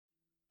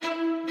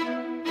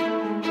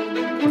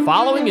The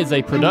following is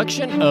a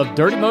production of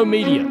Dirty Mo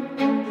Media.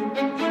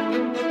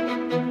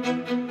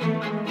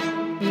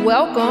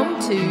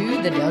 Welcome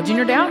to the Dale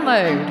Jr.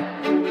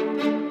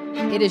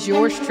 Download. It is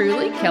yours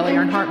truly, Kelly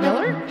Earnhardt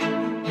Miller.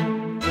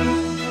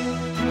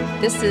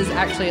 This is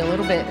actually a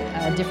little bit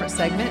a different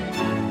segment,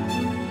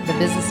 the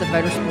business of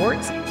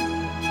motorsports.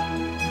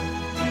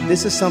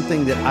 This is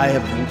something that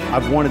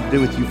I've wanted to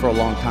do with you for a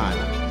long time.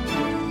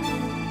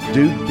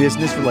 Do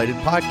business-related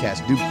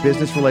podcasts, do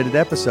business-related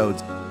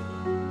episodes.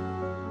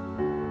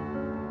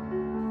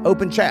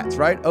 Open chats,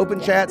 right?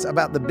 Open chats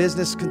about the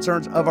business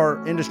concerns of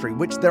our industry,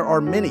 which there are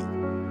many.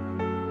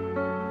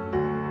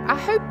 I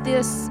hope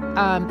this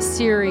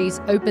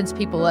series opens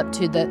people up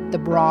to the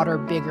broader,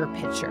 bigger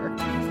picture.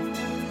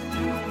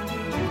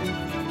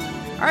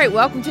 All right,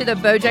 welcome to the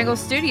Bojangles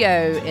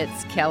Studio.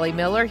 It's Kelly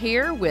Miller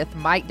here with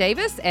Mike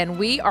Davis, and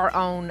we are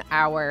on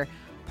our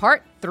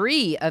part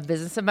 3 of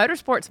Business of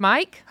Motorsports,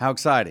 Mike. How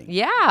exciting.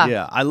 Yeah.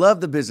 Yeah, I love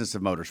the business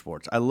of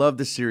motorsports. I love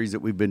the series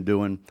that we've been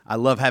doing. I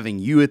love having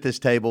you at this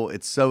table.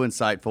 It's so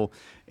insightful,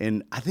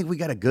 and I think we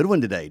got a good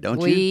one today, don't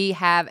you? We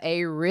have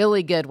a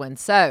really good one.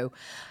 So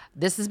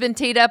this has been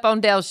teed up on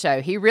Dale's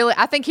show.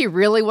 I think he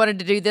really wanted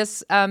to do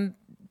this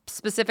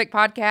specific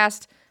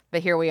podcast,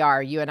 but here we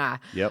are, you and I.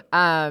 Yep.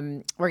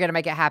 We're going to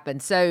make it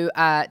happen. So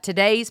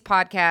today's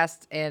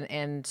podcast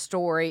and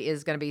story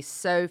is going to be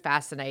so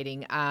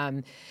fascinating.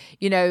 And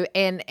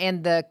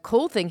the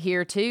cool thing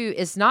here, too,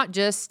 is not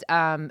just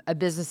a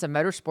business of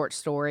motorsports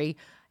story,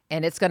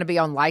 and it's going to be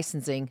on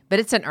licensing, but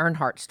it's an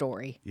Earnhardt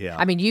story. Yeah.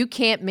 I mean, you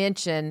can't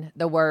mention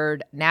the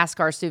word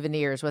NASCAR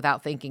Souvenirs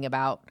without thinking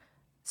about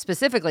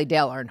specifically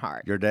Dale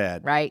Earnhardt. Your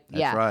dad. Right?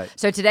 That's right.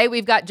 So today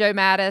we've got Joe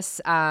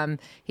Mattis.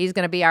 He's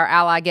going to be our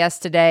ally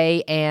guest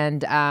today.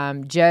 And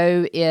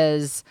Joe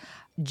is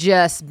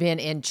just been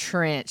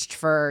entrenched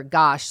for,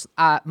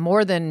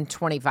 more than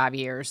 25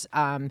 years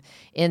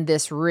in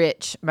this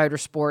rich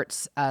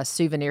motorsports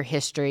souvenir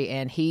history.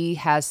 And he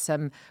has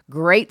some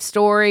great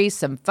stories,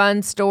 some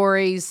fun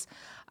stories,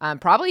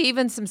 probably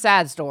even some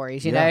sad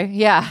stories, you know?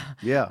 Yeah.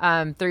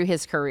 Through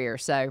his career.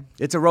 So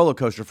it's a roller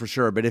coaster for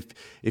sure. But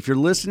if you're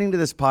listening to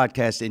this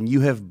podcast and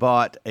you have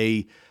bought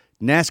a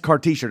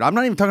NASCAR T-shirt, I'm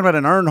not even talking about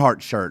an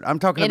Earnhardt shirt. I'm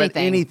talking about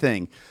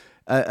anything,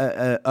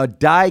 a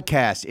die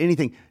cast,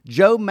 anything.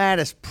 Joe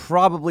Mattis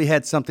probably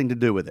had something to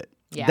do with it.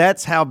 Yeah.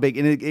 That's how big.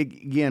 And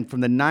again,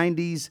 from the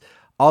 90s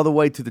all the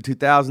way to the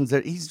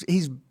 2000s,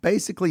 he's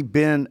basically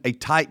been a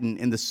titan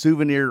in the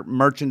souvenir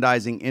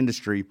merchandising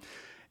industry.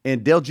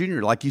 And Dale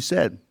Jr., like you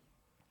said,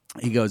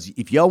 he goes,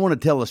 if y'all want to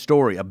tell a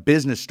story, a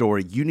business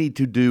story, you need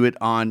to do it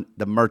on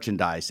the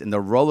merchandise and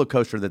the roller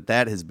coaster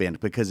that has been,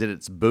 because at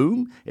its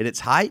boom, at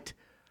its height,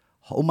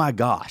 oh my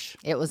gosh.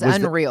 It was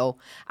unreal.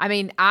 I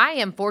mean, I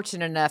am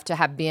fortunate enough to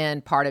have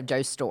been part of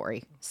Joe's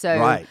story. So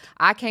right.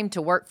 I came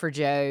to work for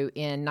Joe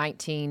in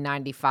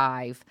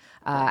 1995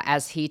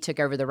 as he took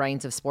over the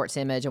reins of Sports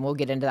Image, and we'll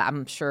get into that.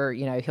 I'm sure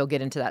he'll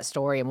get into that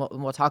story, and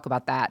we'll talk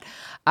about that.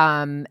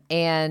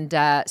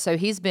 So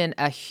he's been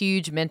a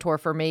huge mentor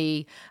for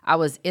me. I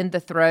was in the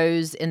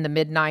throes in the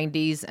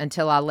mid-90s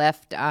until I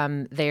left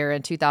there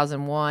in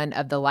 2001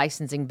 of the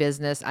licensing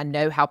business. I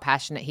know how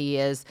passionate he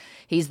is.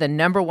 He's the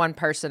number one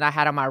person I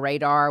had on my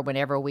radar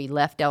whenever we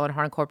left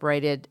Earnhardt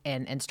Incorporated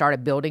and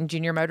started building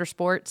Junior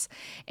Motorsports.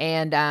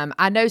 And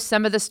I know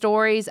some of the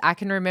stories. I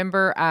can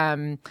remember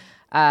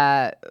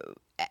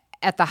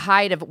at the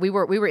height of we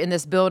were in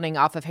this building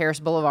off of Harris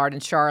Boulevard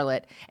in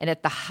Charlotte, and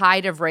at the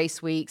height of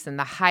race weeks and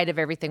the height of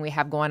everything we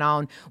have going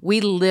on,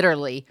 we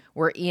literally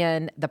were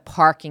in the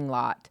parking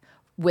lot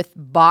with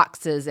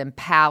boxes and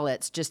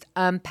pallets, just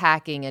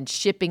unpacking and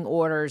shipping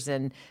orders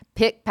and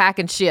pick, pack,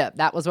 and ship.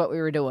 That was what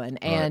we were doing.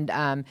 Right.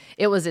 And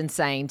it was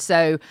insane.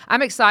 So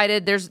I'm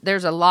excited.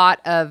 There's a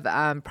lot of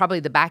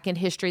probably the back end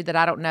history that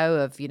I don't know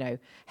of,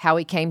 how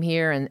he came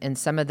here and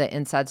some of the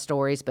inside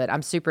stories, but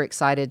I'm super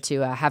excited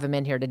to have him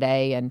in here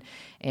today and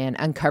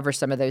uncover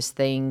some of those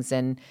things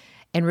and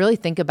really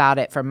think about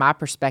it from my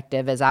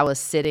perspective as I was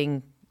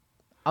sitting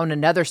on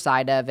another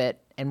side of it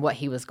and what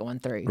he was going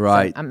through.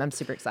 Right. So I'm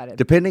super excited.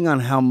 Depending on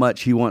how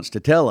much he wants to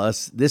tell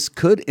us, this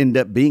could end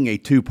up being a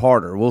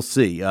 2-parter. We'll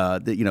see.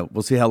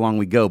 We'll see how long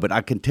we go. But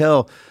I can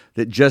tell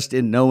that just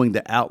in knowing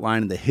the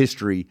outline and the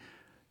history,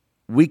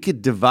 we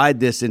could divide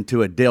this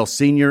into a Dale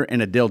Sr.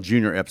 and a Dale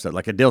Jr. episode.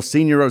 Like a Dale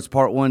Sr. is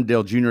part 1,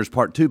 Dale Jr. is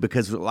part 2,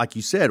 because like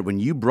you said, when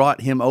you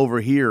brought him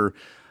over here,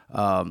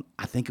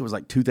 I think it was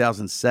like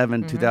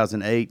 2007,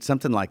 2008,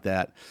 something like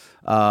that.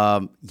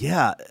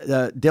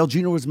 Dale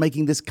Jr. was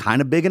making this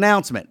kind of big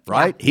announcement,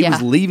 right? Yeah. He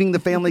was leaving the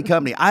family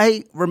company.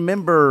 I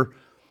remember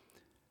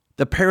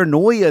the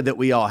paranoia that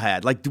we all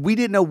had. Like, we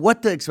didn't know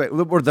what to expect.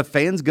 Were the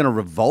fans going to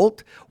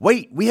revolt?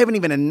 Wait, we haven't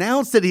even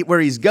announced where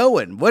he's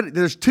going.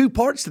 There's 2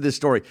 parts to this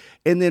story.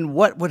 And then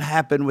what would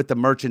happen with the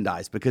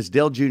merchandise? Because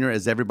Dale Jr.,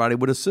 as everybody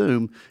would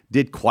assume,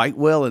 did quite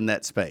well in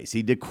that space.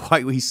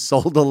 He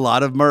sold a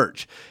lot of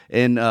merch.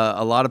 And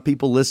a lot of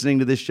people listening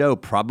to this show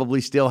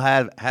probably still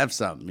have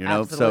some,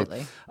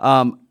 Absolutely.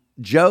 So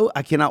Joe,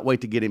 I cannot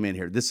wait to get him in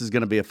here. This is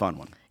going to be a fun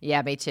one.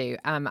 Yeah, me too.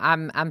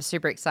 I'm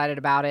super excited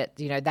about it.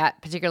 You know,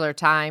 that particular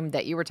time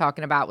that you were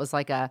talking about was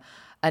like a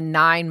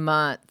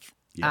 9-month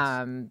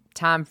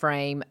time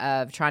frame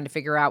of trying to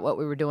figure out what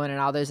we were doing and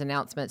all those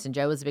announcements. And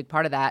Joe was a big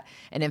part of that.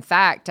 And in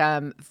fact,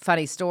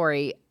 funny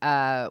story,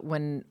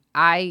 when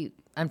I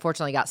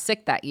unfortunately got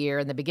sick that year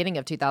in the beginning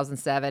of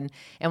 2007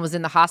 and was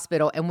in the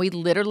hospital, and we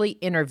literally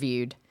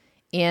interviewed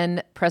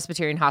in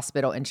Presbyterian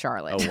Hospital in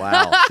Charlotte. Oh,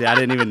 wow. See, I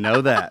didn't even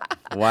know that.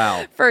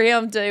 Wow. For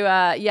him to,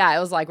 it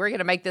was like, we're going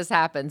to make this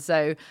happen.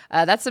 So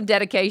that's some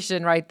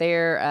dedication right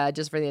there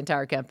just for the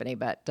entire company,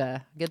 but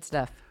good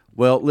stuff.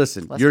 Well,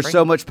 listen, you're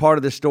so much part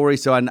of this story,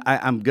 so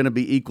I'm going to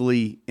be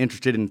equally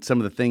interested in some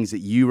of the things that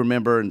you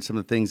remember and some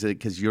of the things that,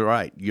 because you're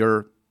right,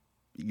 you're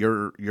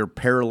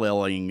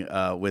paralleling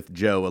with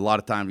Joe a lot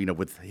of times,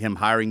 with him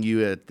hiring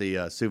you at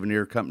the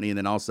Souvenir company and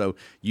then also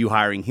you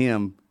hiring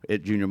him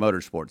at Junior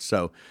Motorsports.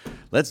 So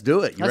let's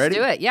do it. You ready?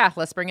 Let's do it. Yeah,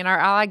 let's bring in our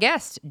ally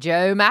guest,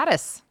 Joe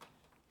Mattis.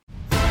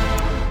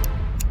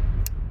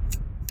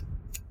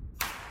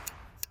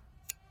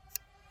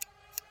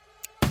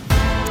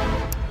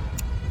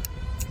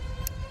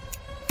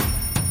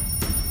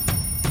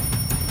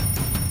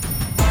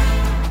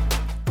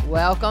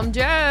 Welcome,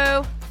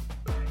 Joe.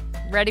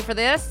 Ready for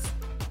this?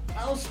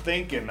 I was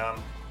thinking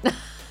of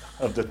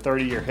the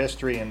 30-year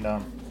history, and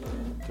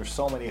there's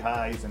so many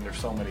highs and there's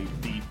so many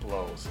deep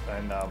lows.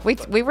 And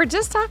we were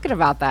just talking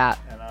about that.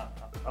 And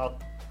I'll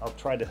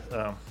try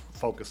to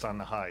focus on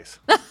the highs.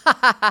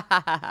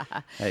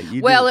 Hey,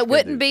 it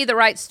wouldn't be the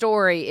right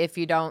story if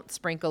you don't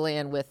sprinkle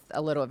in with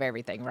a little of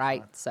everything,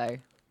 right? So,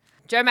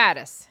 Joe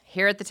Mattis,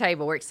 here at the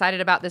table. We're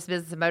excited about this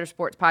Business of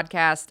Motorsports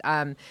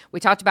podcast. We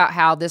talked about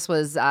how this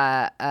was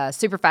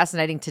super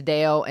fascinating to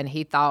Dale, and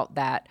he thought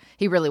that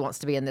he really wants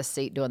to be in this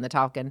seat doing the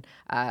talking.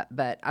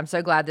 But I'm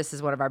so glad this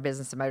is one of our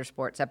Business of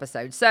Motorsports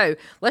episodes. So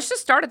let's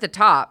just start at the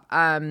top.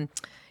 From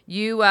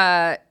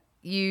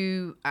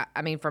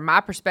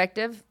my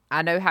perspective,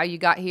 I know how you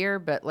got here,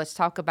 but let's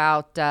talk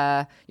about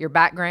your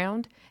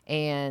background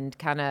and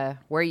kind of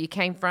where you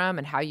came from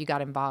and how you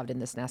got involved in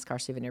this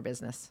NASCAR souvenir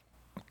business.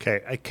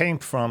 Okay, I came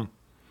from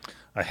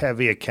a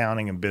heavy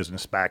accounting and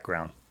business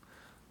background.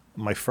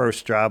 My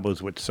first job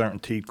was with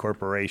Certainty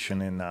Corporation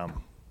in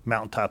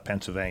Mountaintop,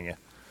 Pennsylvania,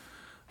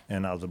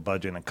 and I was a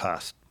budget and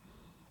cost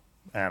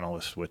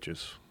analyst, which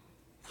is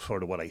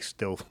sort of what I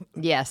still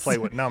play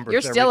with numbers.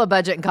 You're still a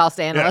budget and cost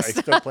analyst. Yeah,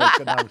 I still play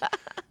with the numbers.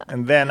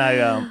 And then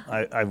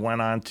I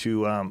went on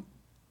to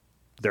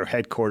their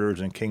headquarters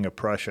in King of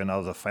Prussia, and I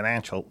was a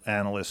financial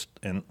analyst,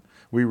 and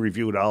we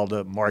reviewed all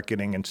the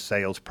marketing and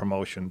sales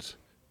promotions.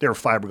 They were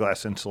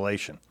fiberglass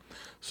insulation.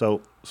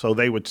 So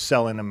they would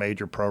sell in a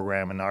major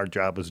program, and our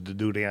job was to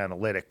do the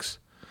analytics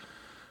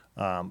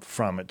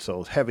from it. So it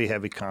was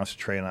heavy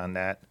concentrating on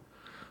that.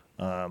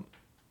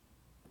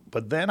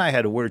 But then I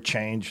had a weird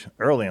change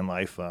early in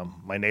life.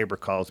 My neighbor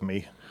calls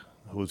me,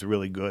 who was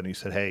really good, and he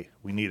said, "Hey,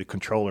 we need a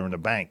controller in the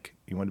bank.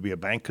 You want to be a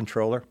bank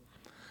controller?"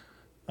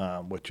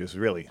 Which is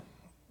really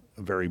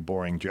a very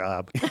boring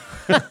job.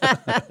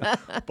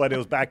 But it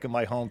was back in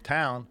my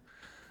hometown.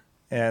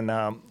 And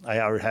I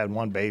already had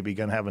one baby,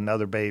 going to have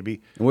another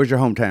baby. And where's your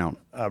hometown?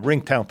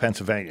 Ringtown,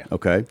 Pennsylvania.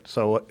 Okay.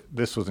 So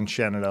this was in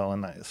Shenandoah.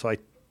 And so I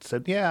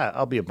said, yeah,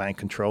 I'll be a bank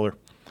controller.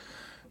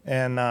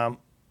 And I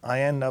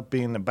ended up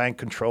being the bank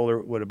controller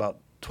with about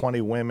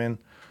 20 women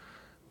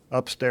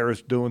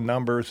upstairs doing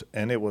numbers,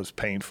 and it was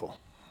painful.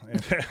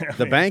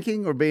 The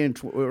banking or being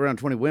around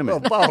 20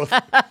 women? Well, both.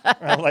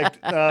 I'm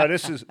like,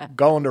 this is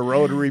going to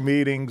Rotary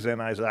meetings,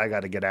 and I said, I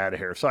got to get out of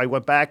here. So I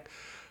went back.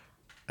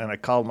 And I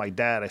called my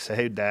dad. I said,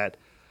 "Hey, Dad."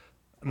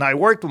 Now, I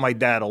worked with my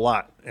dad a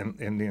lot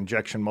in the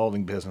injection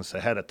molding business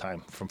ahead of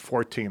time from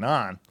 14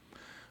 on,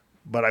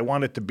 but I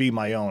wanted to be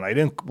my own. I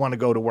didn't want to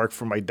go to work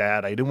for my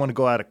dad. I didn't want to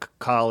go out of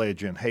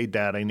college and, "Hey,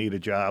 Dad, I need a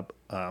job."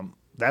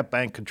 That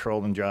bank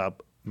controlling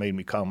job made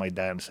me call my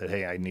dad and said,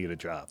 "Hey, I need a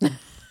job."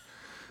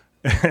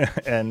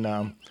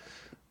 And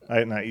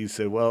he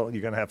said, "Well,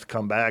 you're going to have to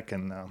come back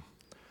and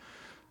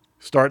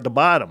start at the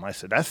bottom." I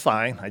said, "That's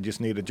fine. I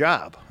just need a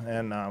job."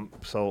 And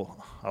so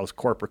I was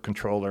corporate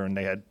controller, and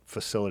they had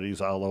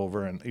facilities all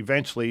over. And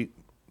eventually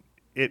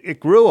it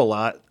grew a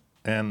lot.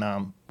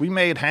 And we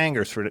made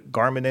hangers for the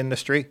garment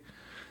industry.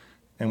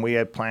 And we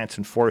had plants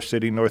in Forest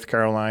City, North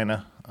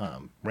Carolina,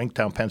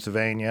 Ringtown,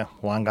 Pennsylvania,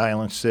 Long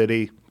Island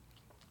City,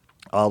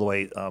 all the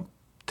way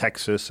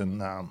Texas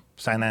and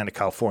Santa Ana,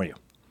 California.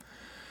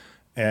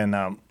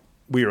 And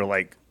we were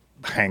like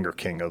the hanger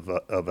king of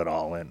it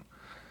all. And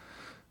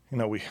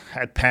we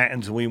had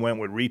patents, and we went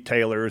with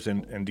retailers,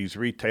 and these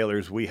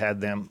retailers, we had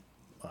them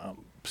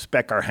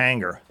spec our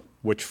hanger,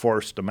 which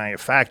forced the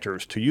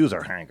manufacturers to use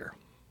our hanger.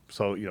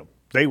 So,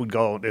 they would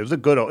go, it was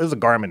a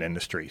garment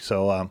industry.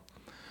 So,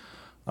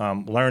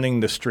 learning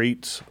the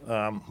streets,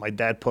 my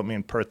dad put me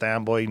in Perth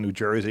Amboy, New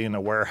Jersey, in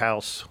a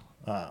warehouse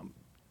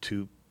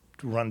to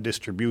run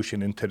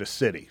distribution into the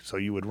city. So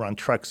you would run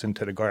trucks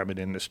into the garment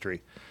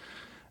industry.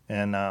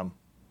 And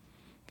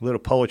little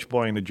Polish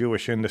boy in the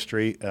Jewish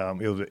industry.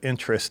 It was an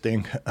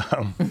interesting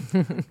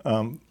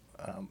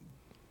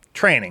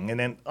training. And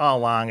then all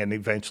along, and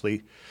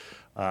eventually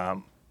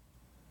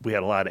we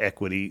had a lot of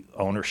equity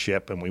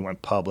ownership, and we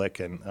went public,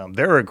 and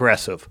they were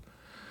aggressive.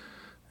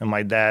 And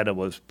my dad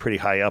was pretty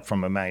high up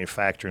from a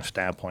manufacturing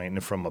standpoint,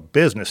 and from a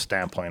business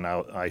standpoint,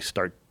 I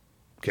start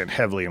getting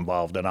heavily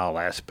involved in all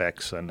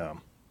aspects. And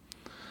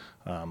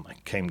I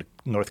came to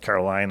North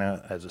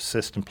Carolina as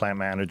assistant plant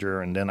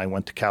manager, and then I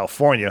went to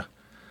California.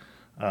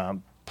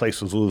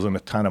 Place was losing a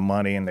ton of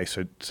money, and they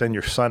said, send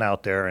your son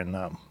out there,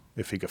 and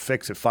if he could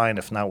fix it, fine.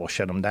 If not, we'll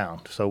shut him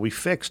down. So we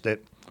fixed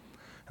it,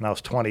 and I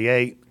was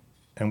 28,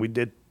 and we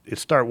did it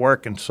start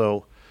working.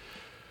 So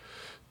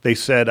they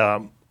said,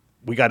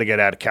 we got to get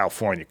out of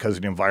California because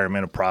of the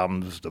environmental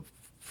problems, the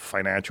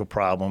financial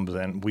problems,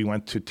 and we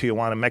went to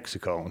Tijuana,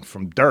 Mexico, and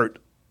from dirt,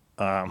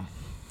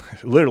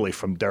 literally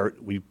from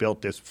dirt, we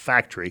built this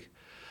factory,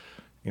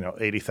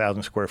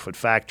 80,000 square foot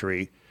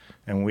factory,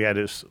 and we had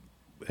this,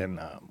 and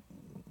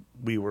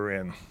we were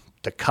in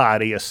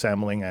Tecate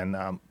assembling,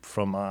 and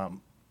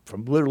from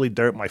literally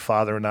dirt, my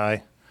father and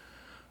I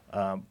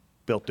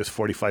built this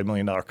 $45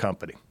 million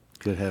company.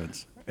 Good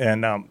heavens!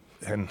 And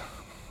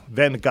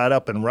then it got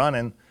up and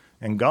running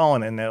and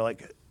going, and they're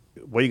like,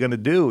 what are you going to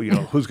do?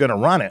 Who's going to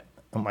run it?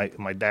 And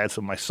my dad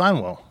said, my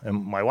son will.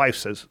 And my wife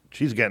says,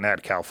 she's getting out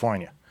of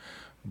California.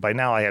 By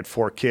now I had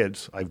 4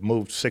 kids. I've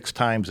moved 6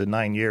 times in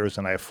 9 years,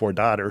 and I have 4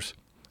 daughters,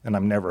 and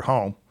I'm never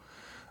home.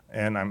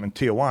 And I'm in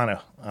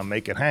Tijuana. I'm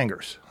making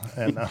hangers.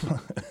 And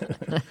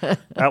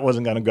that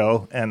wasn't going to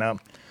go. And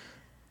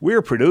we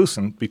were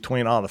producing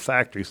between all the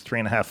factories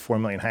 3.5, 4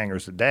 million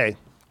hangers a day.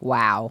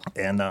 Wow.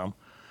 And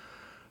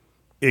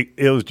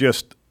it was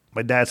just,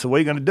 my dad said, what are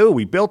you going to do?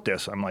 We built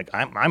this. I'm like,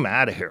 I'm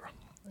out of here.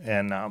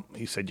 And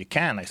he said, you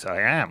can. I said,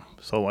 I am.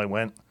 So I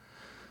went,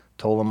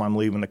 told him I'm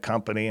leaving the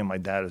company, and my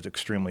dad was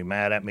extremely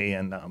mad at me.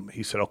 And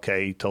he said,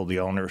 okay. He told the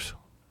owners,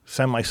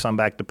 send my son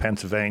back to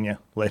Pennsylvania,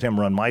 let him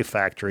run my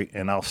factory,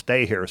 and I'll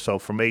stay here. So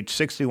from age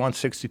 61,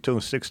 62,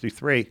 and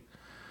 63,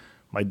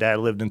 my dad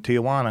lived in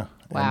Tijuana.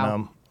 Wow.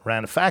 And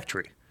ran a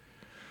factory.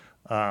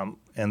 And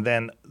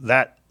then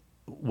that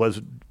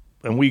was,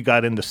 and we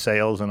got into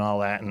sales and all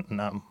that,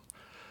 and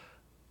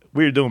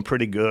we were doing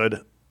pretty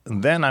good.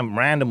 And then I'm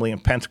randomly in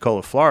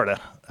Pensacola, Florida.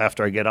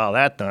 After I get all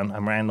that done,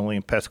 I'm randomly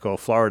in Pensacola,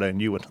 Florida,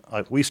 and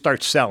we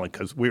start selling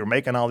because we were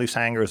making all these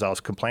hangers. I was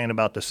complaining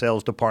about the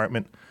sales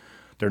department.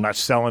 They're not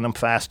selling them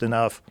fast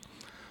enough.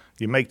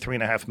 You make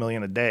 $3.5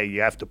 million a day.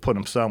 You have to put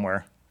them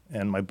somewhere.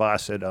 And my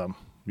boss said,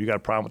 you got a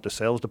problem with the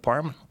sales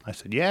department? I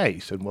said, yeah. He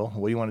said, well,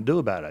 what do you want to do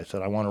about it? I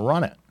said, I want to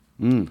run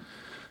it.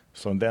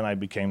 So then I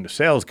became the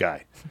sales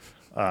guy,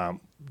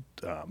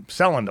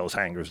 selling those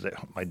hangers that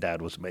my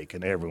dad was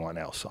making to everyone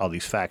else, all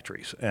these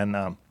factories.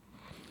 And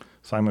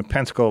so I'm in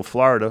Pensacola,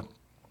 Florida,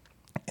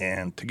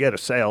 and to get a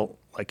sale,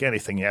 like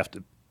anything, you have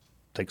to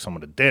take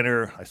someone to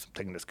dinner. I'm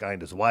taking this guy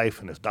and his wife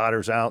and his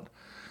daughters out,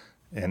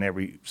 and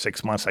every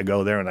 6 months I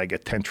go there and I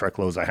get 10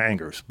 truckloads of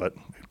hangers, but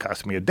it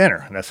cost me a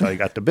dinner, and that's how I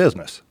got the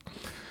business.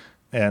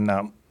 And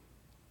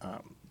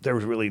there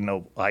was really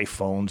no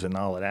iPhones and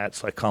all of that,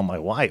 so I called my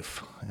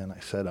wife, and I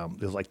said,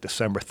 it was like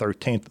December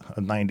 13th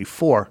of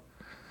 94.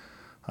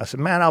 I said,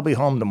 man, I'll be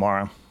home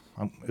tomorrow.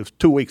 It was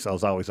 2 weeks I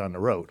was always on the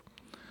road.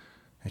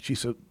 And she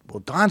said, well,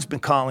 Don's been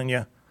calling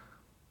you.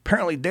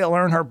 Apparently Dale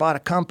Earnhardt bought a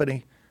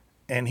company,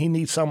 and he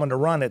needs someone to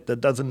run it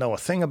that doesn't know a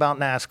thing about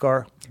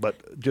NASCAR,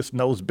 but just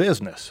knows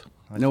business.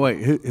 No,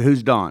 wait,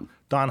 who's Don?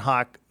 Don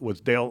Hawk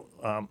was Dale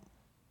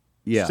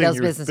Yeah. Sales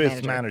senior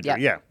business manager. Yep.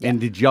 Yeah. And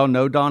did y'all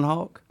know Don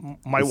Hawk?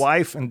 My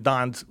wife and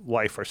Don's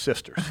wife are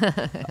sisters.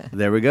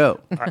 There we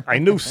go. I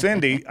knew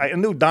Cindy. I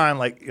knew Don,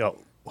 like,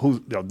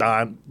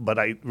 Don, but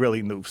I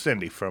really knew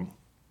Cindy from,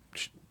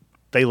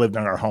 they lived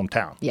in our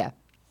hometown. Yeah.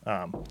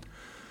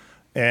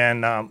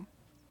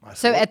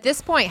 So at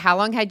this point, how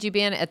long had you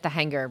been at the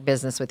hanger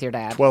business with your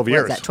dad? 12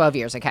 years. What is that? 12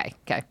 years. Okay.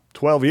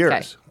 12 years.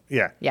 Okay.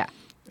 Yeah. Yeah.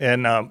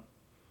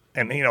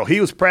 And he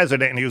was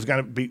president, and he was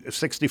going to be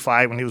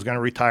 65, and he was going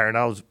to retire, and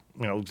I was,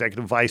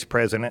 executive vice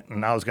president,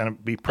 and I was going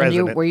to be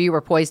president. And you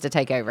were poised to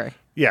take over.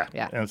 Yeah.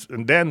 Yeah.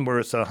 And then where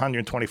it's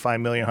 125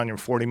 million,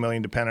 140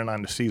 million, depending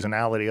on the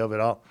seasonality of it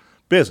all.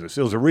 Business.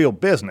 It was a real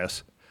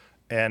business.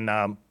 And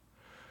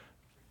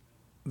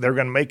they're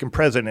going to make him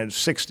president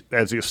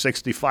as he was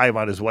 65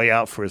 on his way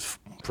out for his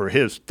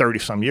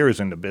 30-some years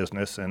in the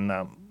business. And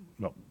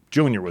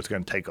Junior was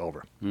going to take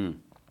over. And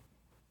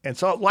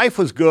so life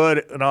was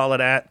good and all of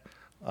that.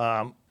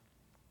 And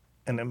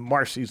then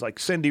Marcy's like,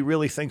 Cindy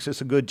really thinks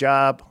it's a good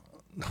job.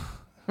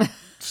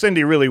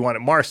 Cindy really wanted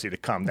Marcy to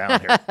come down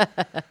here.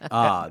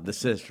 The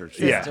sisters.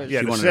 Yeah, She the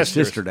wanted her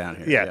sisters. sister down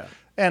here. Yeah.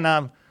 And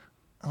I'm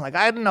like,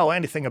 I didn't know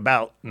anything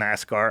about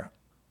NASCAR.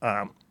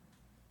 I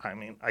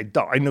knew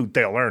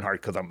Dale Earnhardt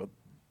because I'm a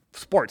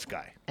sports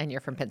guy. And you're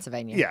from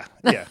Pennsylvania.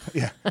 Yeah.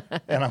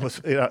 And I was,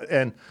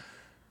 and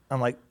I'm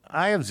like,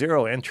 I have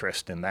zero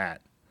interest in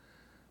that.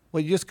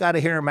 Well, you just got to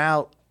hear him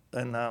out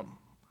and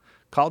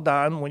call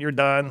Don when you're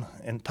done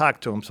and talk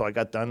to him. So I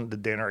got done the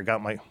dinner. I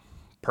got my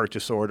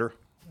purchase order.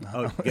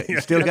 Oh,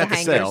 you still got the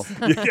sale.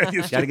 You got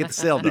to get the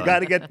sale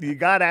done. You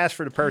got to ask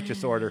for the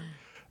purchase order.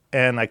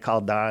 And I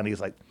called Don.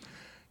 He's like,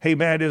 hey,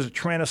 man, there's a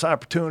tremendous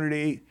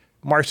opportunity.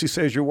 Marcy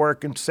says you're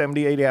working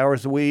 70, 80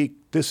 hours a week.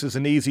 This is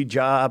an easy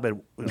job,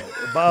 and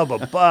blah,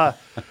 blah, blah.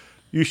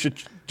 You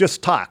should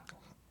just talk.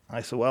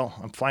 I said, well,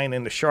 I'm flying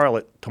into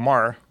Charlotte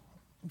tomorrow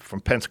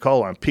from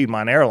Pensacola on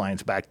Piedmont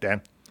Airlines back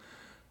then,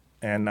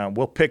 and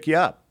we'll pick you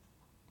up.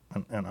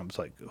 And I was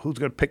like, who's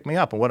going to pick me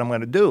up and what I'm going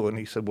to do? And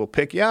he said, we'll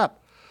pick you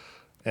up.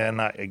 And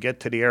I get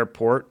to the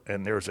airport,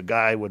 and there's a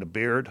guy with a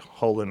beard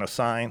holding a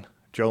sign,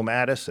 Joe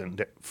Mattis, and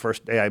the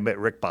first day I met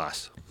Rick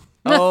Boss.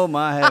 Oh,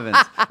 my heavens.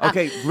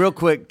 Okay, real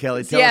quick,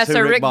 Kelly, tell us who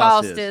so Rick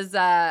Boss is. is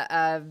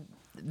a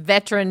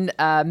veteran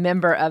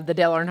member of the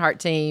Dale Earnhardt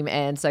team,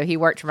 and so he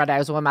worked for my dad. He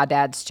was one of my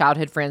dad's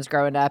childhood friends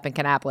growing up in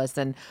Kannapolis,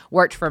 and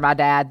worked for my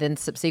dad, then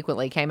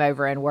subsequently came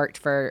over and worked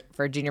for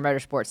Junior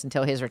Motorsports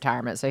until his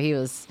retirement. So he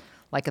was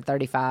like a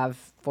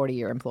 35,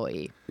 40-year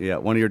employee. Yeah,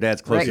 one of your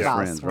dad's closest Rick Boss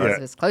friends, was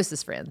right? his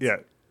closest friends. Yeah.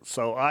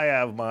 So I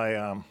have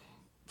my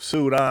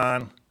suit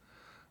on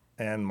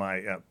and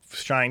my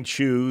shined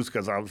shoes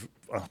because I was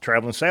a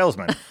traveling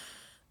salesman.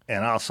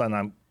 And all of a sudden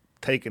I'm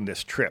taking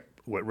this trip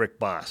with Rick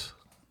Boss.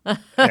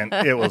 And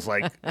it was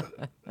like,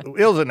 it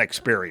was an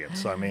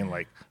experience. I mean,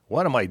 like,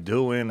 what am I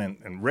doing?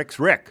 And Rick's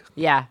Rick.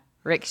 Yeah.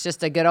 Rick's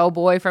just a good old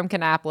boy from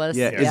Kannapolis.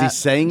 Yeah, is he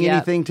saying Yep.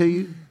 anything to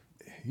you?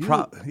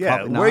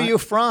 Yeah, where are you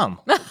from?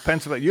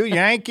 Pennsylvania. You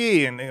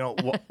Yankee, and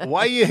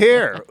why are you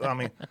here? I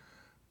mean,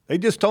 they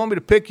just told me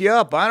to pick you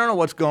up. I don't know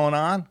what's going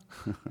on,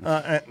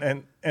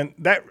 and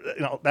that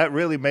that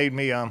really made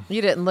me.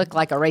 You didn't look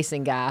like a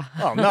racing guy.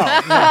 Oh no,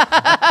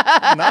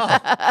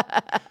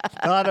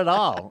 not at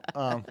all.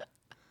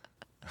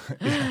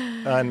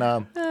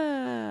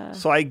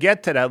 So I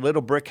get to that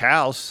little brick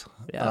house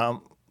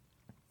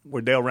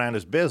where Dale ran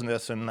his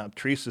business, and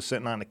Teresa's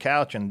sitting on the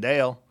couch, and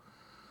Dale,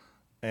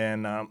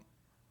 and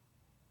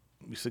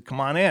he said, "Come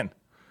on in."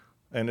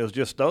 And it was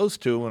just those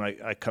two, and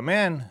I come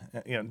in.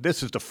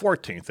 This is the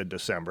 14th of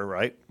December,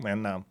 right?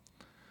 And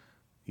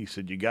he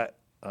said, "You got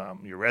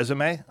your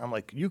resume?" I'm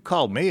like, "You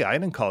called me. I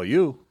didn't call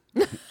you."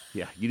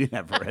 Yeah, you didn't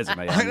have a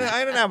resume. I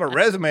didn't have a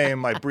resume in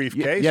my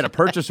briefcase. You had a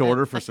purchase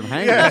order for some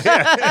hangers.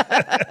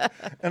 Yeah.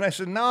 And I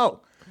said,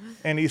 "No."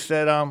 And he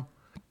said,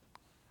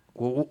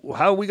 "Well,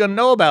 how are we going to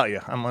know about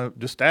you?" I'm like,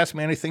 "Just ask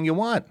me anything you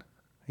want."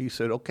 He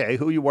said, "Okay,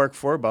 who you work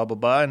for, blah, blah,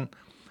 blah."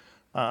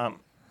 And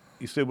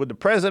he said, "Would the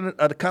president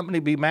of the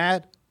company be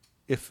mad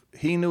if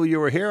he knew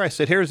you were here?" I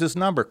said, "Here's his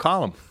number.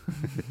 Call him."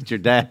 It's your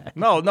dad.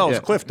 No, Yeah. it's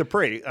Cliff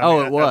Dupree.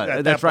 It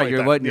was. That's right.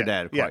 You wasn't your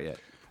dad quite yet.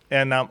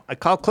 And I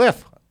called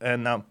Cliff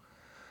and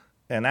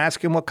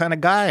asked him what kind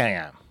of guy I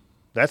am.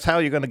 That's how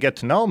you're going to get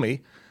to know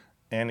me.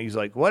 And he's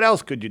like, "What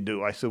else could you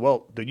do?" I said,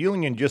 "Well, the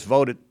union just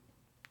voted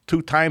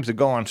 2 times to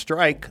go on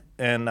strike,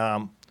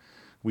 and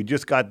we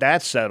just got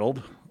that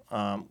settled.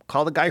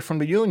 Call the guy from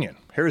the union.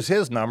 Here's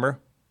his number,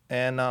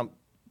 and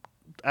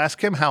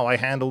ask him how I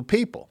handle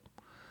people."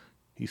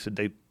 He said,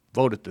 "They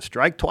voted to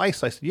strike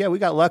twice?" I said, "Yeah, we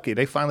got lucky.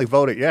 They finally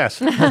voted yes."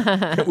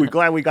 We're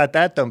glad we got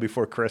that done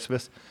before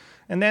Christmas.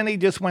 And then he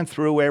just went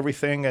through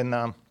everything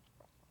and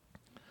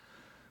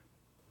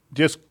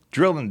just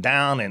drilling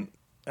down.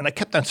 And I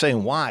kept on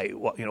saying, why?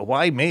 Well,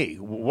 why me?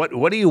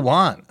 What do you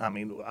want? I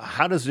mean,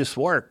 how does this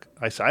work?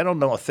 I said, "I don't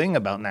know a thing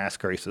about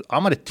NASCAR." He said,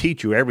 "I'm going to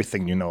teach you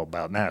everything you know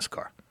about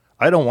NASCAR.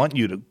 I don't want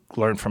you to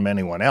learn from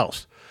anyone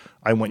else.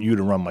 I want you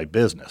to run my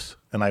business,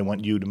 and I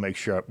want you to make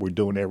sure we're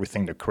doing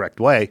everything the correct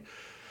way."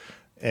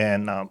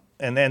 And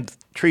then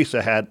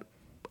Teresa had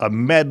a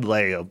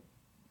medley of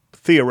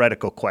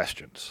theoretical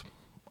questions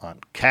on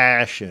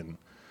cash and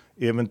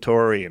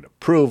inventory and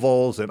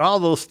approvals and all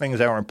those things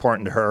that were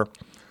important to her,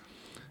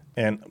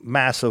 and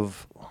a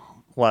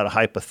lot of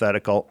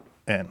hypothetical.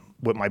 And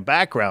with my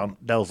background,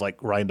 that was like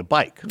riding a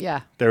bike.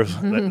 Yeah. There's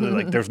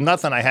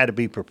nothing I had to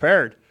be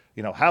prepared.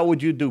 How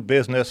would you do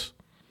business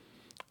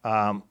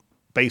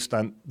based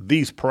on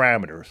these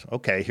parameters?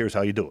 Okay, here's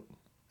how you do it.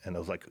 And it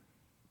was like a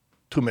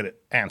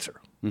 2-minute answer.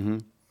 Mm-hmm.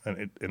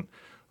 And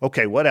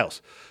okay, what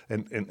else?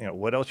 And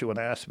what else you want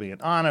to ask me?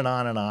 And on and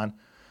on and on.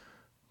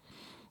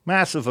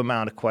 Massive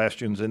amount of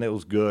questions, and it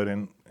was good.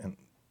 And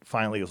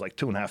finally, it was like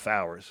 2.5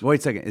 hours. Wait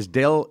a second. Is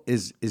Dale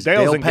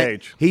Dale's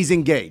engaged? He's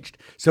engaged.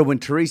 So when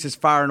Teresa's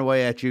firing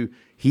away at you,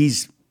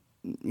 he's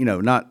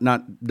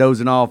not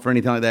dozing off or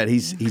anything like that.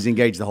 He's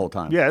engaged the whole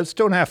time. Yeah, it's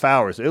 2.5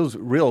 hours. It was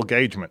real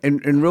engagement.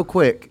 And real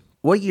quick,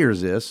 what year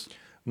is this?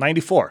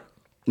 94.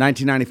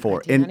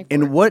 1994.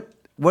 And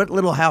what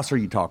little house are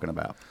you talking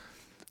about?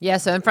 Yeah,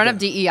 so in front of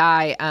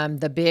DEI,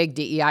 the big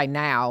DEI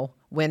now,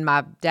 when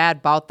my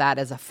dad bought that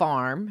as a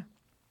farm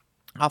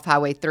off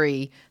Highway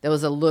 3, there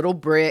was a little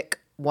brick,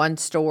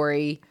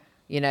 1-story,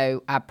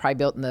 I probably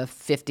built in the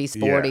 50s,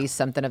 40s,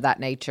 something of that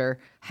nature,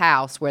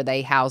 house where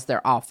they housed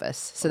their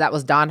office. So that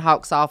was Don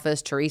Hawk's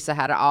office. Teresa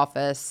had an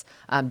office.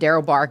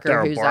 Daryl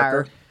Barker, who's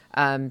our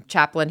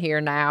chaplain here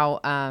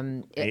now,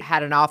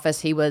 had an office.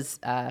 He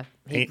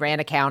ran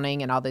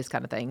accounting and all those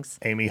kind of things.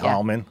 Amy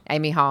Hallman.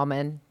 Amy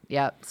Hallman.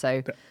 Yep.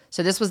 So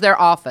this was their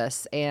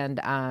office, and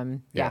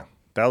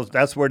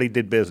that's where they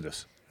did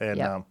business.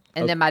 And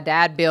and then my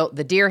dad built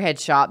the Deerhead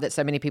shop that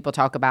so many people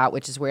talk about,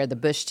 which is where the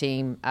Bush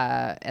team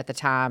at the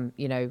time,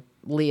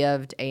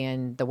 lived,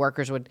 and the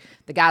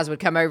guys would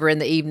come over in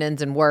the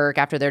evenings and work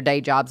after their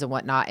day jobs and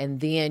whatnot. And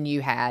then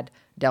you had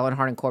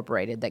Earnhardt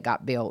Incorporated that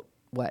got built,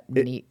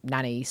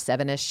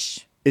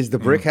 97-ish? Is the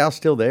brick house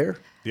still there?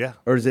 Yeah.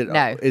 Or is it?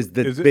 No. Is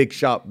the big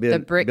shop The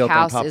brick built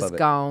house on top is of it?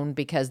 gone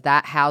because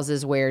that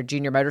houses where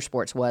Junior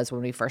Motorsports was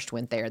when we first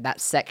went there.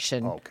 That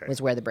section was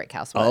where the brick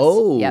house was.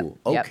 Oh, Yep.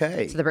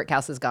 okay. So the brick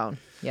house is gone.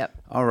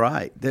 Yep. All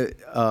right.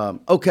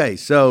 Okay,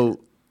 so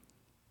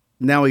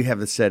now we have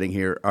the setting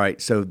here. All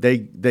right, so they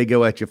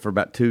go at you for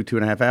about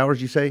 2.5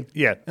 hours, you say?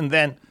 Yeah, and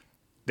then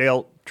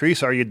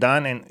Teresa, are you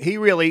done? And he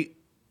really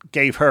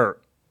gave her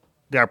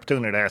the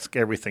opportunity to ask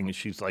everything, and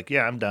she's like,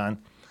 yeah, I'm done.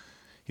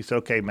 He said,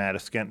 okay,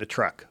 Mattis, get in the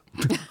truck,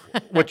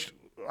 which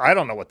I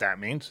don't know what that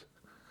means.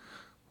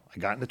 I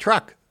got in the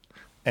truck,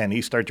 and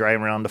he started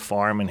driving around the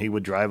farm, and he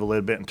would drive a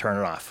little bit and turn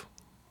it off.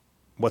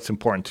 What's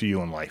important to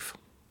you in life?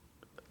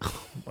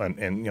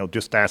 And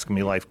just asking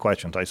me life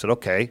questions. I said,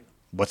 okay,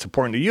 what's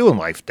important to you in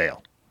life,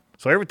 Dale?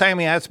 So every time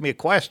he asked me a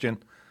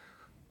question,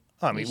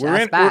 I mean,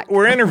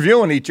 we're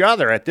interviewing each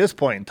other at this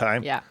point in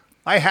time. Yeah.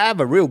 I have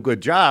a real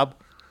good job,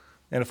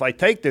 and if I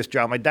take this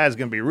job, my dad's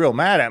going to be real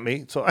mad at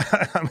me. So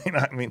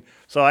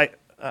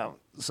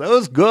so it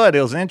was good.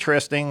 It was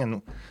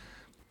interesting,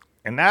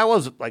 and that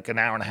was like an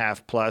hour and a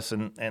half plus,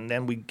 and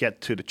then we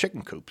get to the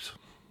chicken coops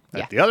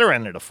at the other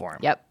end of the farm.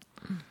 Yep.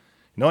 You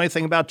know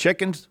anything about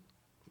chickens?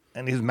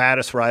 And he's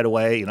Mattis right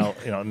away.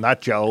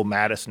 Not Joe,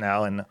 Mattis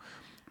now. And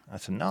I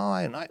said, no,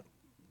 I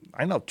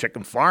know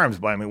chicken farms,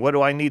 but I mean, what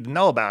do I need to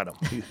know about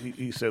them?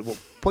 He said, well,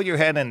 put your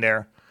head in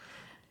there.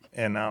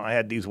 And I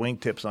had these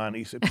wingtips on.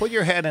 He said, put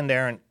your head in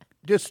there and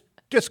just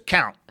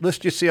count. Let's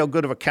just see how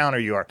good of a counter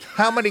you are.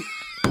 How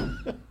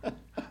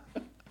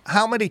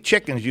many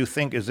chickens you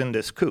think is in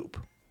this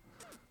coop?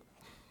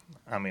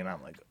 I mean,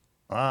 I'm like,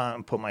 I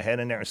put my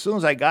head in there. As soon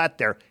as I got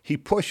there, he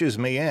pushes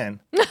me in.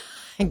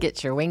 And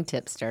get your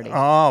wingtips dirty.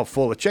 Oh,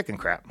 full of chicken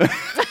crap.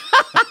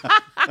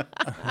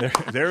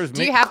 There's me.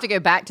 Do you have to go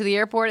back to the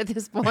airport at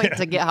this point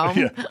to get home?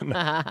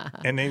 Yeah.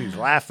 And then he's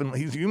laughing.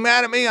 He's, you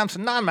mad at me? I'm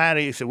saying, not mad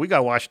at you. He said, we got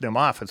to wash them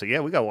off. I said, yeah,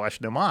 we got to wash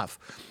them off.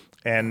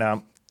 And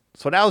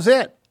so that was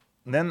it.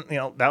 And then,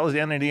 that was the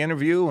end of the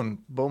interview,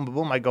 and boom, boom,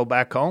 boom, I go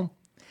back home.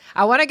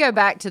 I want to go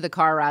back to the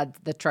car rides,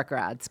 the truck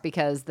rides,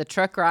 because the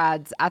truck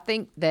rides, I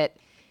think that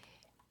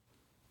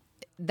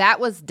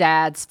was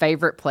Dad's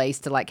favorite place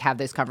to have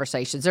those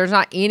conversations. There's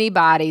not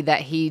anybody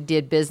that he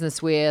did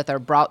business with or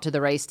brought to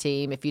the race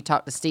team, if you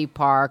talk to Steve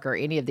Park or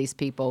any of these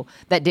people,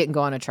 that didn't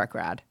go on a truck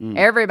ride.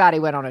 Everybody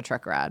went on a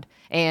truck ride.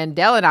 And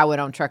Dell and I went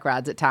on truck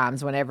rides at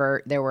times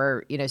whenever there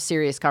were,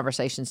 serious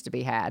conversations to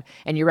be had.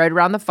 And you rode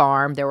around the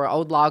farm. There were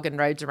old logging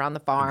roads around the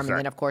farm. Exactly. And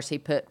then, of course, he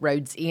put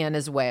roads in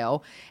as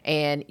well.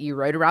 And you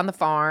rode around the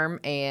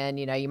farm, and,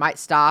 you might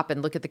stop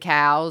and look at the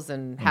cows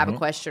and have a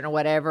question or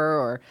whatever,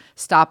 or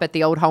stop at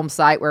the old home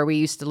site where we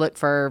used to look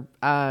for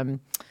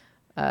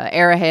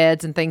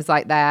arrowheads and things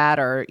like that,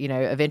 or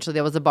eventually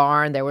there was a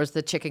barn, there was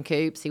the chicken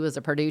coops. He was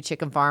a Purdue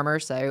chicken farmer,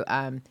 so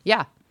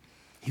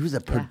He was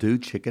a Purdue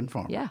chicken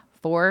farmer. Yeah,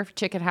 4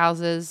 chicken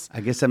houses.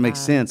 I guess that makes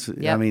sense.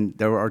 Yep. I mean,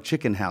 there are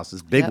chicken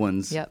houses, big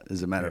ones, Yep.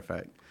 as a matter of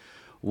fact.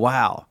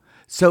 Wow.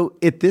 So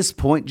at this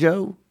point,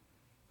 Joe,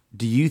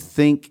 do you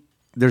think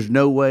there's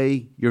no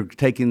way you're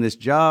taking this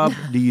job?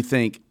 Do you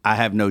think I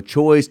have no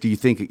choice? Do you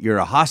think you're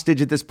a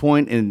hostage at this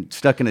point and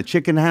stuck in a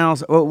chicken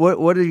house?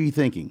 What are you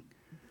thinking?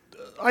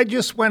 I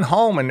just went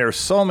home, and there's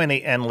so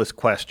many endless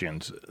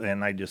questions.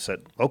 And I just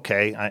said,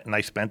 okay. And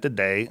I spent the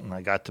day, and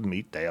I got to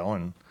meet Dale.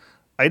 And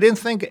I didn't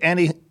think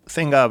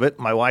anything of it.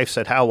 My wife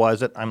said, how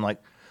was it? I'm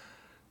like,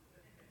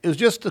 it was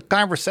just a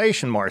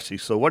conversation, Marcy.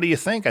 So what do you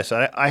think? I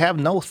said, I have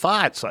no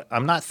thoughts.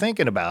 I'm not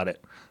thinking about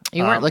it.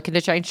 You weren't looking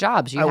to change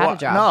jobs. You had a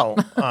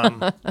job.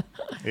 No.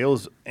 It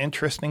was an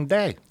interesting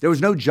day. There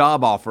was no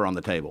job offer on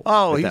the table.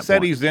 Oh, he said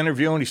point. He's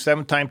interviewing. He's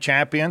 7-time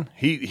champion.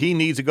 He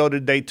needs to go to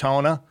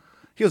Daytona.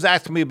 He was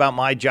asking me about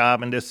my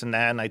job and this and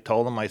that, and I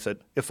told him, I said,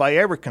 if I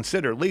ever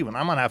consider leaving,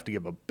 I'm going to have to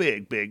give a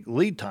big, big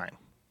lead time.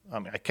 I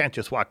mean, I can't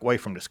just walk away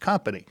from this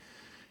company.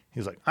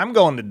 He's like, I'm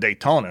going to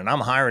Daytona, and I'm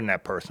hiring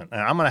that person,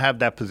 and I'm going to have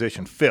that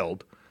position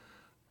filled.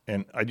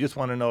 And I just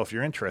want to know if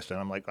you're interested.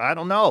 I'm like, I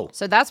don't know.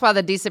 So that's why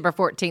the December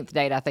 14th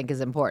date, I think,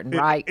 is important,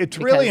 right? It's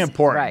really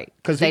important. Right.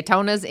 Because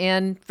Daytona's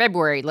in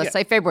February. Let's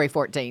say February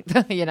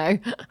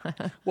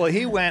 14th, Well,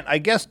 he went, I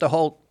guess the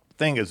whole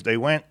thing is they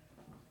went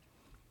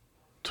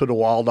to the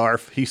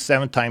Waldorf. He's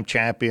 7-time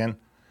champion.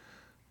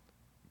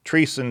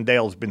 Teresa and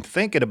Dale's been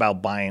thinking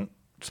about buying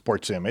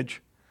Sports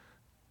Image.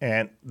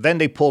 And then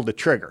they pulled the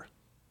trigger.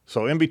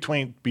 So in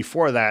between,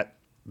 before that,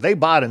 they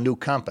bought a new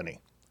company.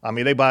 I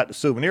mean, they bought a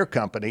Souvenir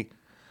company.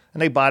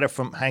 And they bought it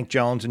from Hank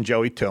Jones and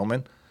Joey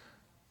Tillman.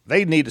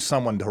 They needed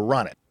someone to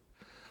run it.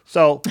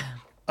 So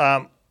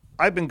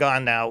I've been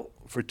gone now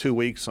for 2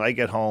 weeks. So I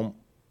get home,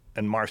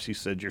 and Marcy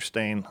said, you're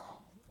staying.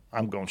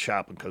 I'm going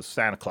shopping because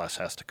Santa Claus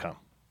has to come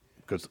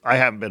because I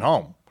haven't been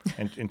home.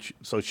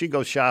 So she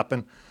goes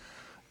shopping,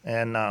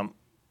 and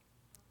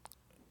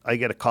I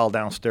get a call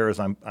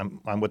downstairs. I'm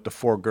with the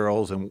 4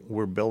 girls, and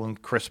we're building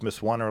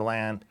Christmas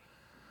Wonderland.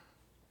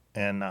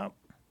 And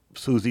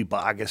Susie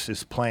Bogus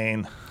is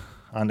playing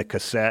on the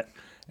cassette,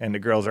 and the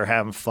girls are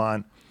having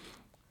fun.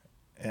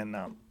 And,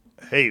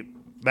 hey,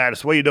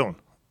 Mattis, what are you doing?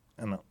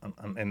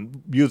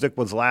 And music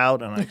was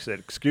loud, and I said,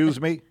 excuse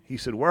me? He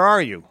said, where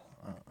are you?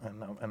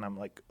 And I'm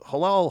like,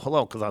 hello,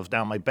 because I was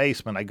down my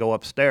basement. I go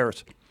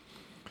upstairs.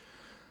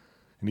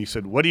 And he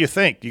said, what do you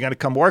think? You going to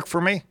come work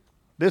for me?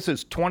 This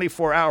is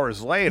 24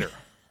 hours later.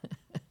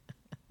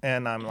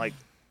 And I'm like,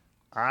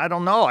 I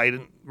don't know. I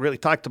didn't really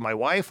talk to my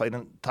wife. I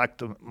didn't talk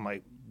to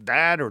my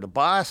dad or the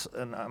boss.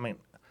 And I mean,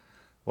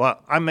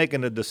 well, I'm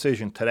making a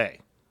decision today.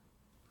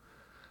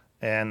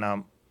 And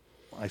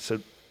I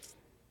said,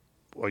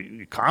 well, are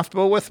you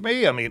comfortable with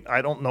me? I mean,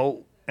 I don't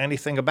know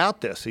anything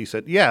about this. He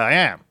said, yeah, I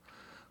am.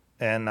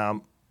 And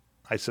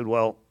I said,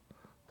 well,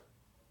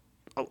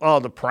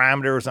 all the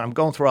parameters, I'm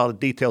going through all the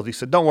details. He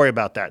said, don't worry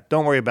about that.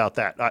 Don't worry about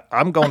that.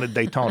 I'm going to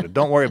Daytona.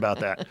 Don't worry about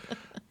that.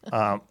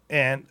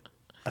 And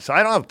I said,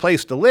 I don't have a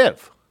place to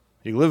live.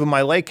 You live in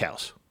my lake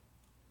house.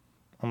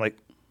 I'm like,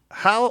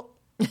 how?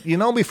 You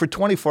know me for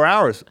 24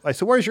 hours. I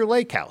said, where's your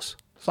lake house?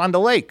 It's on the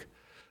lake.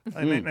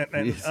 How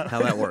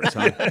that works,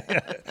 huh?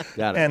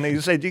 Got it. And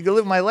he said, you can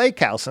live in my lake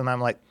house. And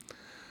I'm like,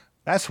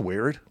 that's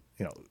weird.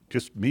 You know,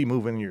 just me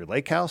moving in your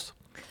lake house.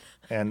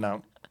 And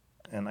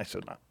I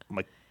said,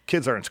 my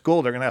kids are in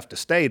school. They're going to have to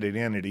stay to the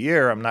end of the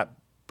year. I'm not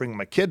bringing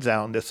my kids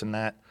out and this and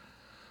that.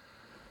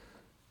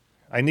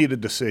 I need a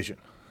decision.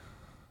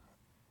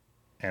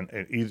 And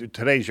either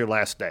today's your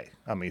last day.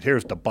 I mean,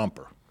 here's the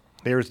bumper.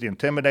 Here's the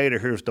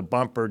intimidator. Here's the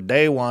bumper.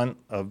 Day one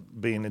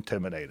of being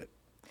intimidated.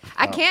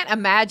 I can't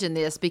imagine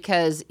this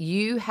because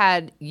you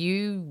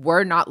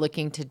were not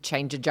looking to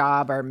change a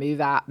job or move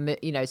out,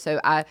 you know,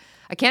 so I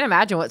can't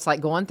imagine what's like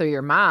going through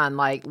your mind.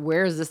 Like,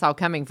 where is this all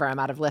coming from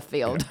out of left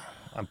field? Yeah.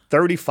 I'm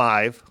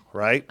 35,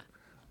 right?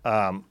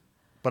 But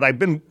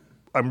I'm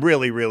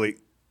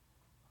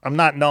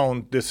not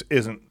known this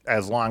isn't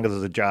as long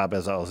as a job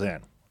as I was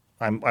in.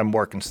 I'm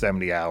working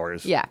 70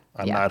 hours. Yeah.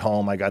 I'm not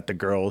home. I got the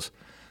girls.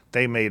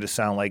 They made it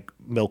sound like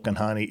milk and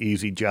honey,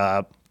 easy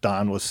job.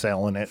 Don was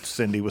selling it.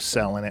 Cindy was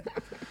selling it.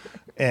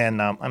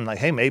 And I'm like,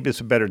 hey, maybe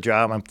it's a better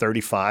job. I'm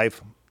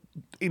 35.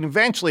 And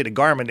eventually the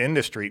garment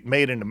industry,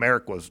 made in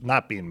America, was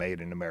not being made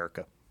in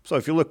America. So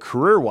if you look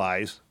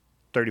career-wise,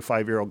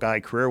 35-year-old guy,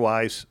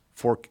 career-wise,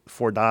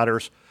 four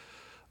daughters,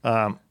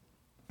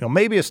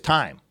 maybe it's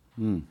time.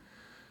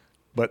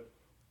 But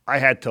I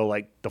had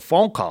to, the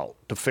phone call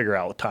to figure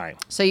out time.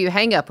 So you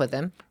hang up with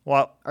him.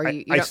 Well,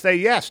 I say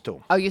yes to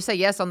him. Oh, you say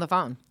yes on the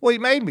phone? Well, he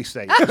made me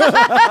say yes.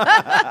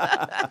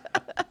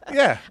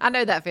 Yeah. I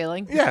know that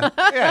feeling.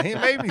 Yeah, he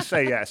made me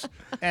say yes.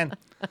 And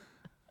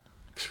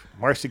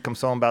Marcy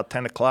comes home about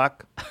 10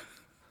 o'clock.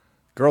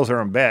 Girls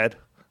are in bed.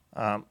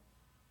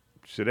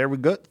 She said,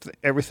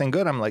 everything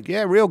good? I'm like,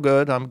 yeah, real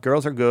good.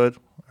 Girls are good.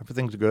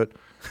 Everything's good.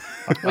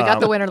 We got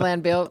the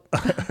Winterland built.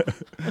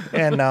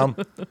 And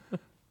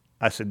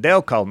I said,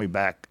 Dale called me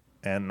back.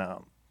 And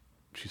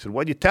she said,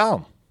 what'd you tell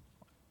him?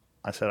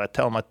 I said, I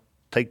tell him I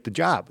take the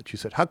job. And she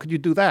said, how could you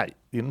do that?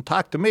 You didn't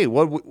talk to me.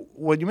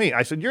 What do you mean?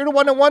 I said, you're the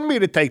one that wanted me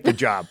to take the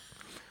job.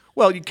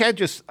 Well, you can't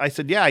just, I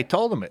said, yeah, I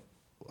told him it.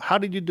 How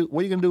did you do,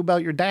 what are you going to do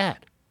about your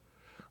dad?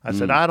 I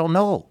said, I don't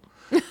know.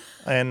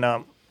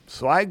 And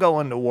so I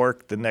go into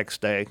work the next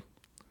day.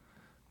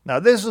 Now,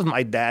 this is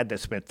my dad that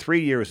spent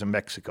 3 years in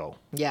Mexico.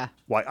 Yeah.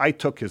 Why I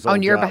took his own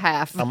on your job.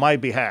 behalf. On my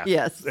behalf.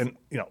 Yes. And,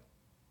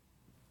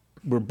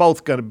 we're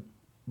both going to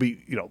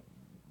be,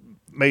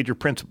 major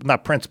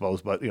not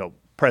principals, but,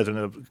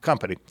 president of the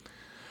company.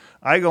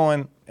 I go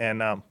in,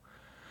 and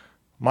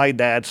my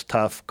dad's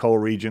tough,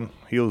 co-region.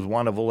 He was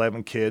one of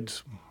 11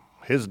 kids.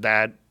 His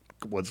dad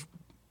was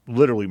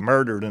literally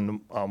murdered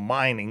in a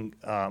mining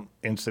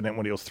incident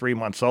when he was 3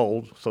 months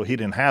old, so he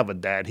didn't have a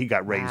dad. He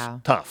got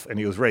raised tough, and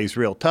he was raised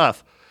real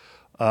tough.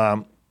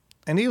 And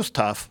he was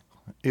tough.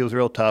 He was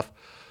real tough.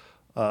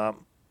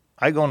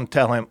 I go and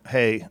tell him,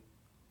 hey,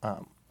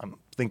 I'm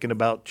thinking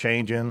about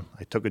changing.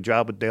 I took a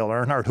job with Dale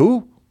Earnhardt.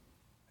 Who?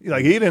 He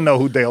didn't know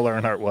who Dale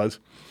Earnhardt was.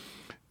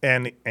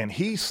 And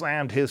he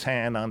slammed his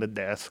hand on the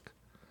desk,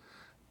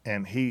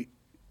 and he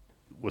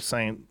was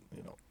saying,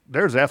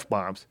 there's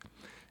F-bombs.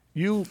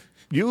 You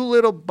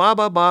little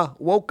ba-ba-ba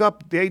woke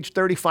up at the age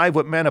 35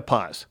 with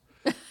menopause.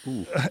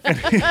 And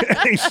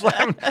he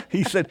slammed,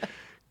 he said,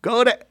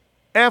 go to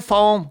F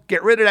home,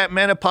 get rid of that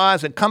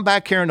menopause, and come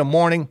back here in the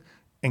morning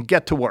and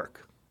get to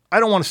work. I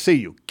don't want to see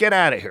you. Get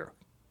out of here.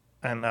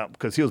 And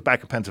because he was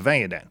back in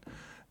Pennsylvania then.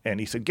 And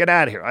he said, get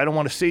out of here. I don't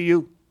want to see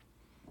you.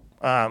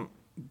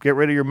 Get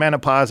rid of your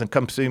menopause and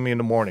come see me in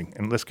the morning,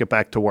 and let's get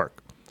back to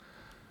work.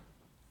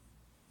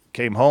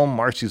 Came home.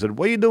 Marcy said,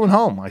 what are you doing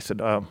home? I said,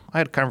 I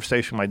had a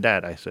conversation with my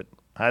dad. I said,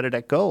 how did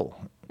that go?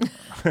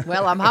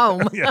 Well, I'm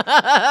home.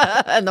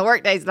 And the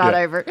workday's not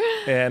over.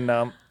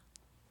 And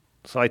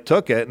so I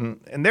took it,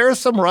 and there were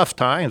some rough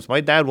times.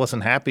 My dad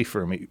wasn't happy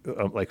for me,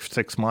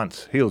 6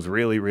 months. He was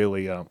really,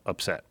 really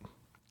upset.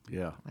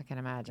 Yeah. I can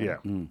imagine. Yeah,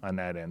 on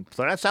that end.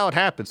 So that's how it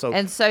happened.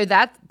 So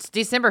that's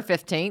December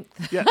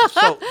 15th. Yeah.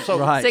 So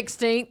Right.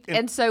 16th.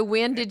 And so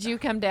when did you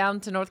come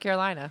down to North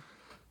Carolina?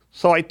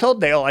 So I told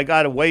Dale I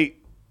got to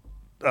wait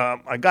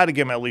I got to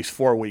give him at least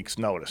 4 weeks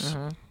notice.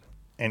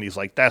 And he's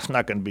like, that's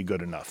not going to be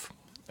good enough.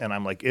 And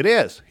I'm like, it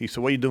is. He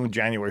said, what are you doing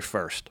January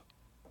 1st?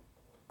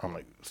 I'm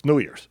like, it's New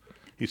Year's.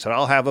 He said,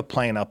 I'll have a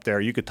plane up there.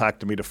 You could talk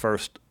to me the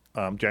first,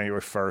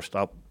 January 1st.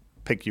 I'll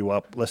pick you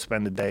up. Let's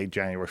spend the day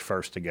January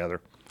 1st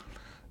together.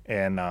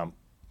 And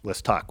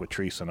let's talk with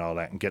Teresa and all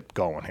that and get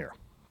going here.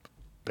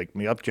 Pick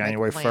me up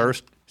January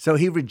 1st. So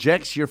he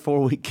rejects your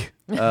 4 week,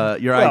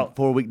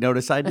 4 week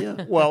notice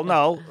idea? Well,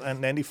 no.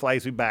 And then he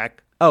flies me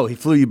back. Oh, he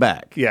flew you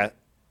back. Yeah.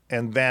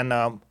 And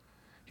then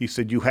he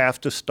said, you have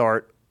to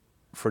start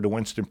for the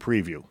Winston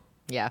preview.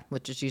 Yeah,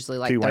 which is usually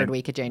like third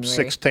week of January.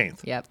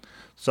 16th. Yep.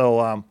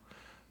 So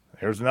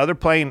there's another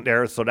plane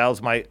there. So that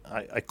was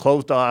I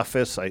closed the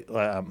office. I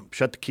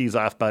shut the keys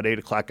off about 8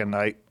 o'clock at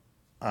night.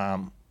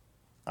 And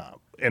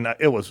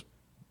it was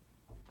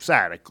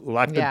sad. I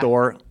locked the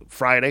door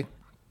Friday.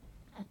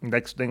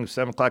 Next thing,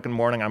 7 o'clock in the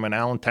morning, I'm in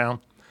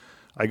Allentown.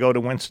 I go to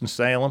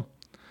Winston-Salem,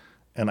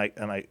 and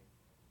I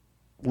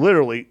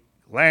literally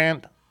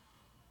land.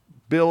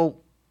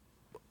 Bill,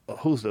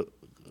 who's the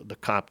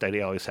cop that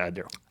he always had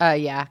there?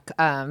 Yeah.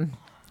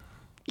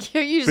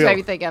 You just made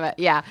me think of it.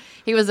 Yeah.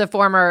 He was a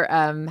former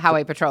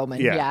highway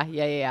patrolman.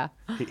 Yeah.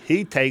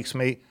 He takes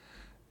me,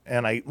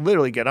 and I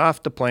literally get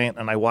off the plane,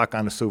 and I walk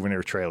on the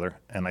souvenir trailer,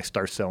 and I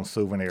start selling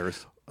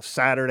souvenirs.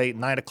 Saturday,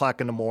 9 o'clock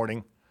in the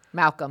morning.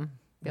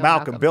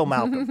 Bill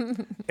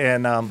Malcolm.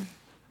 And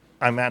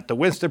I'm at the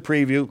Winston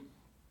preview,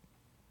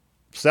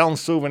 selling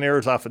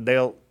souvenirs off of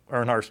Dale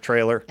Earnhardt's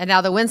trailer. And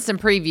now the Winston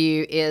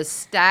preview is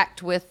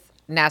stacked with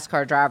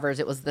NASCAR drivers.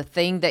 It was the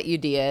thing that you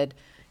did,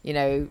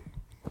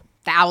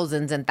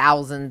 thousands and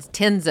thousands,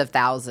 tens of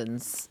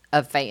thousands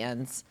of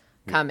fans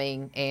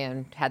coming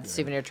and had the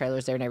souvenir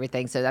trailers there and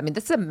everything. So, I mean,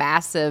 this is a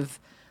massive,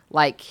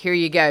 here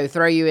you go,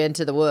 throw you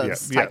into the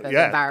woods type of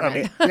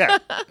environment.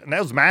 And that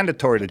was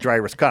mandatory the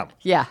drivers come.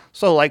 Yeah.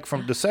 So,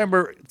 from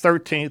December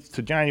 13th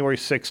to January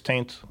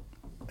 16th,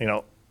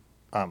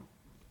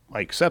 I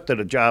accepted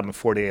a job in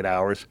 48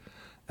 hours,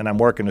 and I'm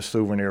working a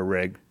souvenir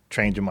rig,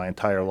 changing my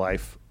entire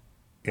life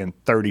in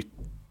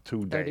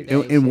 32 days.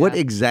 And what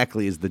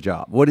exactly is the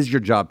job? What is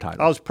your job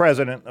title? I was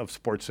president of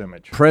Sports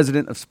Image.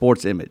 President of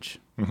Sports Image.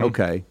 Mm-hmm.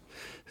 Okay.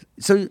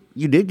 So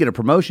you did get a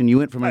promotion. You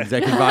went from an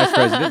executive vice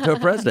president to a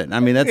president. I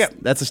mean,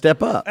 that's a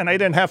step up. And I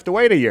didn't have to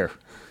wait a year.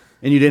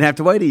 And you didn't have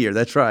to wait a year.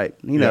 That's right.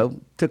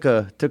 Took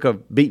a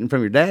beating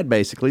from your dad,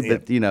 basically.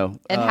 But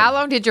And how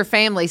long did your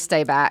family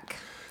stay back?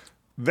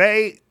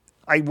 I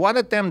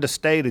wanted them to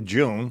stay to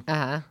June.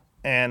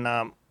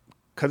 And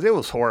because it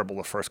was horrible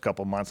the first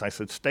couple of months. I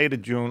said, stay to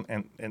June.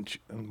 And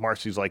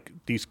Marcy's like,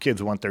 these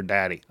kids want their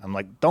daddy. I'm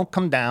like, don't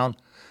come down.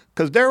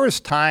 Because there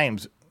was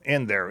times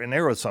in there, and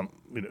there was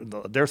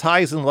there's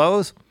highs and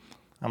lows.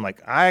 I'm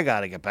like, I got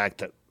to get back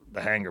to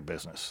the hangar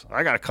business.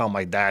 I got to call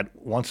my dad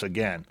once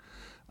again.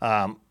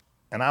 And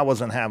I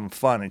wasn't having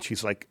fun. And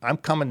she's like, I'm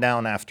coming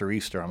down after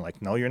Easter. I'm like,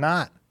 no, you're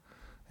not.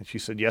 And she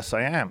said, yes,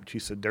 I am. She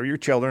said, they're your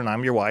children.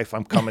 I'm your wife.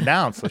 I'm coming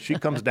down. So she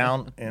comes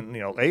down in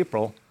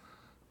April,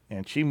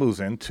 and she moves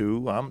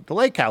into the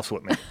lake house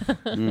with me.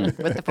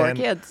 With the four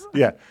kids.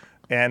 Yeah.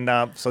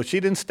 And so she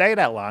didn't stay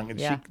that long.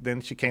 And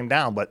then she came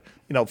down. But,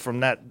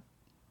 from that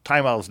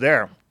time I was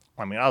there,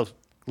 I mean, I was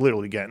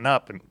literally getting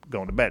up and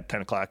going to bed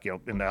 10 o'clock,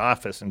 in the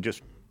office, and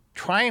just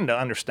trying to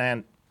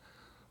understand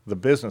the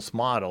business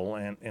model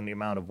and the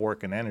amount of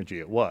work and energy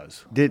it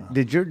was.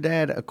 Did your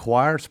dad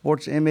acquire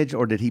Sports Image,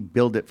 or did he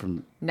build it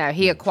from? No,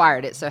 he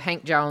acquired it. So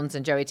Hank Jones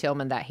and Joey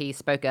Tillman that he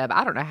spoke of,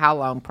 I don't know how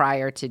long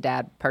prior to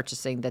Dad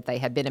purchasing that they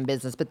had been in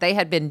business, but they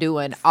had been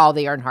doing all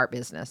the Earnhardt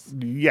business.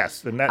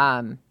 Yes, and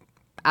that.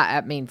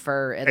 I mean,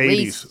 for at 80s,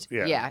 least,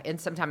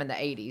 and sometime in the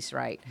 80s,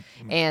 right?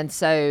 Mm-hmm. And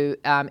so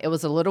it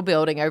was a little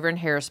building over in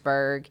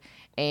Harrisburg,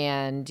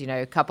 and,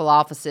 a couple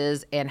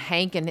offices, and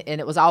Hank, and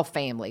it was all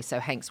family. So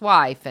Hank's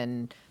wife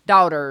and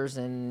daughters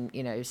and,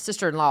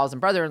 sister-in-laws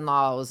and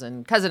brother-in-laws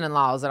and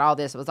cousin-in-laws and all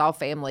this. It was all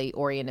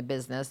family-oriented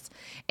business.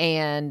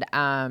 And,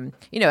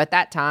 at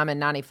that time in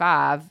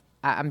 95,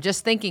 I'm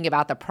just thinking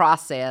about the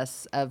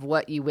process of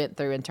what you went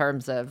through in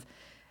terms of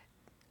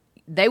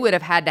they would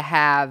have had to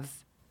have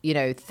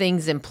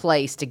things in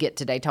place to get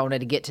to Daytona,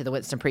 to get to the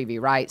Winston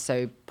preview, right?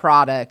 So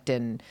product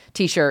and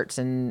T-shirts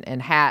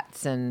and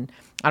hats, and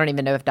I don't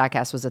even know if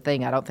diecast was a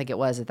thing. I don't think it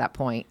was at that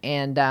point,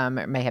 and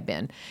it may have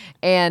been.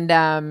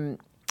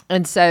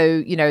 And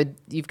so,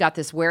 you've got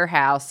this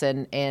warehouse,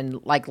 and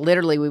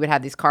literally we would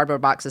have these cardboard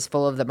boxes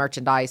full of the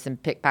merchandise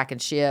and pick, pack,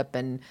 and ship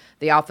and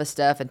the office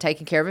stuff and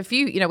taking care of a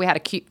few, we had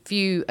a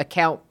few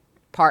account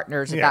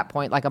partners at that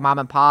point, like a Mom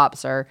and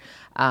Pops or,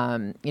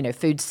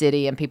 Food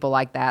City and people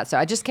like that. So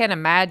I just can't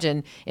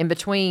imagine in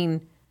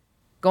between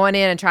going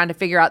in and trying to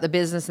figure out the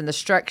business and the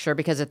structure,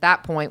 because at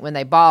that point when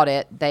they bought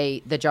it,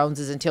 the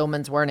Joneses and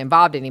Tillmans weren't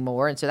involved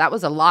anymore. And so that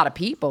was a lot of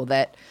people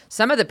that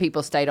some of the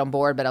people stayed on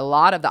board, but a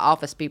lot of the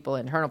office people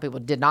and internal people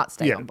did not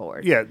stay on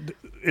board. Yeah.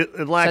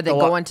 It lacked so they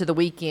go into the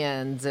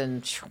weekends,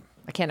 and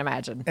I can't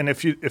imagine. And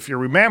if you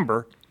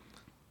remember,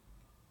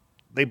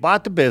 they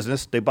bought the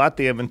business, they bought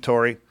the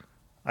inventory.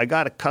 I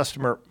got a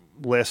customer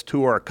list.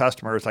 Who are our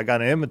customers? I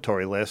got an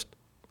inventory list.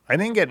 I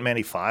didn't get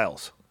many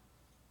files.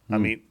 I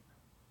mean,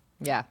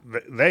 Yeah.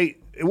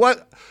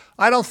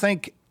 I don't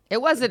think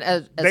It wasn't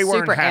a they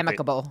weren't super happy.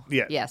 amicable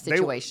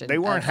situation. They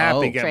weren't of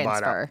happy getting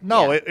transfer. bought out.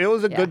 No, Yeah. it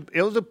was a good.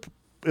 It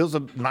was a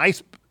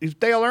nice. He's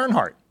Dale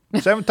Earnhardt,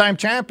 7-time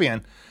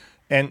champion,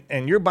 and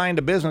you're buying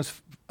the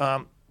business.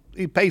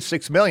 He paid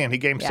 $6 million. He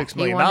gave him $6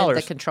 million. He wanted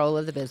the control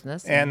of the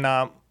business. And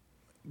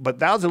but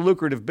that was a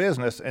lucrative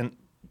business, and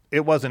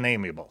it wasn't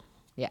amiable.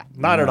 Yeah.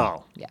 Not at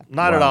all. Yeah.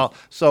 Not at all.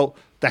 So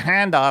the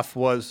handoff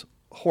was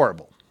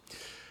horrible.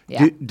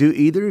 Yeah. Do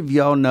either of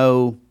y'all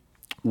know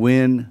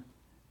when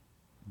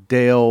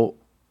Dale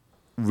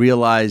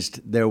realized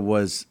there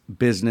was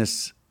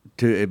business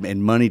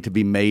and money to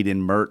be made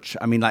in merch?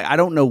 I mean, like, I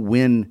don't know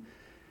when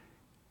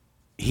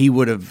he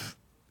would have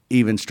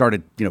even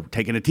started,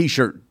 taking a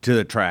T-shirt to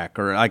the track,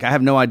 or like, I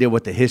have no idea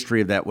what the history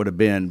of that would have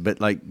been.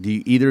 But like,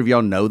 do either of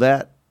y'all know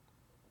that?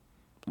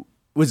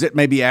 Was it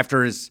maybe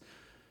after his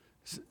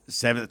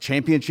 7th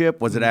championship?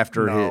 Was it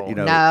after No. his,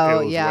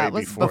 It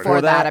was before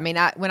before that. that. I mean,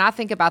 when I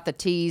think about the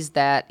tees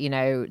that,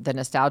 the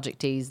nostalgic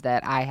tees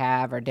that I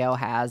have or Dale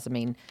has, I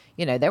mean,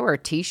 there were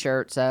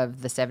T-shirts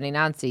of the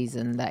 79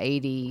 season, the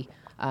 80.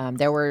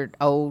 There were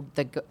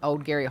the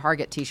old Gary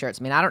Hargett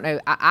T-shirts. I mean, I don't know.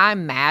 I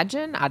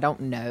imagine, I don't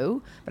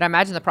know, but I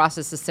imagine the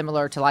process is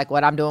similar to like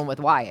what I'm doing with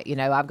Wyatt.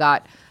 I've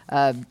got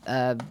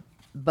a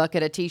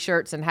bucket of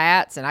T-shirts and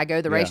hats, and I go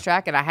to the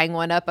racetrack and I hang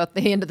one up at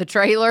the end of the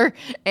trailer,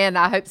 and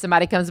I hope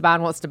somebody comes by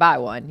and wants to buy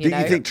one. Do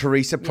you think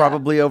Teresa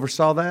probably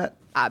oversaw that?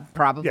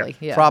 Probably.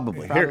 Yeah.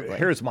 Probably.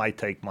 Here's my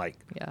take, Mike.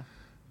 Yeah.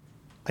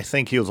 I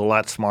think he was a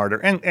lot smarter,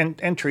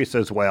 and Teresa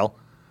as well,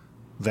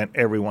 than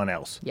everyone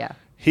else. Yeah.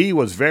 He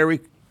was very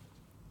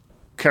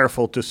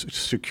careful to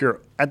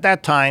secure. At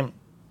that time,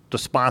 the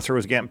sponsor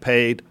was getting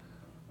paid,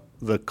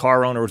 the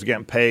car owner was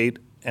getting paid,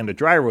 and the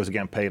driver was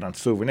getting paid on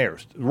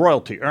souvenirs,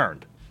 royalty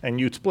earned, and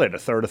you'd split a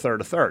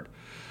third.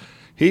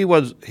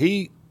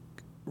 He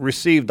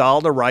received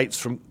all the rights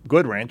from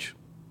Goodwrench,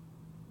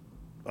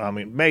 I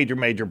mean,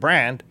 major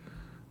brand,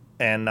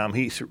 and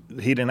he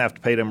didn't have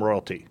to pay them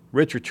royalty.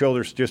 Richard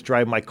Childers just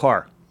drive my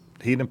car.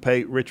 He didn't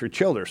pay Richard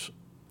Childers.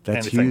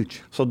 That's anything.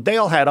 huge. So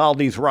Dale had all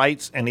these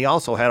rights, and he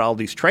also had all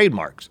these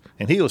trademarks,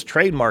 and he was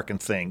trademarking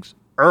things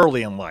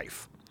early in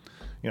life.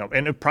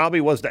 And it probably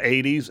was the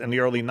 80s and the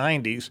early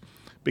 90s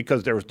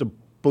because there was the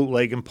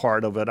bootlegging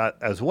part of it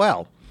as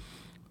well.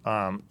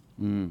 And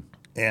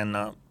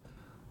on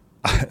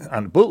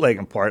the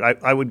bootlegging part,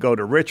 I would go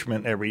to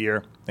Richmond every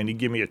year, and he'd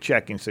give me a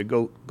check and say,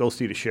 go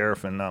see the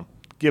sheriff and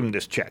give him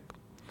this check.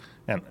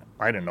 And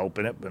I didn't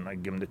open it, but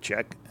I'd give him the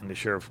check, and the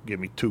sheriff gave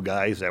me 2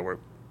 guys that were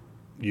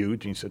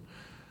huge, and he said,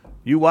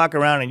 you walk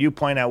around and you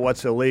point out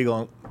what's illegal,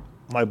 and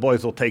my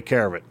boys will take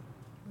care of it.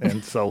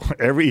 And so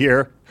every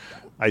year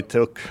I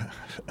took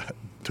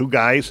 2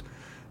 guys,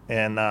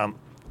 and I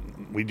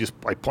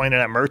pointed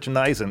at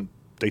merchandise, and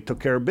they took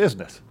care of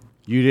business.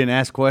 You didn't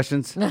ask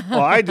questions?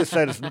 Well, I just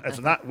said it's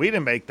not. We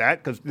didn't make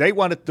that because they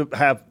wanted to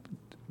have.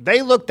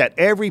 They looked at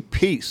every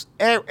piece,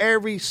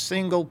 every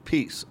single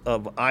piece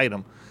of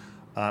item.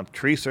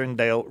 Teresa and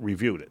Dale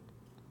reviewed it.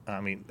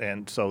 I mean,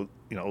 and so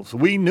so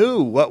we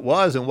knew what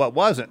was and what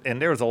wasn't,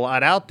 and there was a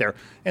lot out there,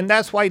 and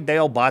that's why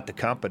Dale bought the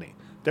company.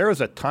 There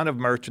was a ton of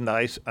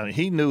merchandise. I mean,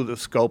 he knew the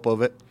scope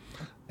of it,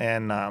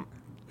 and it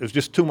was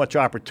just too much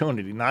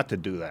opportunity not to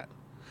do that.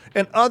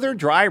 And other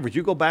drivers,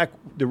 you go back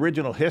the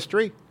original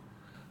history.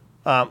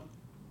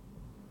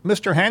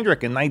 Mr.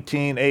 Hendrick in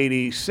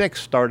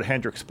 1986 started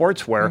Hendrick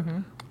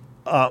Sportswear,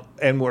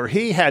 and where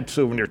he had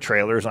souvenir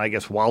trailers, and I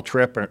guess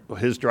Waltrip or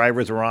his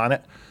drivers were on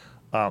it.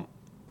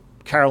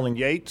 Carolyn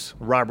Yates,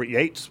 Robert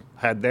Yates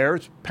had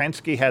theirs.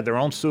 Penske had their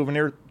own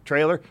souvenir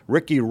trailer.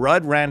 Ricky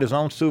Rudd ran his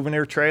own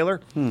souvenir trailer.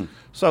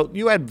 So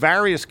you had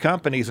various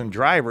companies and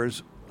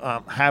drivers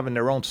having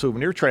their own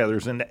souvenir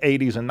trailers in the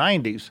 80s and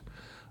 90s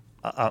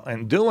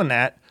and doing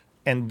that.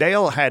 And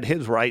Dale had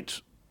his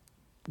rights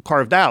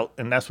carved out,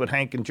 and that's what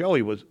Hank and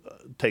Joey was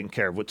taking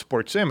care of with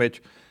Sports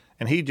Image.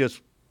 And he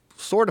just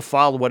sort of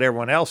followed what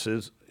everyone else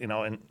is,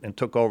 and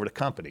took over the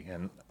company.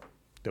 And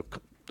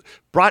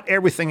brought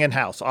everything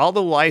in-house. All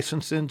the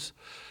licenses,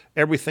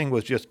 everything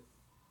was just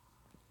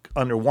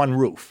under one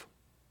roof.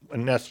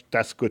 And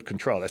that's good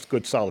control. That's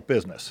good, solid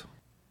business.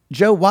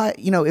 Joe, why,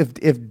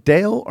 if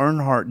Dale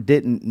Earnhardt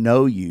didn't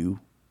know you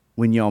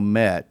when y'all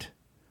met,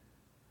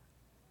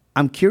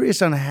 I'm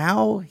curious on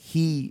how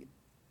he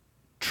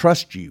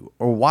trusts you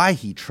or why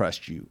he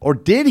trusts you. Or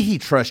did he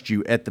trust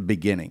you at the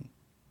beginning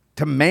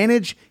to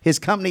manage his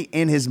company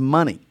and his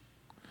money?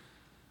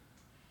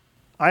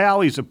 I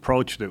always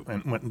approached it,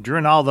 and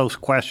during all those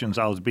questions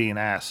I was being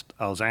asked,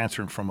 I was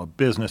answering from a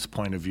business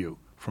point of view.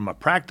 From a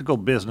practical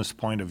business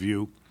point of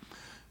view,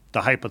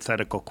 the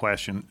hypothetical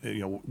question,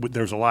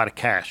 there's a lot of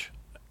cash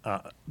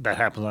that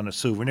happens on a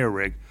souvenir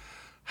rig.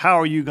 How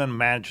are you going to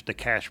manage the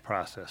cash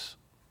process,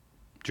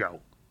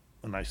 Joe?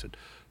 And I said,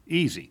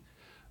 easy.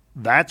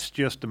 That's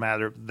just a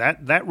matter of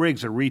that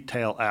rig's a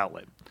retail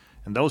outlet.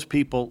 And those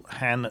people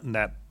handling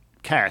that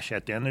cash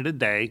at the end of the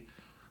day,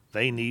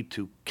 they need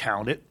to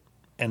count it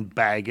and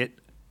bag it,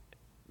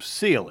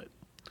 seal it.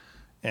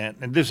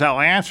 And this is how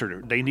I answered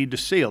her. They need to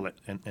seal it.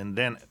 And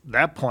then at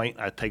that point,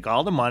 I take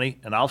all the money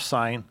and I'll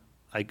sign.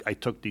 I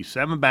took these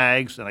 7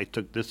 bags and I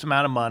took this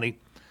amount of money,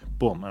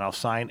 boom, and I'll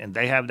sign. And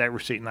they have that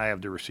receipt and I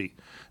have the receipt.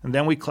 And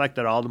then we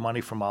collected all the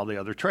money from all the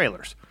other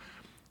trailers.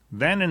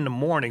 Then in the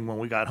morning when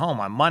we got home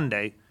on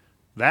Monday,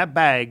 that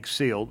bag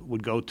sealed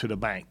would go to the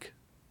bank.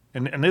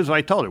 And this is what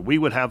I told her. We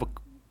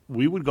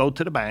would go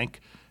to the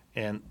bank,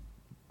 and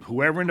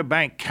whoever in the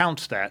bank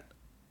counts that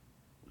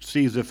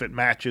sees if it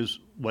matches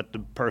what the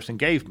person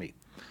gave me.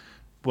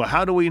 Well,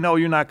 how do we know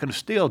you're not going to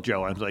steal,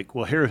 Joe? I was like,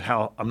 well, here's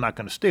how I'm not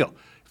going to steal.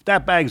 If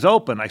that bag's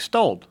open, I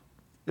stole.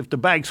 If the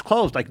bag's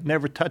closed, I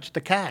never touched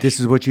the cash. This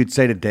is what you'd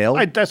say to Dale?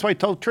 That's what I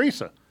told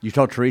Teresa. You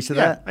told Teresa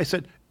that? I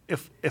said,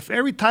 if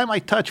every time I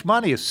touch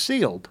money is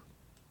sealed,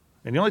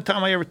 and the only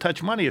time I ever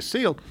touch money is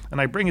sealed,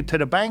 and I bring it to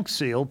the bank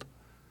sealed,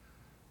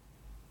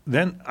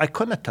 then I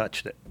couldn't have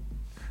touched it.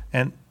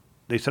 And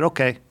they said,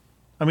 okay.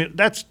 I mean,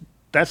 that's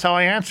how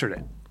I answered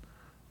it.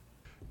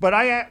 But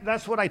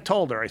that's what I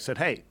told her. I said,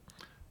 hey,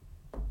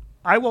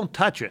 I won't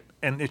touch it.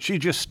 And she's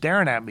just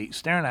staring at me.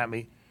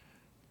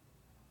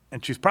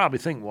 And she's probably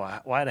thinking,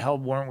 well, why the hell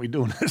weren't we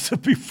doing this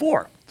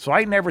before? So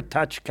I never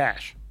touched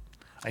cash.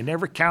 I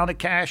never counted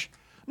cash.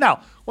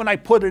 Now, when I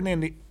put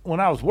it when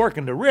I was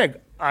working the rig,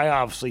 I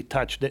obviously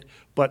touched it.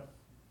 But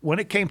when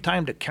it came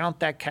time to count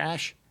that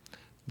cash,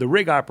 the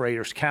rig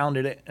operators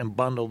counted it and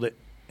bundled it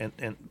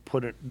and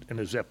put it in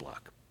a Ziploc,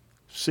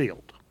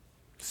 sealed.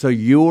 So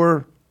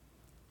your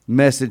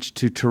message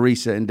to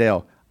Teresa and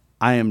Dale,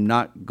 I am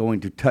not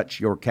going to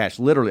touch your cash.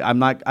 Literally, I'm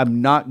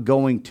not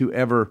going to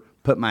ever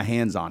put my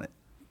hands on it.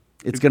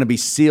 It's going to be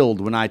sealed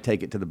when I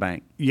take it to the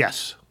bank.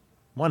 Yes,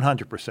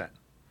 100%.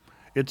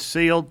 It's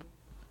sealed,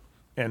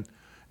 and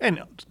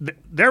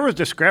there was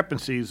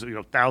discrepancies,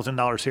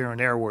 $1,000 here and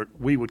there where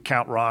we would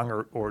count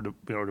wrong, or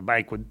the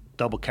bank would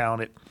double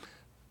count it.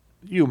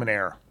 Human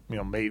error,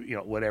 maybe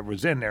whatever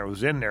was in there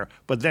was in there.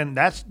 But then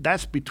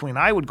that's between.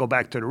 I would go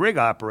back to the rig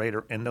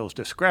operator and those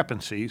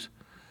discrepancies,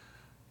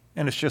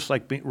 and it's just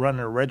like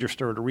running a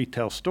register at a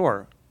retail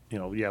store.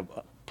 You have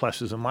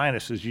pluses and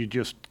minuses. You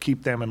just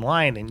keep them in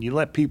line and you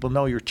let people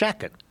know you're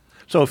checking.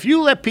 So if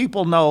you let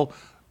people know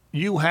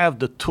you have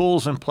the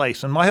tools in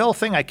place, and my whole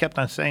thing I kept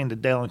on saying to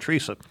Dale and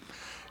Teresa,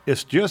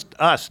 it's just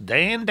us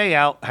day in, day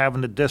out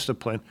having the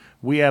discipline.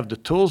 We have the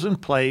tools in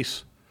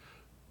place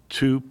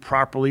to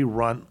properly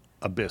run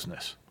a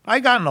business. I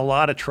got in a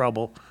lot of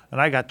trouble and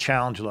I got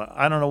challenged a lot.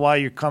 I don't know why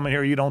you're coming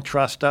here. You don't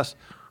trust us.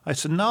 I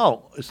said,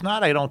 no, it's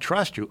not I don't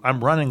trust you.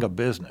 I'm running a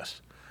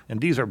business.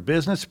 And these are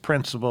business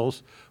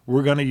principles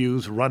we're going to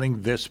use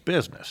running this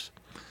business.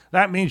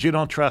 That means you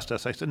don't trust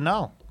us. I said,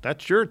 no,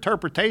 that's your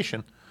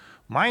interpretation.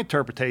 My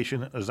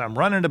interpretation is I'm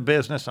running a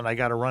business and I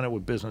got to run it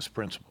with business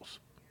principles.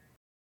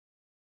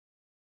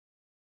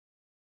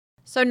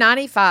 So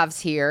 95's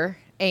here,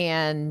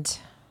 and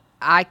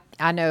I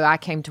know I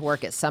came to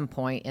work at some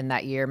point in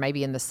that year,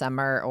 maybe in the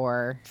summer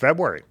or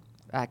February.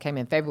 I came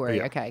in February,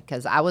 Yeah. Okay,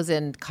 because I was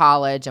in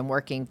college and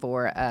working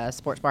for a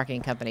sports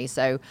marketing company.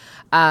 So,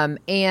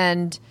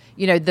 and,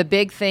 the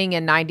big thing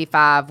in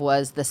 95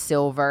 was the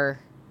silver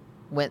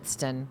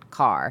Winston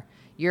car.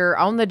 You're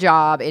on the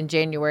job in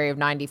January of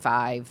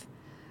 95.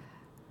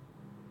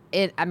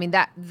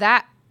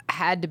 That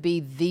had to be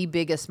the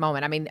biggest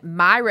moment. I mean,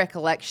 my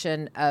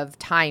recollection of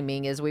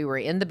timing is we were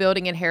in the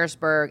building in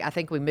Harrisburg. I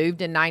think we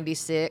moved in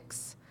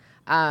 96.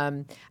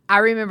 I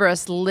remember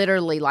us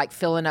literally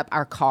filling up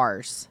our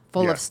cars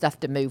full of stuff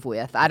to move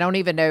with. I don't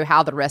even know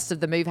how the rest of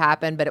the move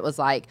happened, but it was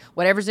like,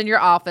 whatever's in your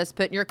office,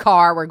 put in your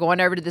car. We're going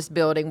over to this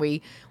building.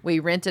 We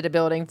rented a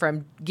building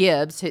from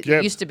Gibbs, who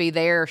used to be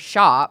their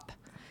shop,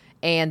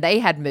 and they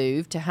had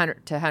moved to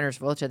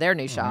Huntersville, to their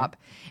new shop.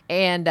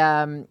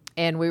 And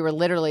we were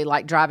literally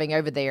driving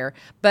over there.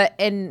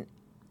 And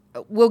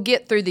we'll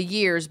get through the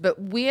years, but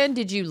when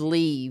did you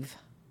leave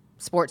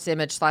Sports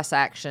Image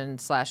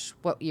 /Action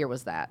 / what year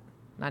was that?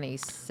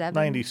 97?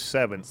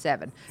 97.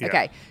 7. Yeah.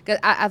 Okay. 'Cause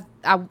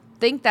I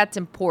think that's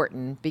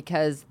important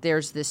because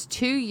there's this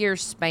 2-year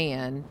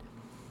span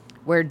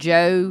where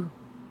Joe,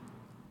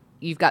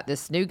 you've got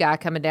this new guy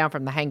coming down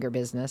from the hangar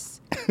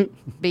business,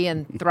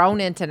 being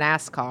thrown into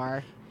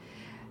NASCAR.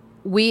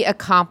 We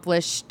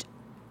accomplished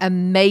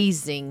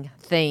amazing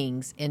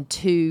things in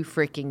 2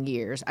 freaking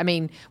years. I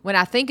mean, when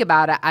I think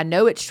about it, I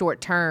know it's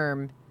short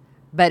term,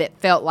 but it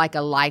felt like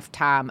a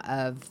lifetime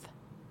of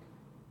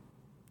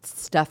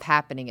stuff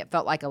happening. It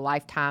felt like a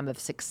lifetime of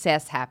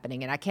success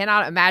happening. And I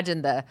cannot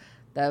imagine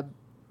the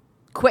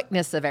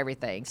quickness of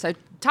everything. So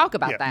talk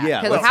about that.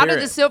 Yeah, Because let's how hear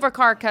did the it. silver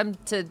car come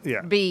to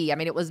Yeah. be? I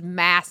mean, it was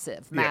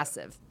massive,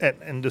 massive.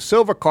 And the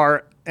silver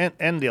car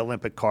and the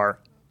Olympic car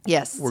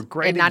Yes. were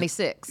great. In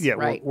 96, Yeah,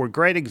 right. were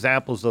great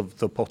examples of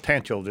the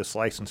potential of this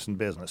licensing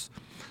business.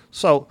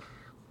 So,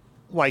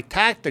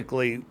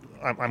 tactically,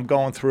 I'm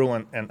going through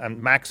and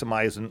I'm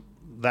maximizing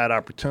that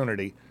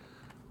opportunity.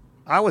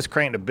 I was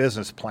creating a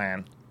business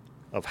plan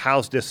of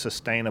how's this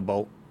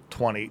sustainable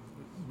 20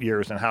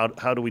 years, and how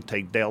do we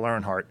take Dale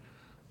Earnhardt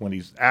when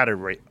he's out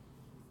of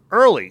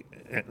early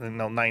in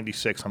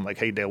 96, I'm like,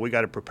 hey, Dale, we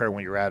got to prepare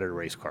when you're out of the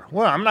race car.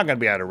 Well, I'm not going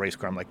to be out of the race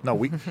car. I'm like,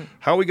 no,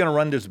 how are we going to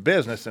run this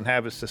business and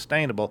have it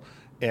sustainable?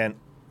 And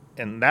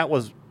that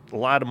was a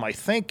lot of my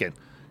thinking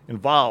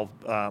involved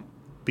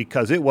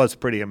because it was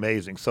pretty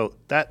amazing. So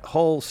that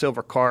whole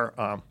silver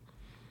car,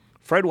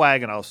 Fred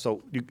Wagenhouse,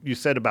 so you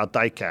said about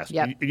diecast.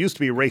 Yep. It used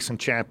to be Racing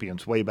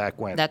Champions way back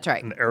when. That's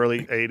right. In the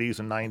early 80s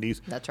and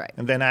 90s. That's right.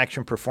 And then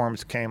Action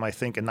Performance came, I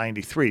think, in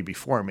 93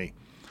 before me.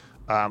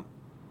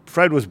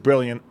 Fred was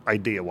brilliant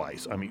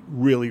idea-wise. I mean,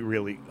 really,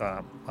 really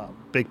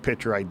big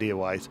picture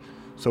idea-wise.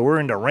 So we're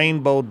in the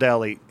Rainbow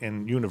Deli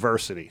in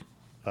University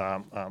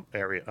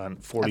area on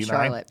 49.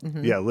 Charlotte.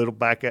 Mm-hmm. Yeah, little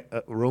back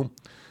room.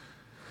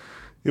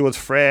 It was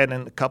Fred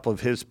and a couple of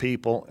his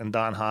people and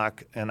Don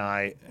Hawk and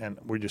I, and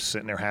we're just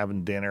sitting there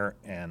having dinner.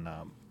 And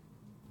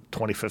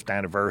 25th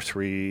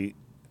anniversary,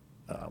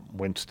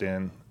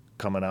 Winston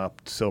coming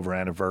up, silver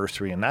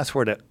anniversary, and that's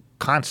where the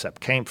concept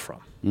came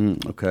from.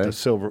 Okay. The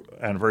silver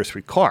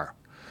anniversary car.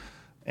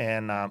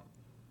 And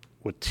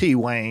with T.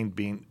 Wayne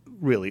being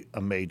really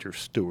a major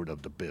steward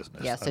of the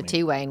business. Yeah, so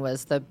T. Wayne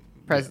was the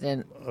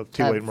president of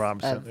T. Wayne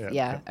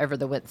Robinson. Over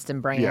the Winston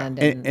brand. Yeah.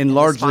 And and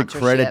largely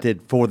sponsorship.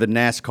 credited for the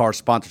NASCAR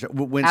sponsorship.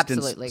 Winston's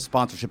Absolutely.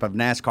 sponsorship of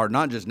NASCAR,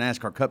 not just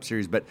NASCAR Cup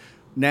Series, but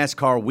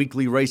NASCAR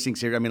Weekly Racing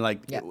Series. I mean,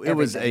 it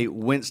was a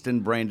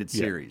Winston branded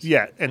series.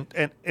 Yeah, and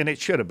it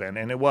should have been,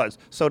 and it was.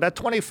 So that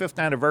 25th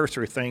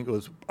anniversary thing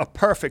was a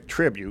perfect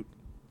tribute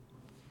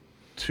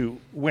to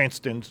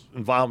Winston's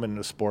involvement in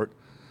the sport.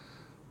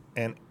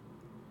 And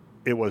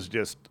it was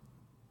just,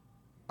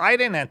 I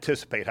didn't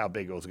anticipate how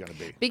big it was going to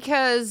be.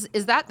 Because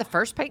is that the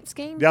first paint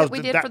scheme that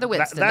we did for the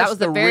Winston? That was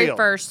the very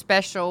first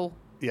special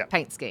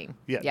paint scheme.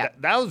 Yeah.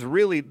 That was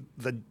really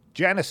the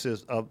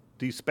genesis of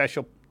these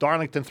special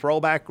Darlington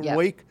Throwback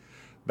Week.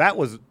 That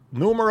was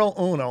numero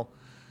uno,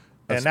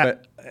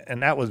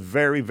 and that was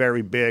very,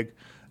 very big.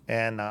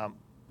 And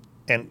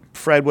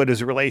Fred, with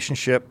his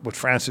relationship with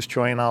Francis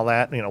Choi and all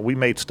that, we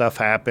made stuff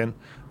happen.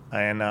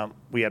 And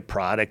we had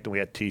product, and we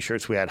had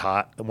T-shirts. We had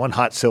one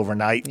hot silver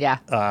night. Yeah.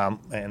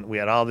 And we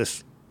had all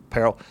this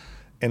apparel.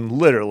 And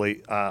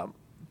literally,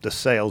 the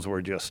sales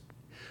were just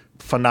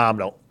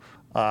phenomenal.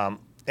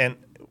 And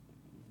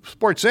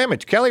Sports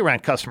Image, Kelly ran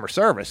customer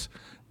service.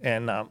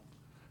 And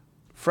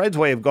Fred's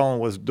way of going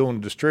was doing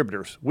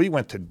distributors. We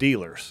went to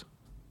dealers,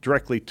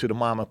 directly to the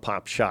mom and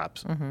pop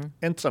shops,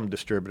 and some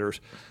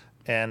distributors.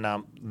 And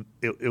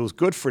it was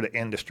good for the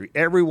industry.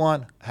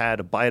 Everyone had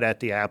a bite at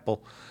the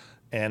apple.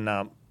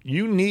 And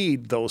you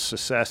need those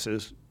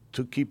successes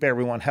to keep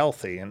everyone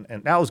healthy. And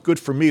that was good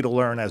for me to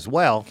learn as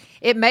well.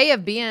 It may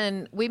have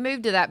been, we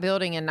moved to that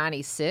building in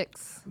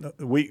 96.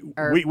 We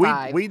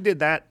did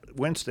that,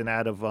 Winston,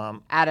 out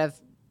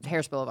of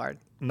Harris Boulevard.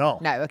 No.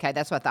 Okay,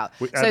 that's what I thought.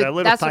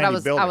 That's what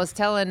I was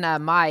telling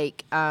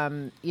Mike,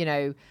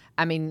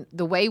 I mean,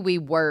 the way we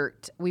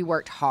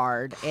worked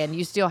hard, and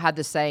you still had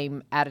the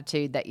same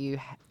attitude that you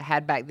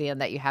had back then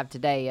that you have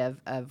today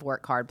of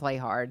work hard, play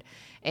hard.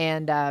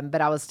 And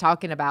but I was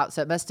talking about,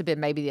 so it must have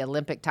been maybe the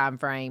Olympic time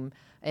frame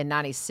in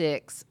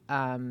 96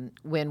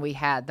 when we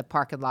had the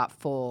parking lot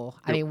full.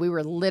 I mean, we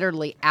were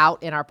literally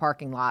out in our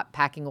parking lot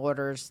packing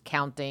orders,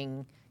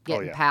 counting,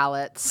 getting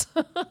pallets.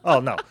 Oh,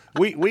 no.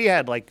 We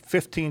had like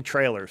 15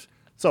 trailers.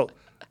 So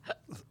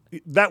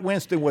that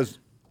Winston was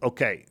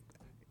okay.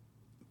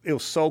 It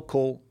was so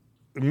cool.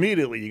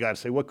 Immediately you got to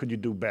say, what could you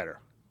do better?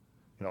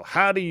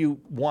 How do you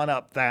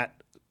one-up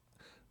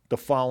the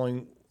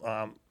following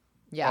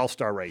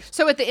All-Star race?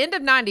 So at the end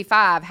of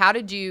 95, how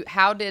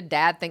did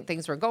Dad think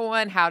things were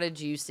going? How did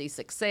you see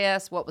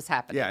success? What was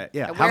happening?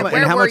 Yeah.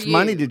 How much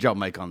money did y'all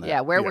make on that?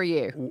 Yeah, where were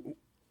you?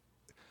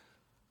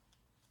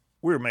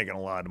 We were making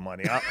a lot of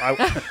money.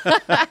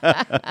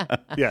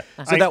 Yeah.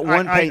 So that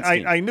one paint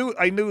scheme. I knew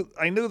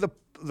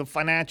the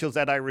financials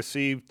that I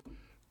received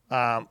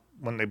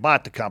when they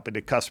bought the company,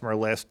 the customer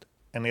list,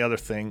 and the other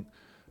thing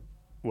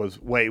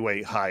was way,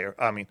 way higher.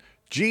 I mean,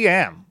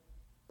 GM,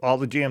 all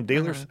the GM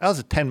dealers, that was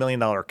a $10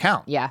 million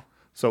account. Yeah.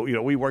 So,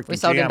 we worked with GM.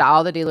 We sold into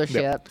all the dealerships.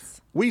 Yeah.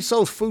 We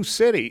sold Food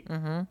City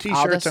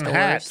T-shirts and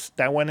hats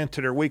that went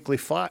into their weekly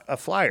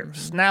flyer.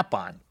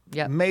 Snap-on,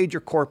 major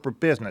corporate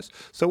business.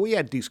 So we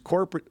had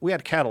we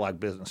had catalog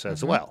business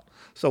as well.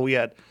 So we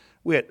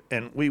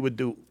would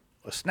do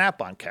a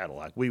Snap-on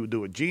catalog. We would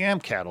do a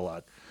GM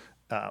catalog,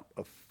 a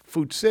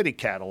Food City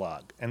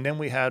catalog, and then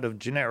we had a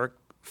generic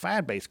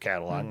fan-based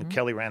catalog, and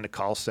Kelly ran the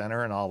call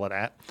center and all of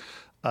that.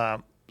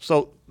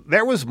 So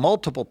there was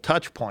multiple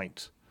touch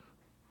points.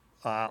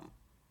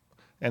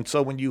 And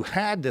so when you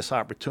had this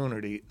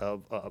opportunity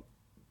of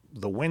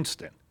the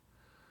Winston,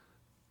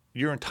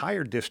 your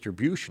entire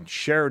distribution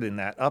shared in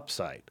that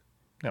upside.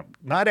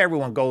 Not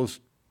everyone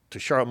goes to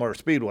Charlotte Motor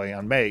Speedway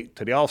on May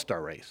to the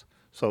All-Star race.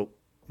 So,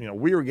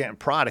 we were getting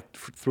product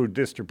through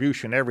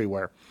distribution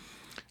everywhere.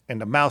 And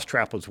the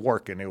mousetrap was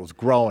working. It was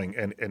growing,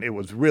 and it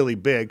was really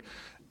big.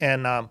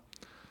 And I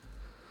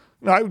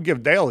would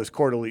give Dale his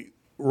quarterly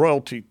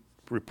royalty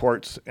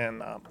reports,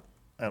 and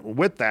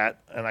with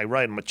that, and I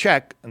write him a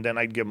check, and then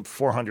I'd give him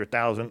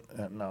 $400,000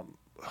 and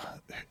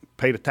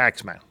pay the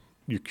tax man.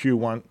 Your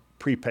Q1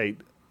 prepaid.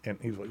 And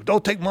he's like,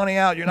 don't take money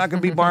out. You're not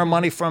going to be borrowing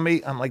money from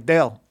me. I'm like,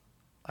 Dale,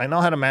 I know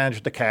how to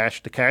manage the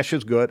cash. The cash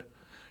is good.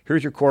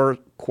 Here's your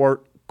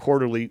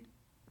quarterly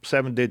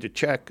 7-digit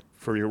check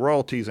for your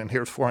royalties, and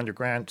here's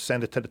 $400,000.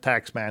 Send it to the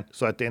tax man,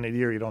 so at the end of the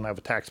year you don't have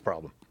a tax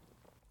problem.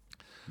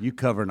 You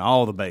covering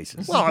all the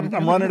bases. Well,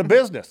 I'm running a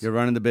business. You're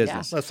running the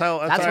business. Yeah. That's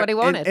That's what he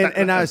wanted.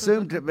 And I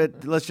assumed,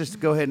 but let's just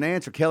go ahead and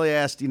answer. Kelly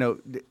asked,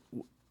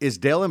 is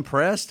Dale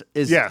impressed?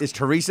 Is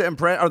Teresa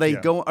impressed? Are they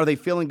going? Are they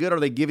feeling good? Are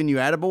they giving you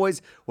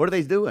attaboys? What are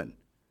they doing?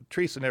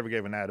 Teresa never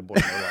gave an attaboy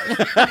in her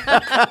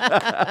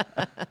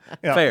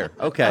life. Fair.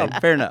 Okay.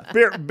 Fair enough.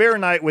 Beer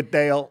night with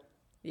Dale.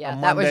 Yeah,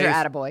 that was your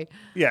attaboy.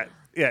 Yeah,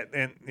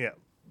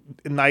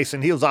 nice.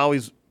 And he was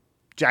always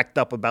jacked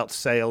up about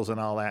sales and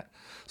all that.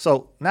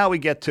 So now we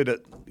get to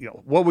the,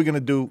 what we're going to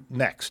do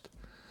next.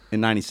 In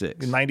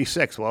 96. In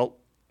 96. Well,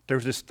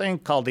 there's this thing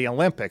called the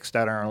Olympics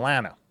that are in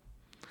Atlanta.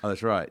 Oh,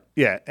 that's right.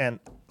 Yeah, and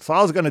so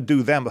I was going to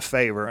do them a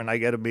favor, and I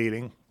get a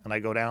meeting, and I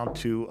go down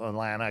to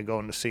Atlanta. I go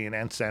in the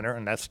CNN Center,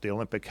 and that's the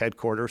Olympic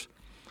headquarters.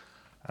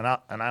 And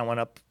I went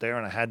up there,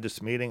 and I had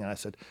this meeting, and I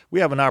said, we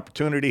have an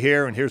opportunity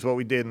here, and here's what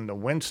we did in the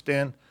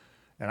Winston,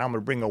 and I'm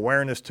going to bring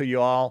awareness to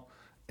you all.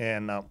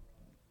 And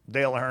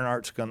Dale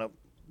Earnhardt's going to,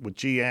 with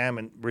GM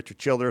and Richard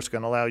Childress,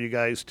 going to allow you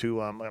guys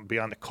to be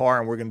on the car,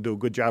 and we're going to do a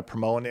good job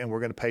promoting it, and we're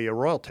going to pay you a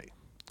royalty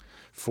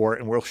for it,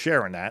 and we'll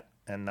share in that.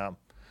 And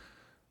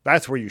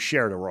that's where you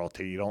share the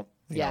royalty. You don't,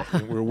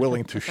 we're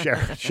willing to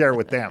share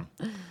with them.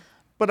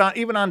 But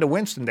even on the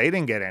Winston, they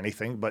didn't get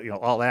anything, but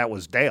all that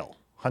was Dale,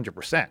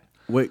 100%.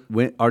 Wait,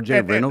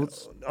 RJ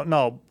Reynolds?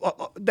 No,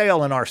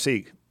 Dale and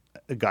RC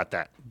got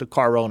that, the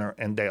car owner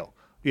and Dale.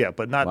 Yeah,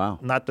 but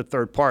not the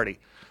third party.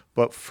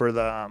 But for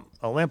the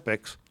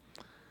Olympics,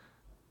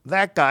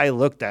 that guy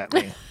looked at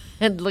me.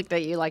 And looked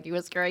at you like he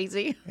was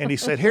crazy. And he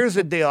said, here's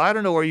the deal. I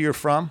don't know where you're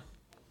from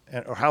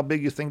or how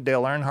big you think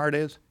Dale Earnhardt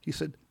is. He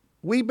said,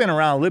 we've been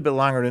around a little bit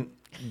longer than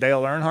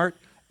Dale Earnhardt,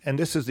 and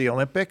this is the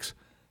Olympics,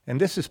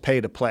 and this is pay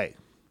to play.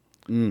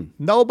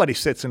 Nobody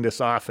sits in this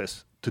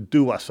office to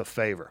do us a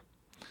favor.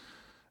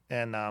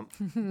 And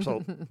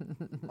so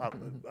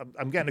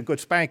I'm getting a good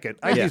spanking.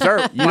 I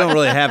deserve it. You don't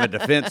really have a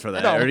defense for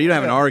that, or you don't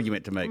have an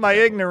argument to make. My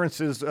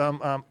ignorance is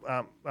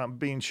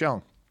being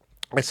shown.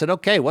 I said,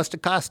 okay, what's the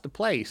cost to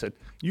play? He said,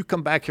 you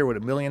come back here with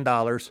 $1 million,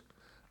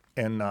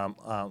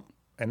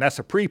 and that's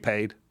a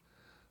prepaid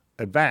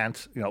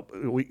advance.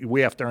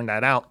 We have to earn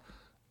that out,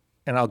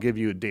 and I'll give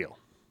you a deal.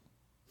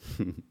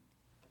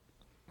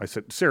 I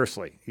said,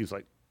 seriously? He's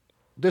like,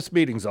 this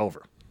meeting's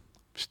over.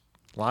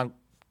 Long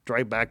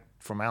drive back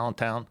from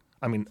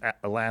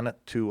Atlanta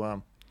to,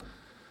 I'm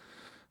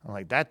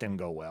like, that didn't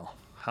go well.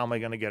 How am I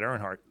going to get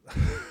Earnhardt?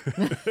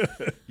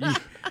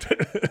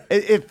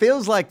 It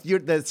feels like you're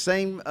the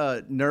same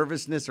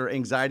nervousness or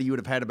anxiety you would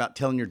have had about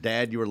telling your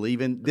dad you were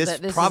leaving. This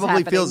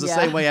probably feels the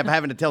same way of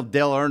having to tell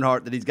Dale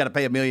Earnhardt that he's got to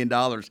pay $1 million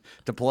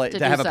to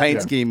have a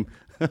paint scheme.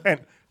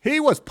 And he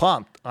was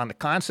pumped on the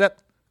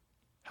concept.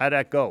 How'd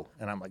that go?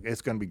 And I'm like,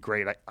 it's going to be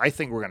great. I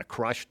think we're going to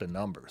crush the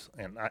numbers.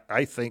 And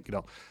I think,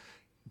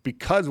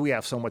 because we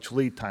have so much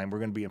lead time, we're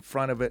going to be in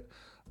front of it.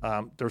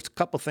 There's a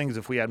couple things,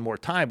 if we had more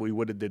time, we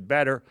would have did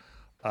better.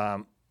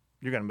 You're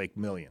going to make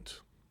millions.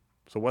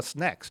 So what's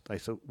next? I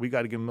said, we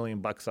got to give $1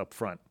 million up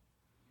front.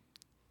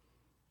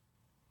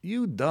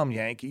 You dumb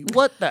Yankee.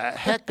 What the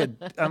heck?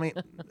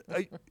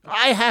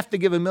 I have to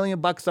give $1 million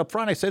up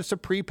front. I said, it's a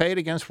prepaid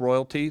against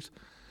royalties.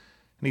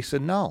 And he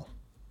said, no.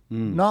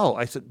 No.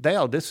 I said,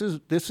 Dale, this is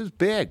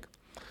big.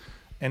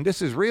 And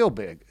this is real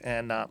big.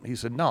 And he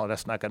said, no,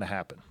 that's not going to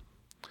happen.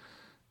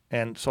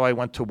 And so I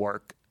went to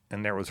work,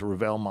 and there was a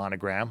Revell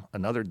Monogram,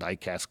 another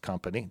die-cast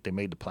company. They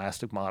made the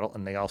plastic model,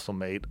 and they also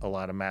made a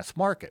lot of mass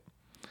market.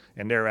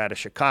 And they're out of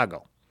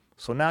Chicago.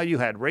 So now you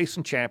had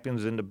racing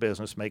champions in the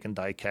business making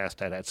die-cast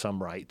that had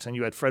some rights, and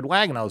you had Fred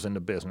Wagnalls in the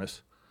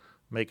business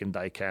making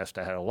die-cast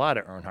that had a lot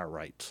of Earnhardt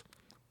rights.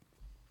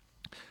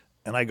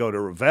 And I go to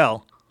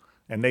Revell,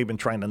 and they've been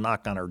trying to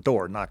knock on our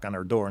door.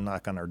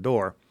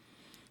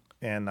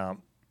 And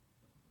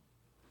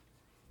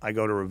I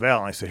go to Revell,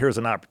 and I said, here's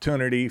an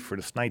opportunity for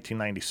this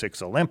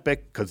 1996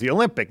 Olympic, because the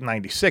Olympic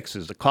 96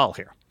 is the call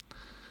here.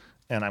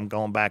 And I'm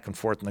going back and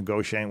forth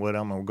negotiating with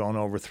them, and we're going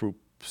over through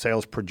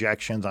sales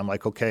projections. I'm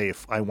like, okay,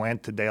 if I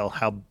went to Dale,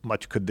 how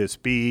much could this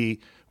be?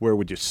 Where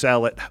would you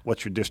sell it?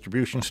 What's your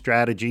distribution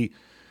strategy?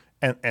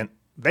 And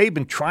they've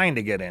been trying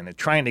to get in. And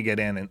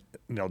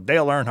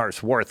Dale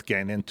Earnhardt's worth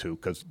getting into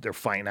because they're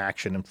fighting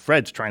action, and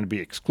Fred's trying to be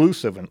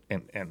exclusive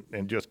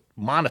and just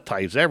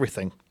monetize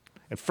everything.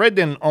 And Fred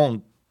didn't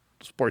own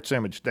Sports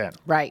Image then.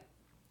 Right.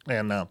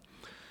 And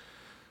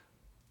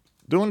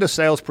doing the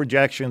sales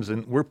projections,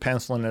 and we're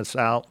penciling this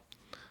out,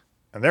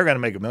 and they're going to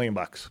make $1 million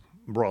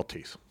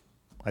royalties.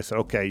 I said,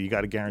 okay, you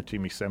got to guarantee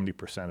me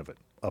 70% of it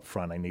up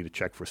front. I need a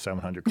check for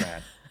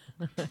 $700,000.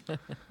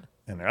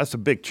 And that's a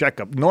big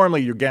checkup.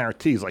 Normally your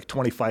guarantee is like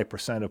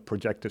 25% of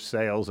projected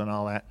sales and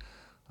all that.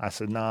 I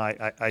said, no,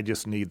 I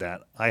just need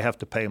that. I have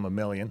to pay him $1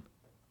 million.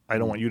 I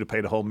don't want you to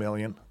pay the whole $1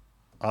 million.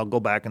 I'll go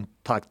back and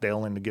talk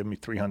Dale into giving me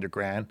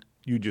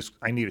 $300,000.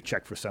 I need a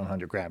check for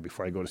 $700,000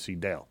 before I go to see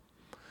Dale.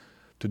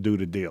 to do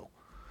the deal.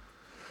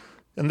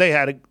 And they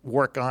had to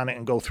work on it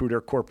and go through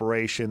their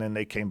corporation, and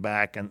they came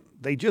back, and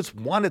they just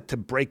wanted to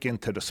break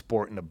into the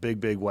sport in a big,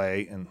 big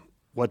way. And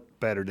what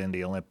better than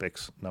the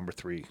Olympics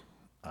 #3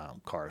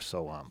 car?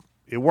 So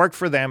it worked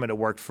for them, and it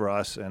worked for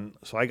us. And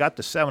so I got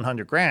the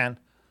 $700,000.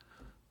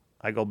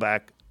 I go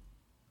back,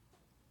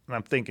 and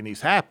I'm thinking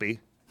he's happy.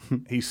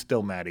 He's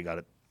still mad. He got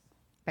it.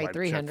 Pay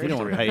 $300. You don't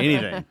want to pay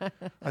anything.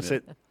 I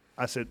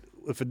said,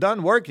 if it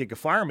doesn't work, you can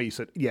fire me. He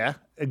said, yeah,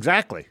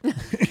 exactly.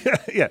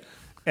 Yeah.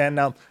 And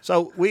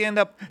so we end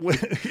up with,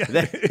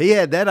 He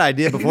had that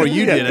idea before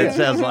you did, it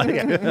sounds like.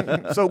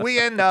 Yeah. So we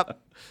end up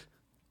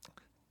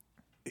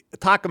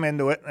talking him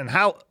into it. And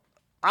how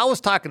I was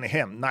talking to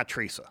him, not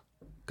Teresa,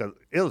 because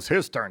it was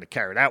his turn to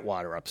carry that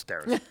water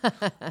upstairs.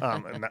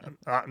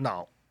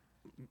 No,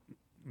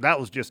 that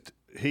was just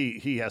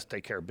he has to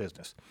take care of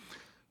business.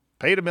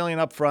 Paid $1 million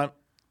up front.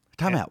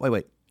 Time out.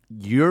 Wait.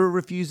 You're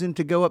refusing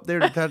to go up there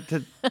to tell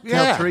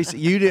Teresa?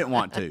 You didn't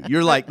want to.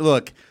 You're like,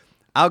 look,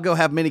 I'll go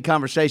have many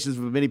conversations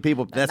with many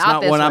people. But that's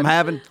not what I'm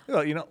having.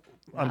 Well,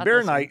 on Not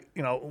beer night,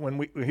 when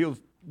we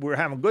were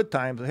having good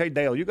times. Hey,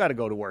 Dale, you got to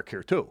go to work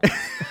here too.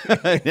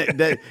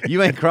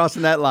 You ain't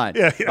crossing that line.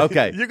 Yeah.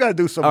 Okay. You got to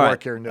do some All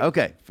work right. here.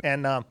 Okay.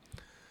 And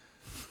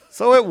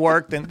so it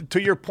worked. And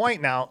to your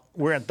point, now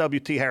we're at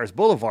W.T. Harris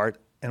Boulevard,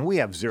 and we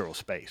have zero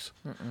space.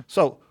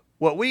 So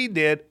what we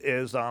did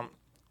is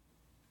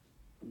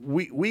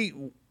we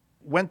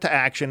went to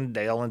action,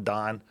 Dale and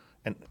Don,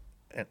 and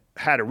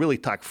had to really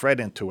talk Fred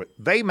into it.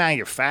 They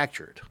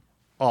manufactured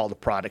all the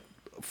product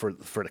for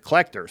the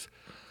collectors,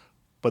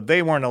 but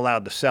they weren't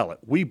allowed to sell it.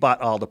 We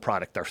bought all the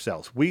product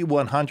ourselves. We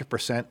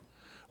 100%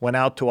 went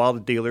out to all the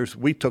dealers.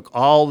 We took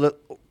all the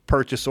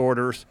purchase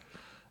orders,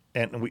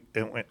 and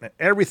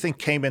everything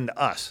came into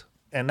us.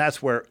 And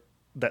that's where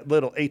that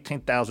little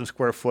 18,000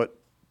 square foot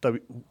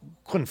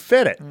couldn't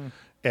fit it.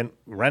 And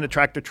rent a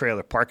tractor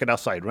trailer, park it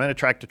outside. Rent a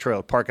tractor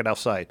trailer, park it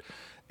outside.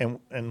 And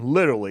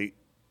literally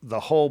the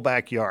whole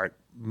backyard,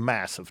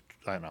 massive,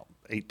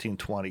 18,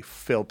 20,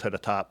 filled to the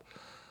top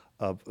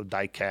of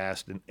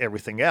die-cast and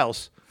everything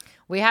else.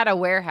 We had a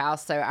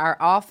warehouse, so our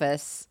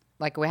office,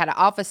 we had an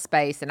office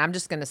space, and I'm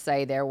just going to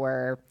say there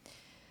were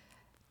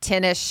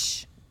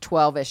 10-ish,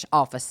 12-ish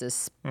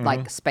offices,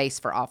 space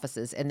for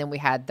offices. And then we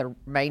had the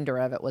remainder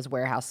of it was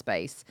warehouse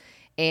space.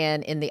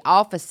 And in the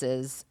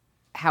offices,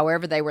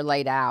 however they were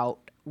laid out,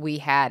 we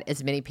had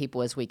as many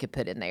people as we could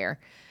put in there.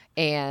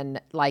 And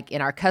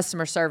in our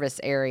customer service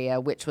area,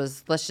 which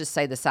was, let's just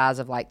say the size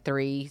of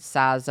 3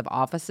 size of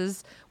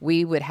offices,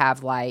 we would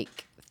have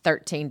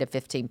 13 to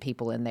 15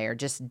 people in there,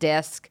 just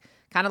desk,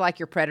 kind of like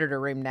your Predator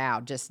room now,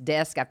 just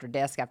desk after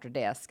desk after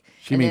desk.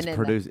 She means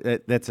producer.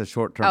 That's a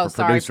short term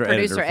for producer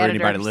editor for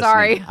anybody listening.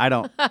 Sorry. I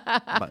don't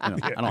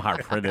hire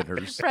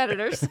predators.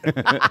 Predators.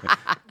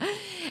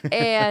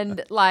 And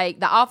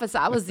the office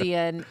I was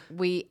in,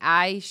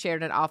 I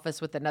shared an office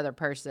with another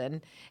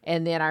person.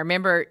 And then I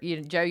remember,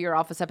 Joe, your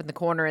office up in the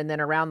corner, and then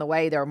around the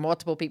way, there were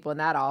multiple people in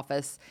that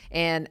office.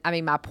 And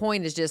my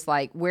point is just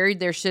where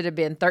there should have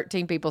been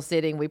 13 people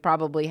sitting, we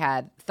probably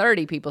had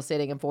 30 people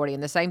sitting and 40.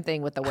 And the same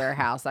thing with the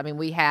warehouse.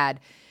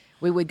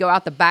 We would go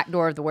out the back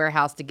door of the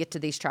warehouse to get to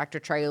these tractor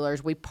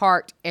trailers. We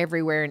parked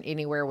everywhere and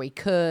anywhere we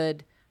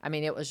could.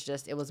 It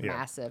was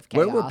massive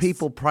chaos. Where were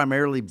people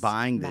primarily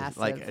buying this,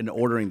 and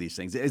ordering these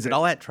things? Is it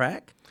all at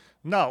track?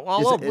 No,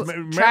 all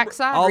over.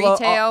 Trackside,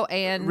 retail,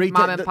 and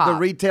mom and pop. The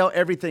retail,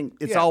 everything,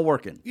 it's all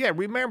working. Yeah,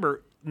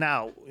 remember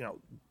now,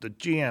 the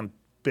GM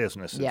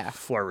business is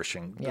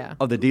flourishing. Yeah.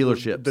 The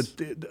dealerships.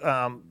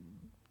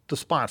 The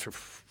sponsor,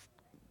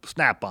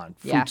 Snap-on,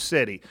 Food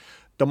City,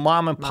 the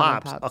mom and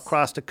pops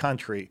across the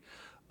country,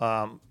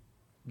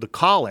 the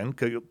call-in,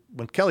 'cause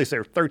when Kelly said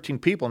there were 13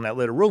 people in that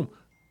little room,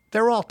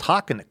 they're all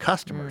talking to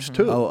customers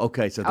too. Oh,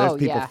 okay. So there's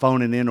people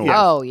phoning in orders.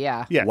 Oh,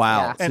 yeah. Yeah.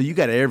 Wow. Yeah. So you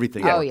got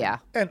everything. Oh, yeah.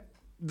 And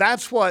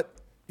that's what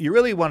you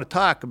really want to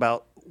talk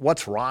about,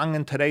 what's wrong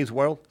in today's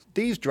world.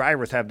 These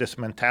drivers have this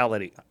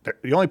mentality.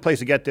 The only place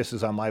to get this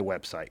is on my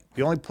website.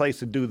 The only place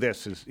to do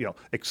this is,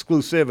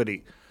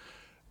 exclusivity.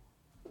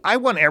 I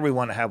want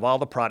everyone to have all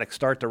the products,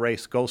 start the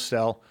race, go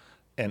sell,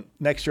 and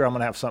next year I'm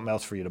going to have something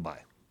else for you to buy.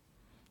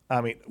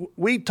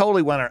 We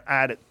totally went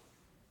at it,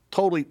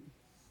 totally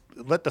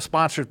let the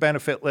sponsors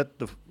benefit, let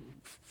the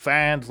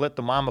fans, let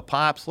the mama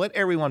pops, let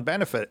everyone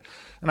benefit.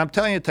 And I'm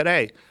telling you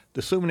today,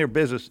 the souvenir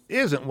business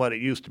isn't what it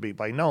used to be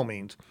by no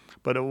means.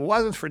 But if it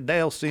wasn't for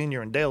Dale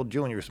Sr. and Dale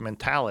Jr.'s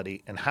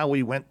mentality and how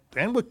we went,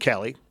 and with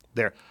Kelly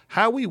there,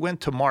 how we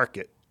went to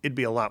market, it'd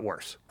be a lot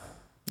worse.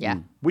 Yeah.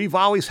 We've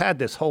always had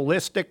this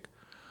holistic,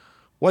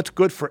 what's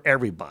good for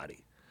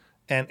everybody.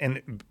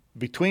 And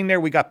between there,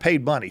 we got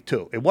paid money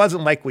too. It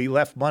wasn't like we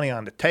left money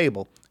on the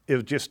table. It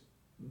was just,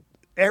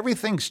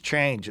 everything's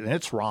changed, and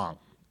it's wrong.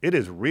 It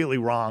is really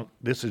wrong.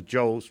 This is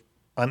Joe's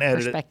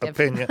unedited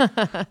opinion.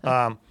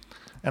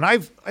 And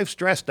I've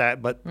stressed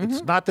that, but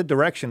it's not the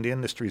direction the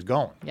industry's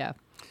going. Yeah.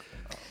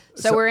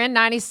 So we're in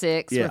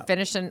 96. We're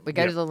finishing. We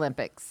go to the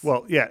Olympics.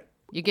 Well,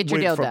 you get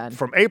your deal done.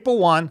 From April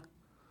 1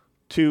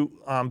 to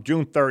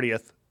June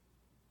 30th,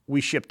 we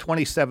shipped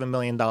 $27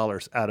 million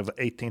out of an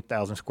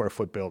 18,000 square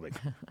foot building.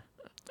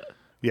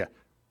 Yeah,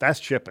 that's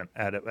shipping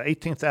out of an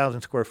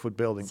 18,000 square foot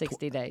building.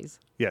 60 days.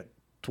 Yeah,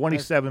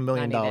 $27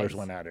 million 90 days.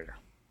 went out of there.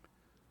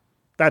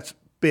 That's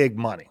big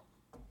money.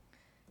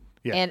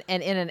 Yeah. And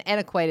in an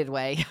antiquated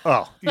way.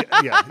 Oh,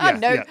 yeah,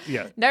 no,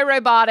 yeah. no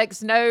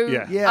robotics, no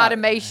Yeah.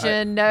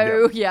 automation,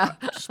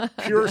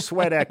 Pure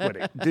sweat equity.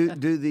 Do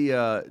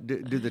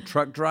the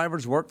truck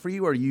drivers work for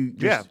you, or you?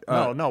 Just,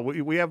 No.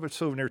 We have a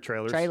Souvenir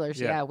trailers. Trailers,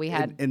 yeah, we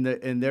had.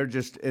 and they're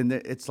just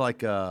it's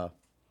like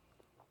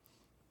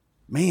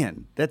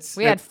man,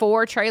 We had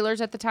 4 trailers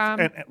at the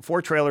time. And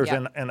 4 trailers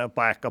Yeah. and a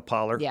backup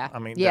hauler. Yeah. I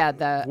mean,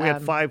 Yeah, we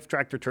had 5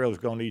 tractor trailers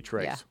going to each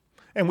race. Yeah.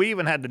 And we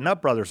even had the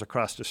Nut Brothers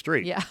across the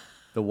street. Yeah.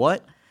 the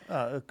what?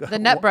 The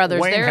Nut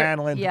Brothers. Wayne they're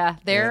Hanlon. Yeah,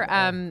 they're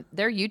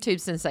YouTube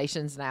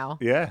sensations now.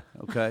 Yeah.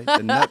 Okay,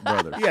 the Nut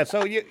Brothers. Yeah,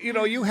 so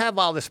you have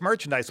all this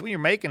merchandise. When you're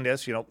making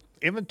this,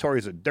 inventory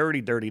is a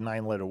dirty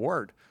 9-letter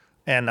word.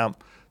 And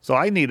so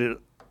I needed a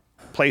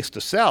place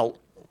to sell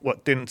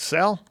what didn't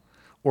sell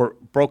or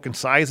broken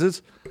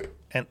sizes.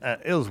 And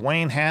it was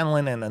Wayne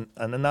Hanlon and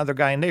another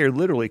guy in there,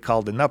 literally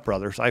called the Nut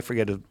Brothers. I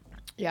forget his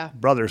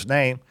brother's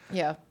name.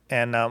 Yeah.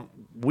 And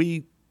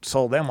we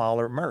sold them all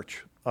our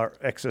merch, our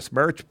excess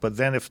merch. But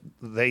then if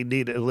they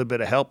needed a little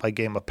bit of help, I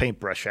gave them a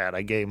paintbrush hat.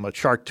 I gave them a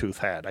shark tooth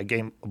hat. I gave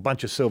them a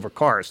bunch of silver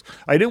cars.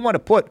 I didn't want to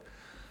put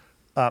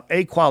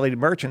A-quality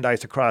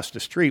merchandise across the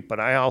street, but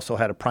I also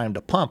had to prime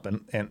the pump.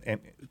 And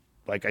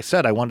like I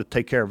said, I wanted to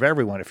take care of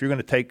everyone. If you're going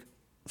to take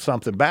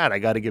something bad, I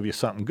got to give you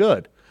something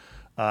good.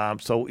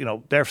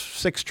 So, there's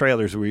 6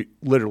 trailers we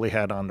literally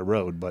had on the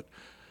road. But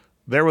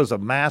there was a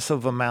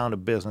massive amount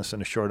of business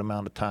in a short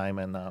amount of time.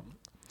 And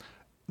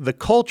the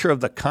culture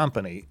of the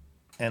company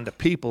and the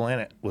people in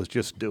it was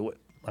just do it.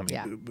 I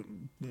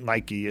mean,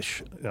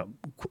 Nike-ish,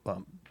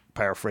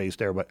 paraphrase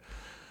there, but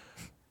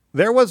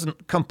there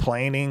wasn't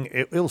complaining.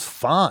 It was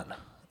fun.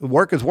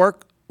 Work is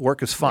work.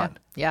 Work is fun.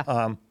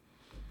 Yeah.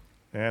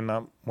 And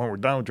when we're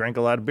done, we drank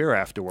a lot of beer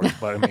afterwards.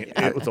 But I mean,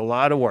 it was a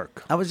lot of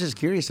work. I was just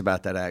curious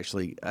about that,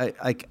 actually.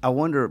 I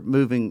wonder,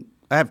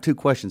 I have 2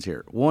 questions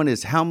here. One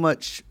is, how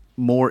much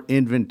more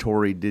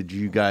inventory did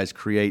you guys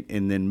create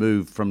and then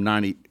move from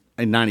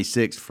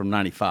 96 from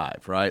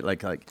 95, right?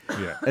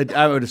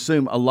 I would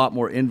assume a lot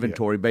more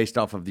inventory based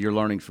off of your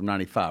learnings from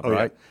 95,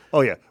 right? Yeah.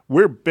 Oh, yeah.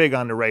 We're big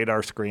on the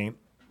radar screen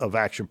of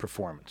Action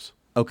Performance.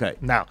 Okay.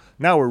 Now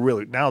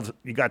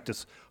you got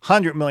this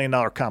 $100 million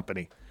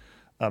company,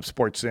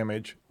 Sports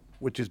Image,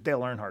 which is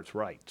Dale Earnhardt's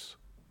rights.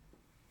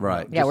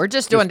 Right. Yeah, we're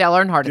just doing Dale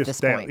Earnhardt at this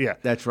Dale, point. Yeah.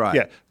 That's right.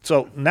 Yeah.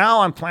 So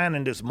now I'm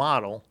planning this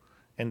model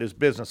and this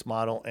business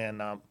model,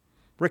 and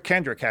Rick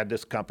Kendrick had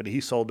this company.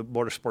 He sold to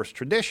Motorsports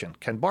Tradition,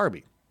 Ken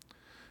Barbie.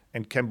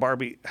 And Ken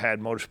Barbie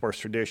had Motorsports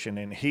Tradition,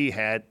 and he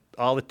had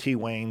all the T.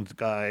 Wayne's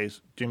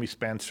guys, Jimmy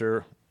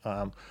Spencer,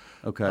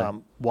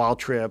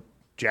 Waltrip,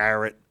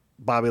 Jarrett,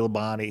 Bobby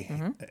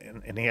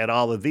Labonte, and he had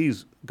all of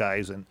these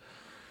guys. And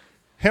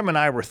him and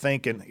I were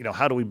thinking,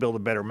 how do we build a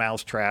better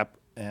mousetrap?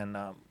 And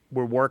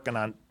we're working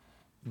on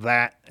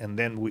that. And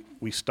then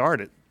we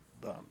started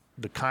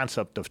the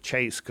concept of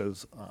Chase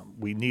because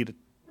we needed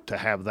to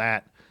have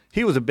that.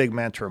 He was a big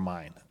mentor of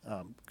mine,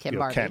 Ken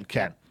Barbie.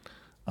 Ken.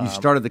 You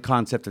started the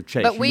concept of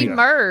Chase. But we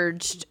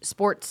merged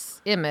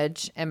Sports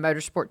Image and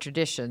Motorsport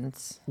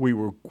Traditions. We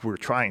were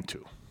trying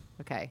to.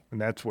 Okay. And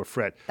that's where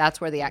Fred.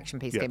 That's where the action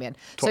piece came in.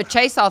 So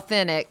Chase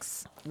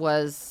Authentics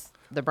was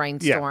the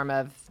brainstorm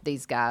of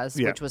these guys,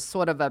 which was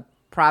sort of a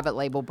private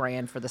label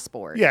brand for the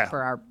sport,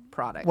 for our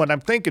product. When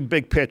I'm thinking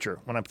big picture,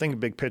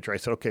 I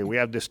said, okay, we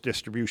have this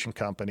distribution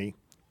company,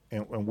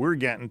 and we're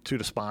getting to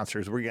the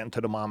sponsors, we're getting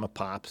to the mom and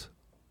pops.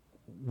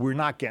 We're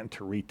not getting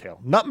to retail.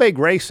 Nutmeg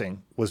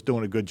Racing was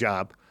doing a good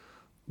job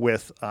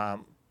with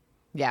Bobby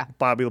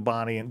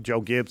Labonte and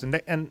Joe Gibbs, and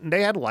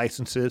they had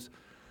licenses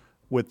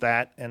with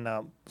that. And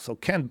so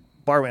Ken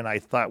Barbie and I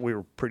thought we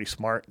were pretty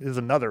smart. This is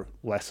another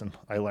lesson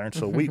I learned.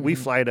 So we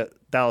fly to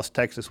Dallas,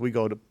 Texas. We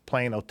go to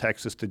Plano,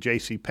 Texas to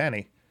J.C.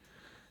 Penney,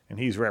 and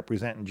he's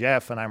representing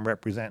Jeff, and I'm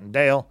representing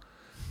Dale.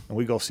 And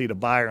we go see the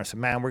buyer and say,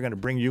 man, we're going to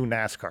bring you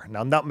NASCAR.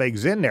 Now,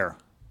 Nutmeg's in there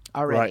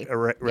already,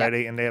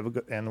 ready, and and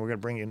we're going to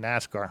bring you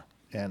NASCAR.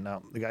 And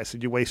the guy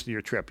said, you wasted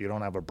your trip. You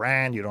don't have a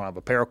brand. You don't have a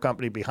apparel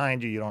company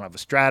behind you. You don't have a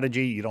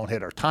strategy. You don't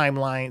hit our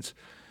timelines.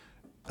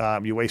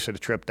 You wasted a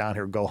trip down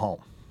here. Go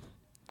home.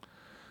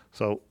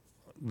 So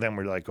then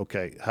we're like,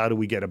 okay, how do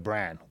we get a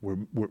brand?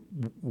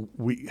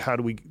 How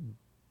do we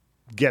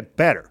get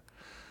better?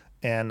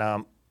 And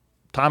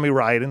Tommy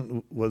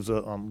Ryden was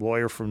a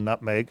lawyer from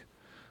Nutmeg,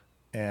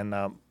 and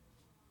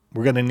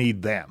we're going to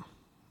need them.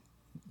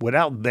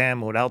 Without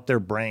them, without their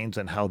brains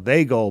and how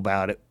they go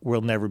about it,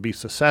 we'll never be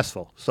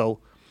successful.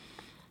 So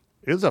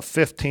it was a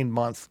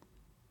 15-month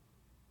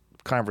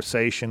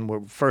conversation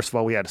where, first of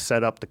all, we had to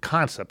set up the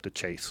concept of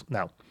Chase.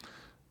 Now,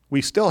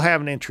 we still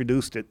haven't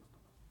introduced it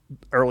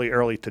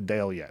early to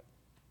Dale yet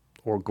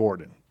or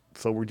Gordon.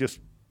 So we're just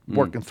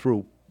working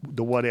through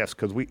the what ifs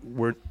because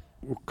we're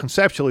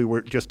conceptually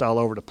we're just all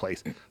over the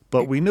place.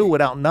 But we knew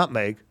without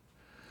Nutmeg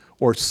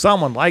or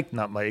someone like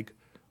Nutmeg,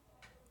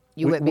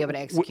 You wouldn't be able to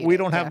execute. We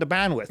don't have the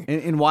bandwidth.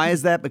 And why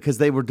is that? Because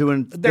they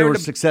were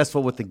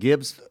successful with the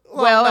Gibbs.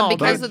 Well, no, and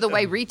because of the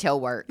way retail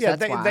works. Yeah,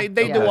 that's why.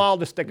 they do all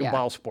the stick and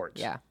ball sports.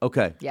 Yeah.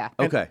 Okay. Yeah.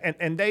 Okay.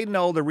 And they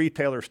know the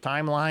retailers'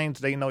 timelines.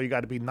 They know you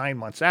got to be 9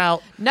 months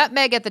out.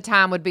 Nutmeg at the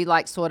time would be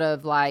like sort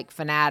of like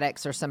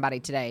Fanatics or somebody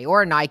today,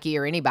 or Nike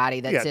or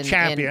anybody that's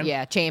Champion.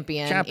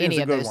 Champion, Champion's any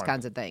a of good those one.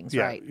 kinds of things,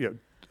 Yeah, right?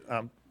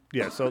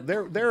 Yeah. So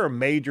they're a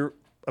major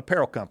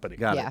apparel company.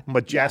 Got it. Yeah.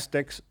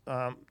 Majestics,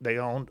 they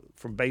owned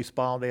from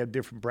baseball. They have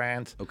different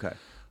brands. Okay.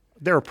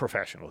 They're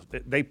professionals.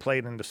 They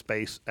played in the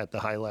space at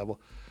the high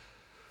level.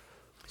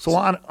 So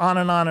on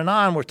and on and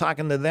on, we're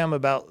talking to them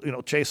about,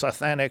 Chase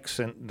Authentics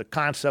and the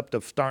concept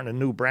of starting a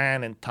new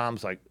brand. And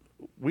Tom's like,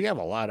 we have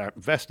a lot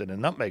invested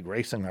in Nutmeg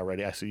Racing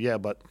already. I said, yeah,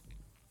 but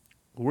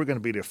we're going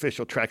to be the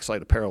official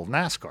trackside apparel of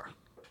NASCAR.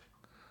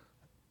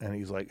 And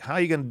he's like, how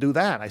are you going to do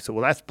that? I said,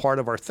 well, that's part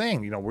of our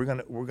thing. We're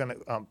going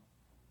to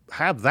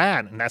have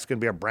that, and that's going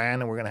to be our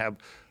brand, and we're going to have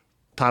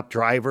top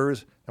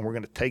drivers, and we're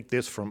going to take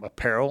this from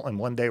apparel, and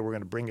one day we're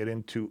going to bring it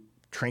into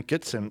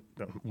trinkets, and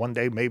one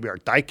day maybe our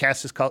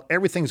diecast is called,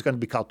 everything's going to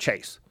be called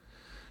Chase.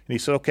 And he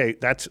said, okay,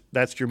 that's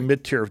your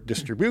mid-tier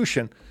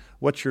distribution.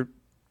 What's your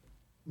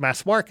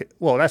mass market?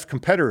 Well, that's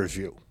competitor's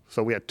view.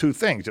 So we had two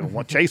things,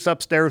 one Chase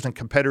upstairs and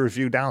competitor's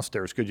view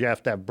downstairs, because you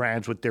have to have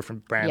brands with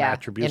different brand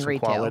attributes and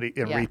quality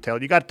in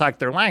retail. You got to talk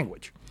their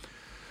language.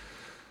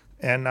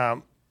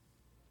 And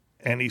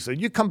he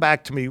said, you come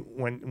back to me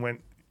when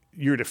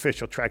you're the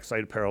official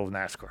trackside apparel of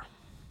NASCAR.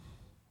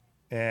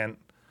 And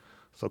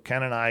so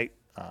Ken and I,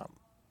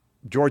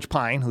 George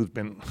Pine, who's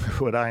been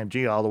with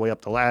IMG all the way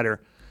up the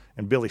ladder,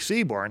 and Billy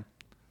Seaborn,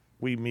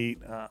 we meet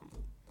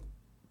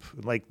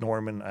Lake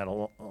Norman at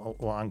a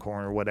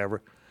Longhorn or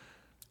whatever.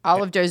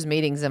 All of Joe's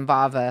meetings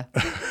involve a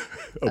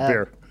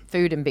beer.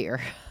 Food and beer.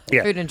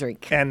 Yeah. Food and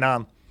drink. And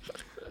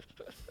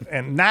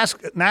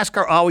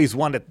NASCAR always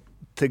wanted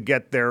to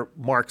get their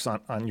marks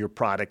on your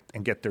product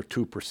and get their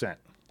 2%.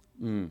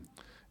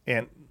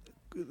 And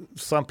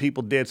some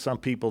people did, some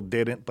people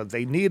didn't, but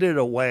they needed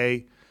a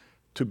way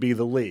to be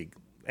the league.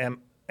 And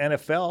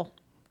NFL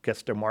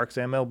gets their marks,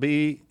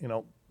 MLB,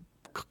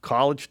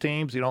 college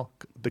teams,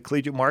 the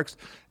collegiate marks,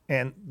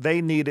 and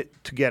they needed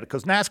to get it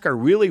because NASCAR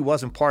really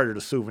wasn't part of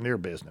the souvenir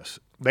business.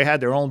 They had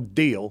their own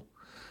deal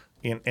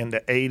in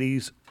the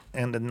 80s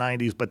and the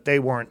 90s, but they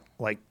weren't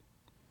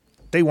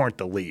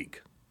the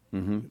league.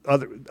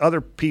 Mm-hmm.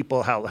 Other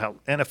people, how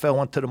NFL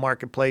went to the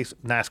marketplace,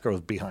 NASCAR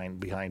was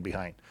behind.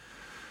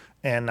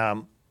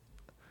 And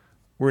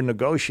we're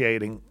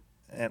negotiating,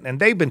 and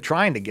they've been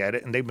trying to get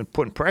it, and they've been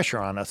putting pressure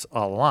on us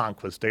all along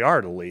because they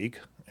are the league,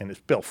 and it's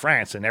Bill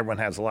France, and everyone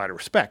has a lot of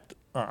respect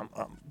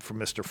for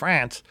Mr.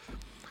 France.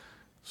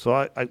 So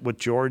I with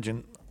George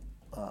and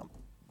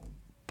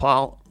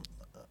Bill,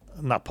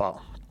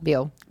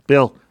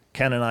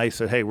 Ken and I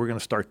said, hey, we're going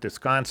to start this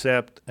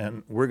concept,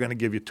 and we're going to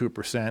give you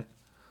 2%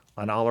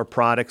 on all our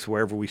products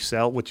wherever we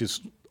sell, which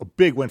is a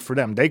big win for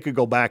them. They could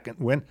go back and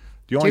win.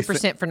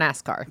 2% for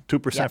NASCAR.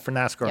 2% for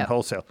NASCAR and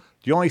wholesale.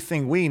 The only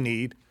thing we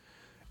need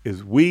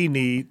is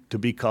to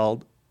be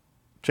called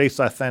Chase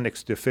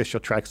Authentics, the official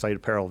trackside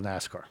apparel of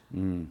NASCAR.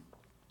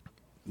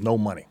 No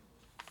money.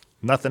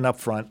 Nothing up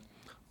front.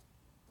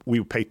 We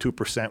would pay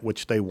 2%,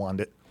 which they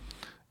wanted,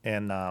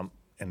 and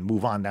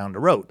move on down the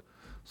road.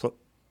 So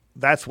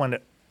that's when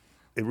it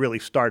really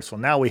starts. So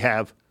now we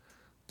have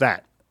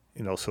that.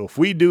 So if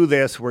we do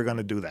this, we're going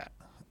to do that.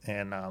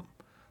 And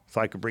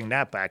so I could bring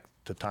that back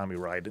to Tommy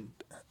Ryden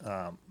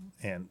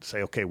and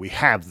say, okay, we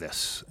have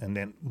this. And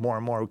then more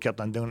and more we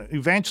kept on doing it.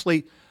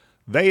 Eventually,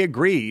 they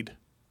agreed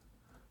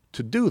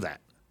to do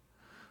that.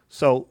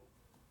 So,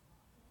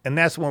 and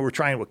that's when we're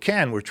trying with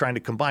Ken, we're trying to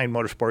combine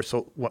motorsports.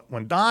 So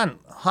when Don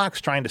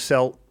Hawk's trying to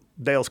sell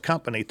Dale's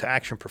company to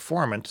Action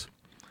Performance,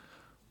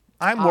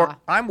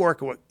 I'm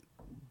working with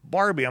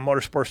Barbie on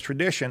Motorsports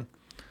Tradition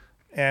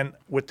and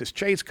with this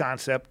Chase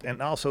concept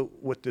and also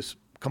with this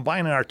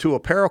combining our two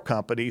apparel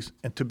companies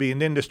and to be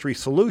an industry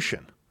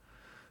solution.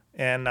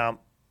 And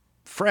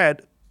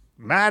Fred,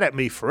 mad at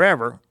me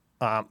forever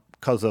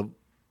because of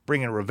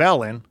bringing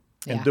Revell in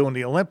and doing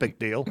the Olympic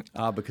deal.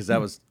 Because that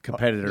was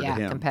competitor to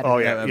him. Competitor. Oh,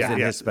 yeah. That was in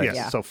his space.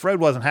 Yeah. So Fred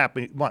wasn't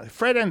happy.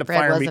 Fred ended up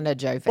firing me. Fred wasn't a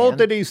Joe fan. Both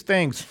of these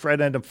things,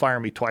 Fred ended up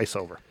firing me twice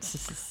over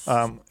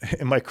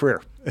in my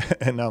career.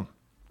 And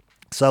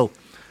so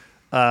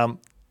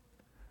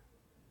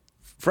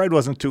Fred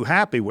wasn't too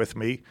happy with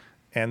me.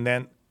 And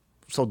then,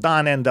 so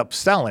Don ended up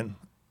selling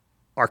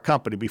our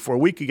company before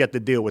we could get the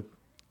deal with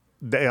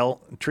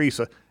Dale and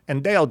Teresa.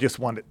 And Dale just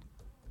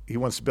he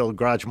wants to build a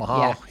Garage Mahal.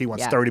 Yeah. He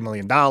wants Yeah. $30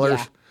 million.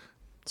 Yeah.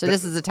 So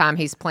this is the time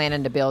he's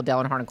planning to build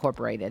Dale Earnhardt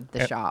Incorporated,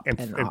 the shop.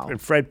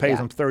 And Fred pays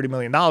him $30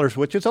 million,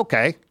 which is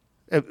okay.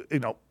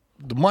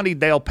 The money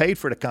Dale paid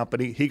for the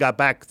company, he got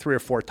back 3 or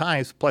 4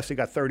 times, plus he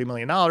got $30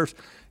 million.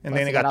 And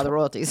then he got all the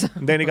royalties.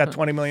 And then he got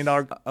 $20 million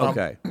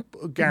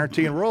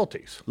guarantee in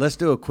royalties. Let's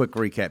do a quick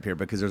recap here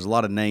because there's a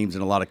lot of names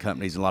and a lot of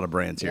companies and a lot of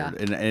brands here.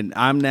 Yeah. And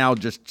I'm now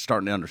just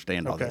starting to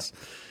understand all this.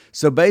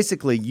 So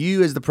basically,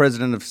 you as the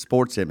president of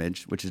Sports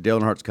Image, which is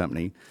Dale Earnhardt's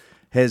company,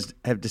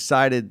 have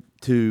decided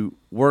to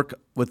work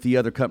with the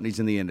other companies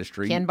in the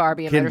industry. Ken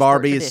Barbie and Ken Motorsport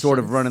Barbie is sort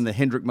of Traditions, running the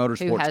Hendrick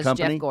Motorsports who has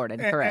company. Jeff Gordon,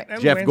 correct.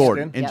 And Jeff Winston.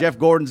 Gordon. And Yep. Jeff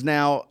Gordon's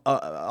now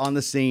on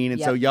the scene.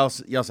 And so Yep.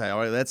 y'all say, all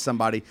right, that's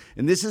somebody.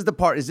 And this is the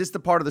part, is this the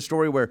part of the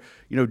story where,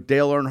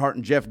 Dale Earnhardt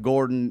and Jeff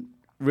Gordon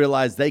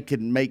realized they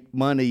could make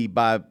money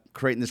by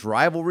creating this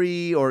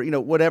rivalry or,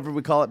 whatever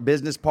we call it,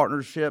 business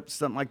partnerships,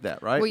 something like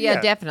that, right? Well, yeah,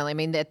 Yeah. definitely. I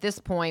mean, at this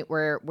point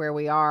where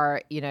we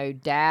are,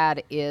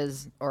 Dad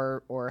is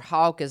or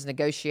Hawk is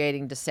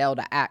negotiating to sell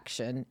to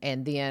Action,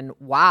 and then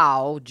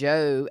while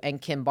Joe and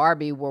Ken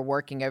Barbie were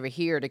working over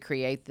here to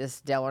create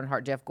this Dale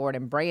Earnhardt Jeff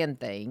Gordon brand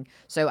thing.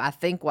 So I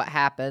think what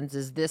happens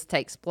is this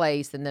takes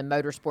place, and then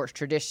Motorsports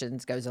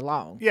Traditions goes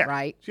along, Yeah.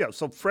 right? Yeah.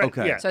 So Fred.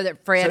 Okay. Yeah. So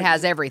that Fred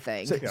has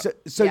everything.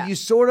 So Yeah. you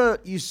sort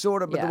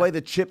of, but Yeah. the way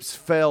the chips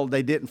fell,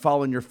 they didn't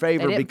fall in your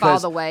favor They didn't fall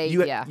because the way-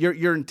 yeah.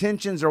 your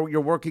intentions are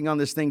you're working on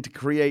this thing to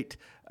create,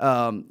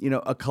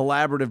 a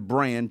collaborative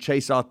brand,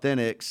 Chase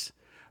Authentics,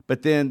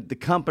 but then the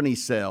company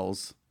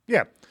sells,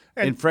 Yeah.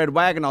 and Fred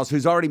Wagenhals,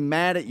 who's already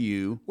mad at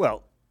you,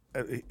 Well,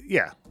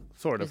 yeah,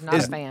 sort of. He's not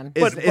a fan.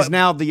 is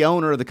now the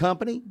owner of the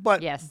company.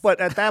 But Yes.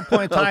 But at that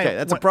point in time, Okay,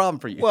 that's a problem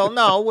for you. Well,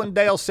 no, when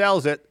Dale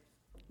sells it,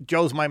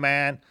 Joe's my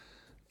man,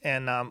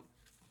 and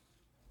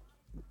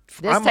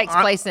This takes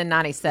place in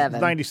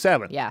 97.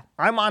 97. Yeah.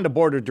 I'm on the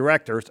board of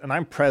directors, and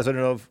I'm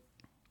president of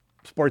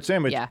Sports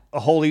Image, Yeah. a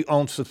wholly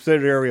owned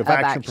subsidiary of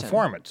Action Action.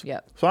 Performance.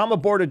 Yep. So I'm a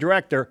board of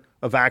director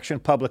of Action,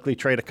 publicly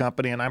traded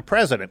company, and I'm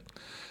president.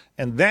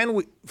 And then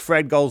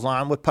Fred goes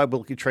on with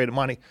publicly traded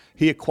money.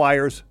 He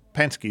acquires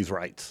Penske's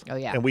rights. Oh,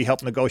 yeah. And we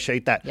help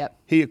negotiate that. Yep.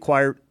 He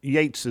acquired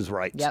Yates's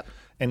rights. Yep.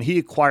 And he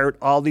acquired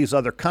all these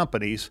other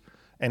companies,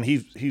 and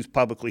he's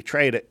publicly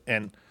traded,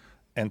 and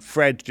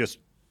Fred's just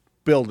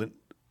building.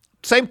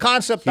 Same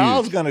concept I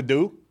was going to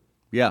do.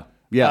 Yeah.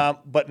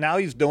 But now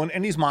he's doing,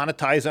 and he's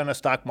monetizing the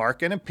stock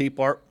market, and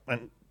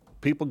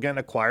people getting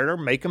acquired are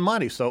making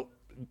money. So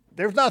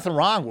there's nothing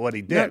wrong with what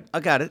he did. No,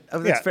 I got it.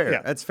 That's fair.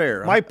 Yeah. That's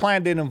fair. My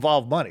plan didn't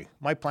involve money.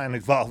 My plan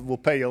involved, we'll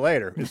pay you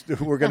later.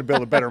 We're going to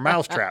build a better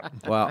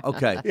mousetrap. Wow.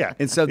 Okay. Yeah,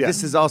 And so yeah.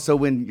 this is also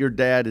when your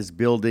dad is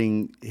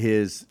building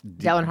his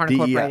Dale Earnhardt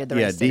Incorporated, the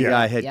racing. DEI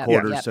Yeah.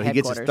 headquarters. Yep. So he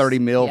gets his Headquarters. 30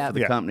 mil Yep. for the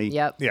Yeah. company.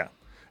 Yep. Yeah.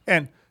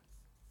 And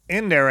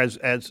in there as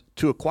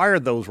to acquire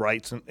those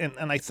rights, and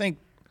I think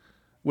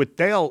with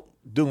Dale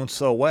doing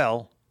so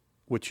well,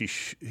 which he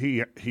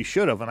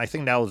should have, and I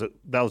think that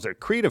was a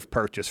creative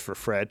purchase for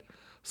Fred.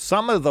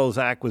 Some of those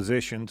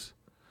acquisitions,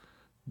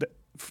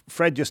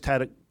 Fred just had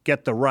to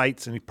get the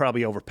rights, and he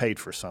probably overpaid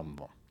for some of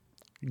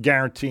them,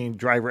 guaranteeing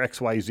driver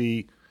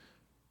XYZ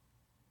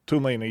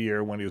 $2 million a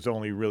year when he was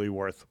only really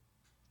worth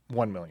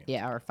 $1 million.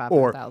 Yeah, or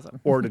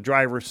 500,000. Or the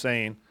driver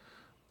saying,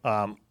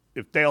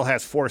 if Dale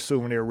has 4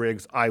 Souvenir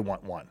rigs, I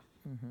want one,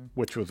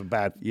 which was a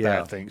bad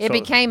thing. It So-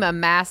 became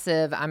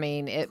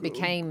it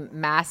became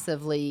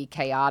massively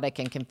chaotic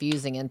and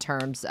confusing in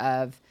terms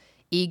of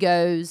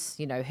egos,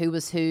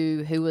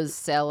 who was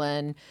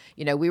selling.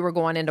 We were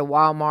going into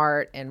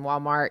Walmart, and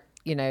Walmart,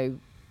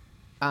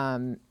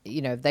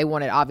 they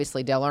wanted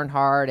obviously Dale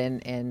Earnhardt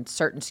and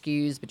certain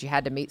SKUs, but you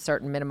had to meet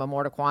certain minimum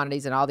order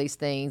quantities and all these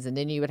things. And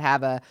then you would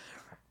have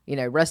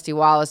Rusty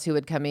Wallace who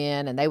would come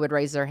in, and they would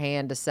raise their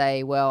hand to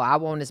say, well, I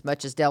want as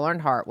much as Dale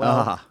Earnhardt.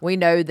 Well, we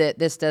know that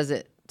this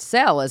doesn't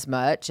sell as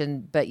much,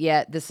 but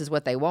yet this is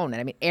what they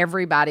wanted. I mean,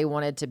 everybody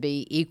wanted to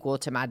be equal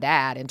to my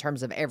dad in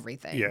terms of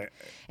everything. Yeah.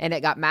 And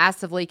it got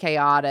massively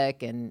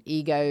chaotic, and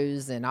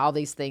egos and all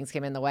these things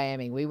came in the way. I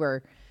mean, we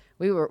were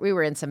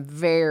in some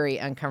very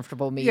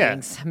uncomfortable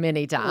meetings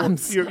many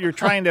times. You're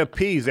trying to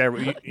appease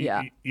every.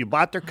 Yeah. You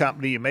bought their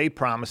company, you made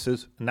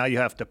promises, and now you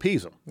have to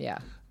appease them. Yeah.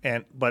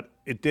 But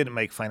it didn't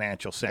make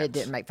financial sense. It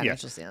didn't make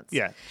financial sense.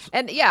 Yeah.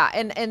 And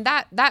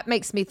that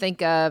makes me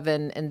think of,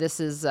 and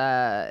this is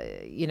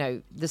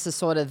this is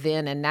sort of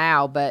then and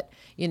now, but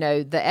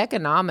the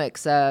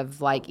economics of,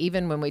 like,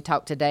 even when we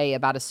talk today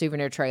about a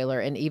souvenir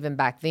trailer, and even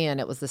back then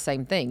it was the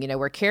same thing.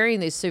 We're carrying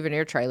these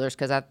souvenir trailers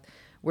because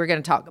we're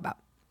going to talk about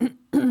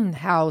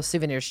how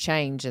souvenirs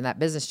change and that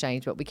business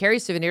change, but we carry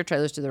souvenir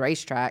trailers to the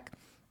racetrack.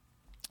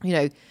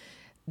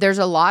 There's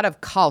a lot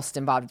of cost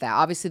involved with that.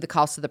 Obviously, the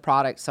cost of the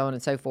product, so on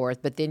and so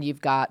forth. But then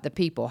you've got the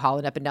people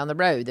hauling up and down the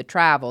road, the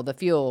travel, the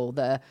fuel,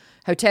 the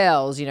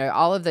hotels,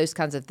 all of those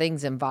kinds of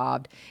things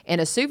involved.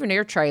 And a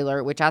souvenir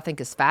trailer, which I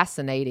think is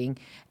fascinating,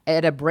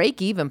 at a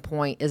break-even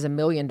point is $1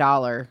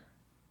 million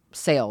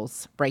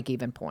sales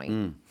break-even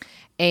point.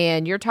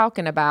 And you're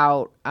talking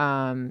about,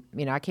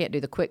 I can't do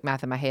the quick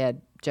math in my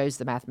head. Joe's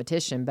the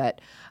mathematician.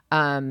 But,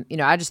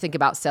 I just think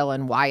about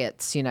selling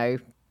Wyatt's,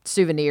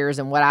 souvenirs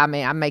and what I'm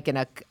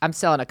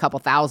selling a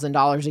couple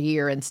 $1,000s a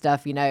year and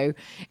stuff,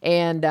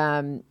 and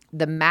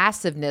the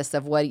massiveness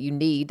of what you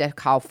need to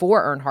call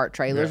 4 Earnhardt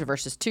trailers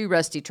versus 2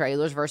 Rusty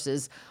trailers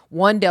versus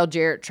 1 Dale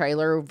Jarrett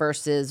trailer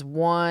versus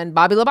 1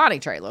 Bobby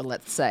Labonte trailer,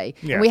 let's say.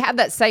 Yeah. And we have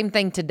that same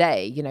thing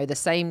today, the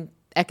same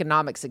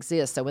economics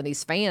exists. So when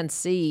these fans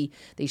see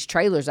these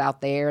trailers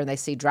out there and they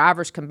see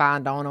drivers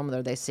combined on them,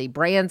 or they see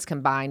brands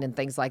combined and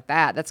things like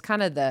that, that's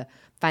kind of the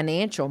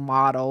financial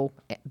model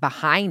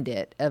behind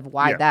it of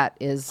why that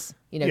is,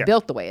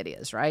 built the way it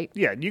is, right?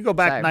 Yeah, you go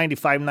back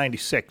 95,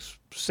 96,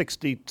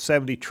 60,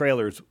 70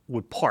 trailers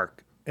would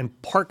park,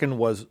 and parking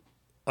was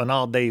an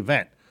all-day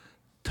event.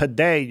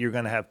 Today, you're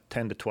going to have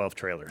 10 to 12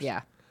 trailers.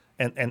 Yeah.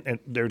 And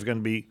there's going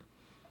to be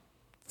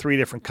 3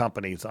 different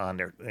companies on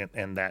there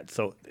and that.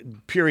 So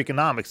pure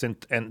economics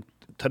and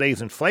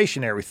today's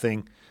inflationary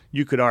thing,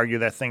 you could argue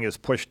that thing has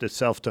pushed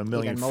itself to $1.4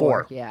 million.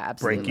 Yeah,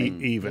 absolutely.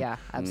 Break even. Yeah,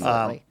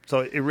 absolutely.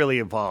 So it really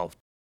evolved.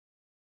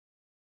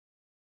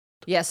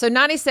 Yeah, so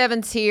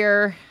 97's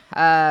here.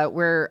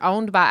 We're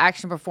owned by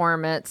Action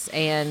Performance,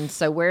 and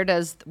so where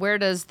does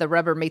the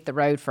rubber meet the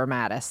road for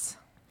Mattis?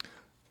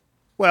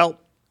 Well,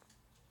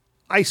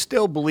 I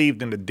still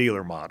believed in the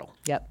dealer model.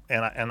 Yep.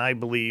 And I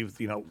believed,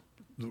 the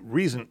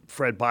reason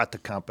Fred bought the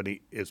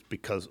company is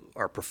because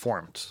our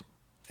performance.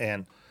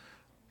 And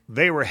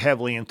they were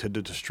heavily into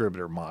the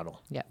distributor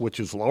model, which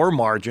is lower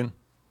margin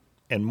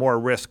and more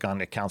risk on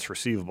the accounts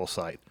receivable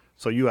side.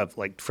 So you have,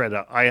 like Fred,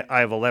 I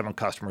have 11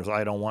 customers.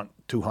 I don't want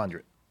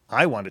 200.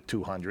 I wanted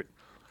 200.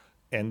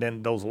 And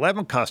then those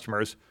 11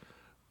 customers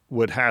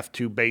would have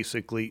to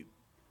basically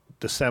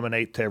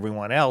disseminate to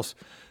everyone else.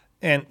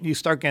 And you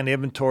start getting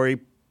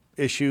inventory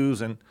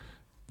issues, and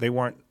they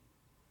weren't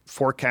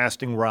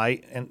forecasting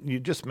right, and you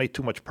just made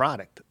too much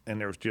product,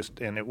 and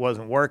it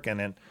wasn't working.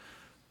 And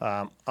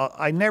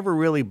I never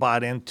really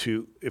bought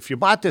into, if you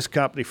bought this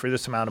company for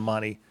this amount of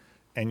money,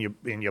 and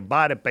you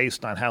bought it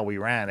based on how we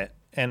ran it,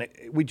 and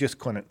we just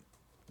couldn't.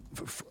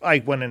 I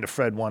went into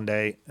Fred one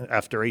day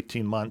after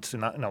 18 months,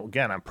 and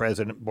again, I'm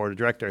president, board of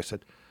director. I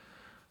said,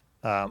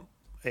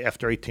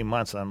 after 18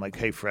 months, I'm like,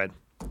 hey, Fred,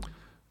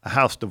 a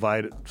house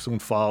divided soon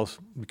falls.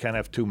 We can't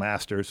have 2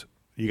 masters.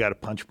 You got to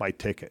punch my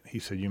ticket. He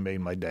said, you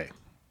made my day.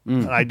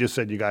 And I just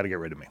said, you got to get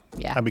rid of me.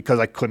 Yeah. Because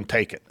I couldn't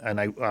take it. And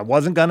I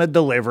wasn't going to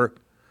deliver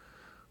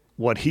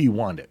what he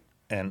wanted.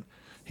 And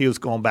he was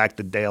going back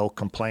to Dale,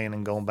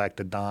 complaining, going back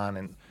to Don.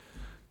 And,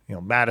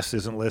 Mattis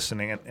isn't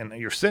listening. And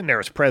you're sitting there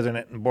as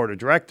president and board of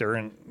director,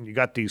 and you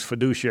got these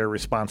fiduciary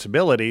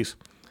responsibilities.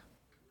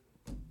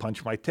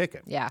 Punch my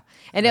ticket. Yeah.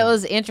 And it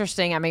was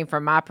interesting. I mean,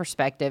 from my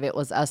perspective, it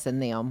was us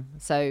and them.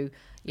 So,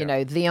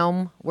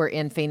 them were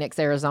in Phoenix,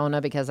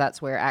 Arizona, because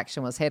that's where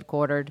Action was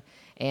headquartered,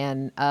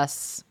 and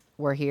us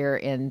were here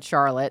in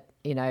Charlotte,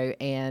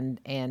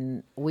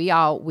 and we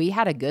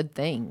had a good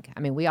thing. I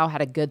mean, we all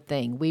had a good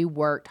thing. We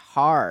worked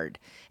hard,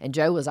 and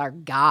Joe was our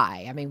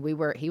guy. I mean,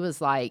 he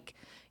was like,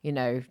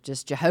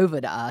 just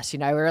Jehovah to us. We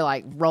were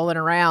like rolling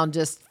around,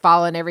 just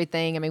following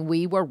everything. I mean,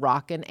 we were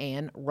rocking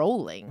and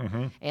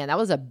rolling, and that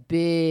was a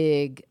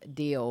big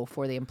deal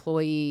for the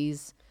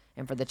employees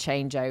and for the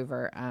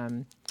changeover.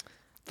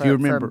 Do you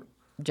remember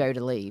for Joe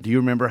to leave? Do you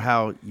remember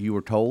how you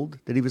were told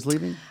that he was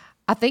leaving?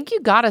 I think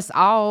you got us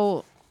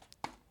all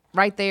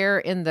right there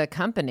in the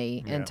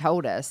company and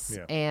told us,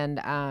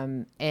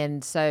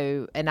 and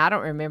so I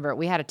don't remember.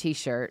 We had a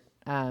T-shirt.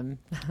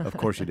 Of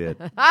course you did.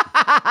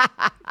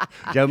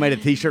 Joe made a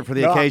T-shirt for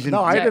the occasion.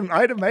 No, I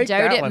didn't make Joe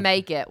that didn't one.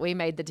 make it. We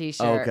made the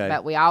T-shirt,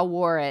 but we all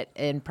wore it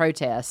in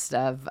protest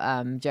of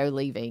Joe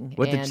leaving.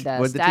 What did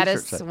the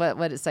status? T-shirt say? What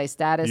did it say?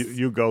 Status.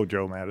 You go,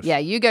 Joe Mattis. Yeah,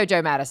 you go,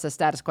 Joe Mattis. The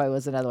status quo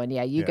was another one.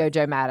 Yeah, you go,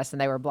 Joe Mattis,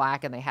 and they were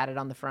black, and they had it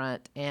on the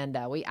front. And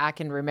I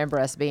can remember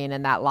us being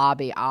in that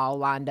lobby, all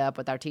lined up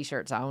with our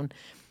T-shirts on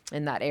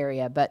in that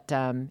area. But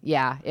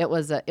it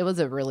was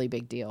a really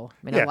big deal.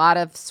 I mean, a lot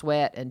of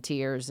sweat and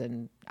tears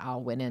and all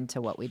went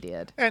into what we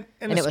did, and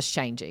it was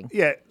changing.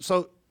 Yeah,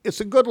 so it's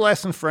a good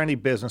lesson for any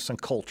business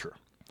and culture.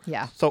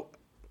 Yeah. So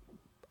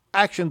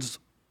Action's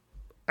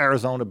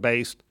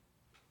Arizona-based,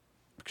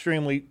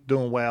 extremely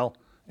doing well,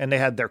 and they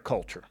had their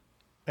culture,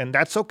 and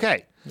that's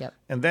okay. Yep.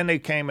 And then they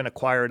came and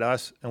acquired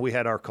us, and we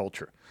had our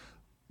culture.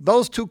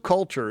 Those two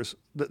cultures,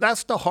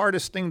 that's the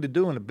hardest thing to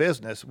do in a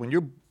business when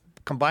you're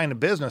combining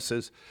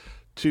businesses,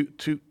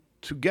 to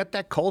get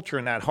that culture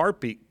and that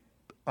heartbeat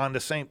on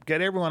the same,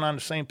 get everyone on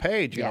the same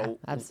page. You know,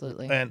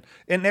 absolutely. And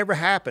it never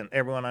happened.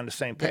 Everyone on the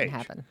same page.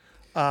 Didn't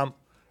happen.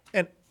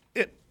 And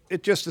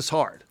it just is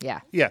hard. Yeah.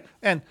 Yeah.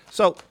 And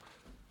so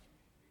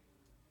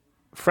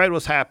Fred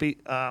was happy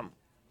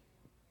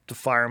to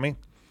fire me,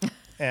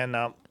 and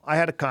I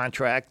had a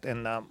contract,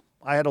 and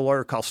I had a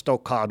lawyer called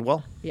Stoke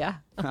Caldwell. Yeah.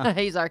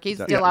 he's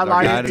still our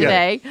lawyer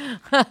today.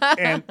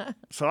 And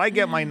so I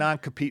get my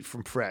non-compete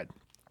from Fred.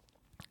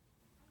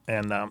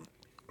 And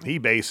he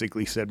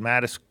basically said,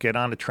 Mattis, get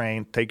on the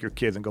train, take your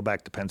kids, and go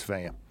back to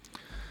Pennsylvania.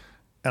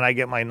 And I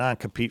get my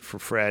non-compete for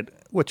Fred,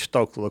 which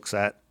Stoke looks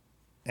at.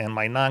 And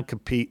my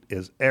non-compete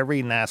is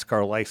every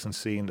NASCAR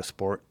licensee in the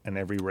sport and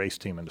every race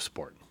team in the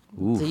sport.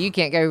 Ooh. So you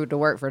can't go to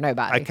work for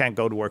nobody. I can't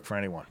go to work for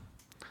anyone.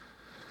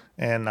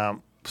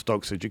 And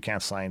Stoke said, you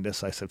can't sign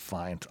this. I said,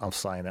 fine, I'll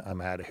sign it.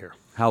 I'm out of here.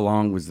 How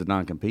long was the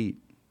non-compete?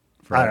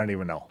 I don't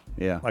even know.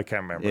 Yeah. I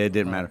can't remember. Yeah, it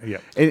didn't matter. Yeah.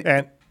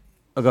 And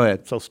go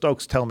ahead. So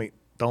Stokes tell me,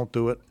 don't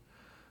do it.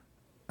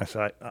 I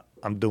said,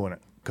 I'm doing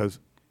it. Because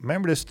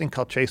remember this thing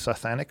called Chase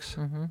Authentics?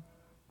 Mm-hmm.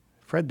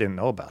 Fred didn't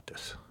know about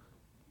this.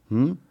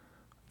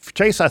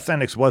 Chase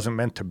Authentics wasn't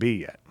meant to be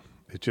yet.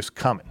 It's just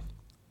coming.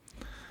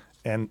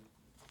 And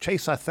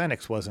Chase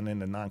Authentics wasn't in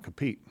the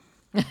non-compete.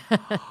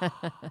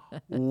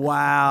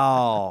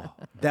 Wow.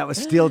 That was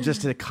still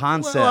just a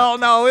concept. Well,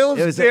 no,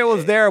 it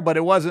was there, but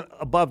it wasn't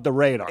above the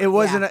radar. It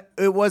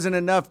wasn't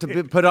enough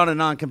to put on a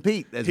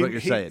non-compete, is what you're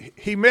saying.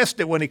 He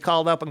missed it when he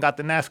called up and got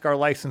the NASCAR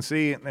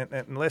licensee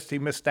and list. He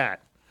missed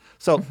that.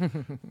 So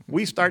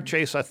we start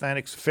Chase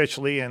Authentics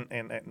officially, and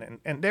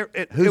there.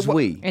 Who's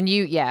we? And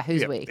you,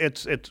 who's we?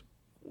 It's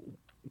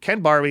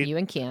Ken Barbie. You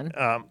and Ken.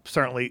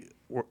 Certainly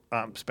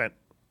spent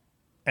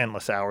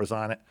endless hours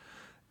on it,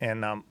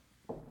 and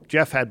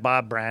Jeff had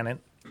Bob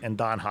Brannon and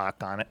Don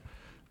Hawk on it,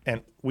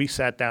 and we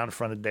sat down in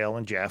front of Dale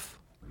and Jeff,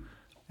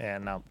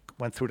 and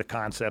went through the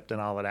concept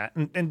and all of that.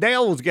 And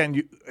Dale was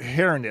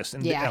hearing this,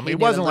 and Yeah, I mean, he it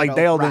knew wasn't a like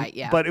little, Dale, right,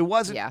 yeah. but it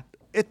wasn't. Yeah.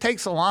 It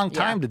takes a long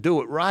time Yeah. to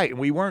do it right, and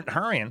we weren't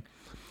hurrying.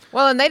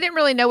 Well, and they didn't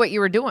really know what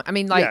you were doing. I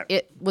mean, like Yeah.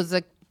 it was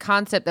a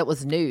concept that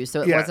was new,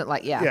 so it wasn't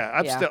like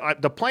I'm still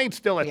the plane's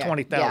still at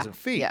 20,000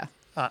 feet Yeah.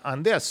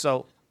 On this.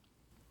 So,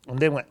 and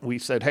then we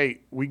said,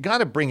 hey, we got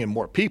to bring in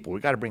more people. We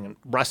got to bring in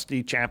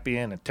Rusty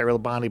Champion and Terry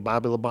Labonte,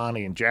 Bobby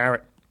Labonte, and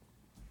Jarrett.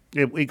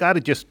 We got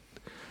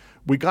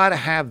to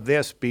have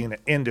this being an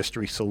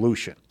industry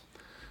solution.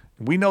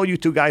 We know you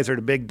two guys are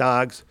the big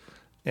dogs,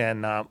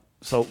 and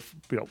so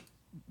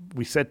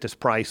we set this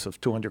price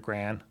of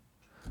 $200,000,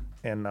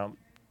 and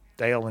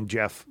Dale and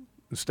Jeff,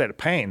 instead of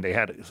paying, they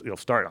had to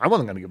start. I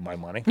wasn't going to give them my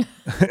money;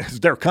 it's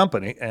their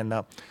company,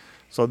 and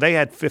so they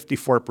had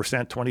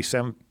 54%,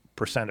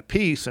 27%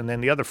 apiece, and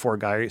then the other four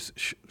guys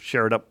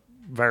shared up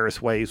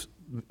various ways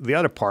the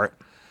other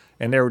part,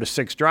 and there were the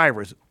 6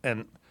 drivers,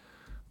 and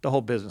the whole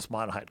business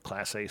model had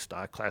Class A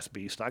stock, Class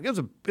B stock. It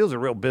was a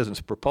real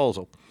business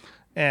proposal,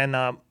 and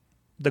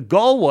the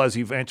goal was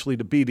eventually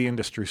to be the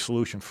industry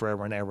solution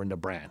forever and ever in the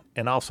brand,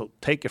 and also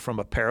take it from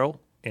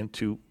apparel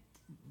into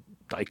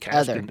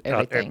die-casting.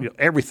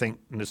 Everything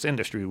in this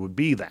industry would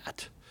be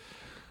that.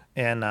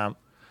 And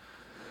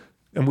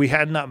we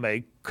had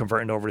Nutmeg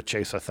converting over to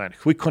Chase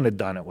Authentics. We couldn't have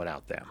done it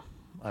without them.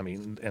 I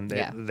mean, and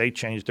they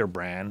changed their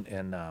brand,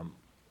 and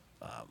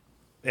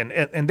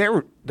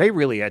they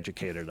really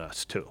educated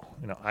us too.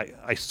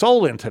 I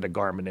sold into the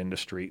garment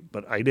industry,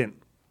 but I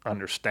didn't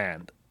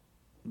understand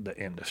the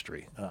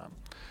industry,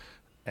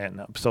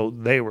 and so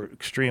they were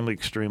extremely,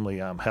 extremely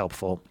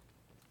helpful.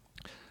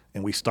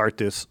 And we start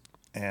this,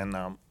 and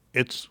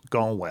it's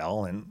going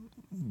well, and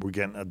we're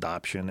getting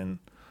adoption, and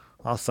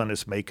all of a sudden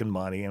it's making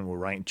money, and we're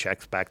writing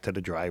checks back to the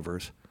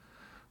drivers.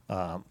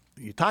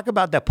 You talk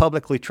about that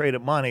publicly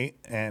traded money,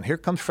 and here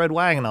comes Fred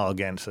Wagenhall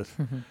again. Says,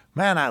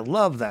 "Man, I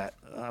love that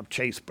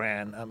Chase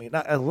brand. I mean,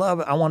 I love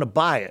it. I want to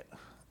buy it."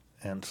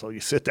 And so you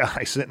sit down.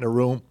 I sit in a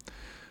room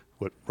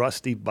with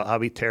Rusty,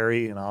 Bobby,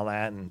 Terry, and all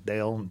that, and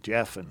Dale and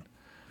Jeff, and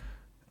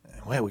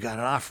well, we got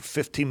an offer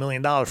for $15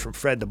 million from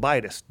Fred to buy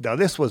this. Now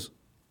this was,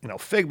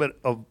 figment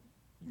of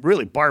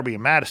really Barbie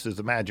and Mattis's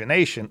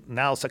imagination.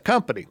 Now it's a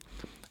company.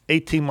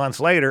 18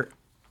 months later,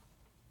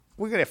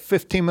 we're going to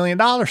have $15 million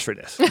for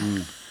this.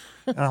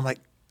 And I'm like,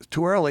 it's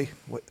too early.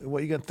 What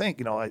are you going to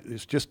think?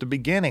 It's just the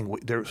beginning.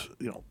 There's,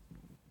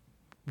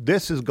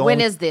 this is going.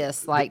 When is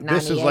this? Like 98,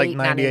 this is like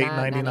 98,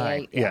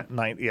 99?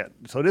 99. Yeah.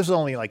 So this is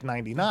only like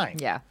 99.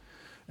 Yeah.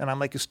 And I'm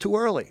like, it's too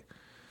early.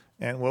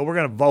 And, well, we're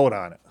going to vote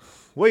on it.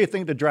 What do you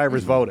think the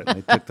drivers voted?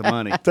 They took the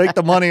money. Take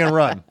the money and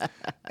run.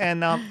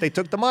 And they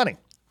took the money.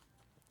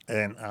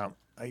 And,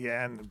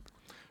 and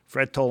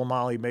Fred told them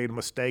all he made a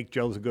mistake.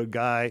 Joe's a good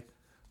guy.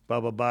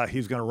 Blah, blah, blah.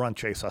 He's going to run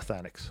Chase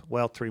Authentics.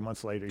 Well, 3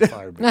 months later, he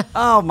fired me.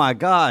 Oh, my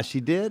gosh,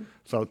 he did?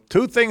 So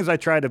 2 things I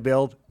tried to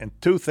build, and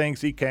 2 things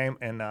he came.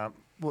 And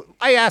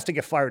I asked to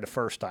get fired the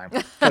first time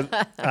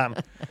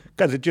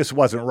because it just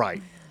wasn't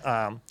right.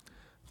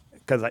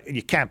 Because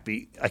you can't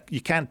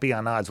be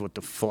on odds with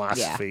the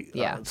philosophy.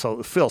 Yeah.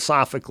 So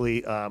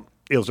philosophically,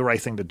 it was the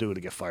right thing to do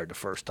to get fired the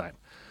first time.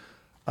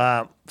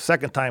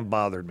 Second time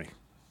bothered me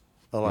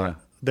a lot. Yeah.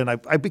 Then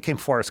I became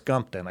Forrest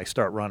Gump. Then I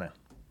start running,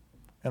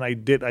 and I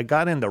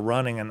got into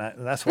running, and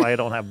that's why I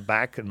don't have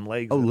back and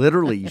legs. Oh,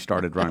 literally, you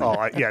started running.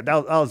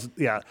 That was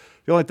the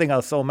only thing I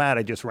was so mad.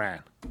 I just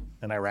ran,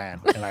 and I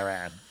ran, and I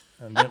ran,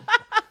 and then.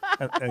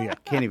 Yeah.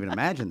 Can't even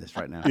imagine this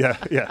right now.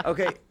 Yeah.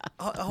 Okay.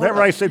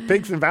 Remember I said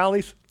peaks and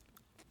valleys?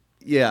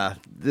 Yeah,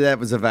 that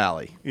was a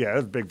valley. Yeah, it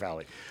was a big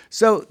valley.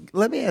 So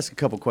let me ask a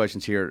couple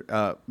questions here.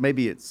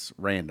 Maybe it's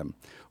random.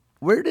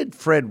 Where did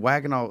Fred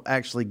Wagenhall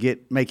actually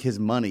make his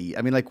money?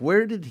 I mean, like,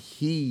 where did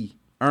he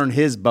earn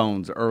his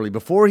bones early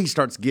before he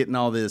starts getting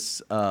all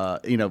this,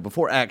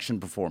 before Action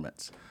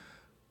Performance?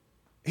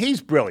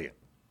 He's brilliant,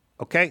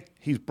 okay?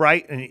 He's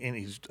bright, and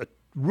he's a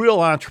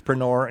real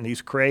entrepreneur, and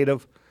he's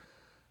creative.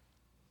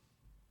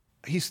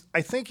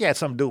 I think he had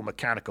something to do with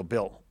Mechanical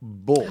Bull.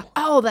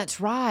 Oh,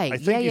 that's right. I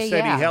think he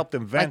said he helped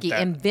invent like that.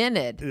 He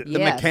invented The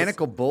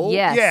Mechanical Bull?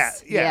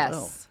 Yes.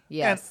 Yeah.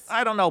 Yes. And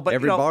I don't know, but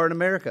Every bar in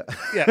America.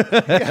 Yeah.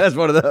 That's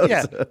one of those.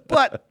 Yeah.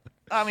 But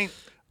I mean,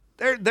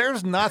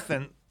 there's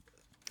nothing.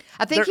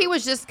 I think he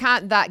was just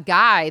kind of that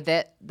guy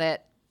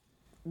that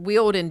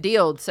wheeled and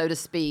dealed, so to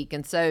speak.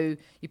 And so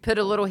you put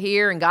a little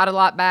here and got a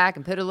lot back,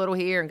 and put a little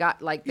here and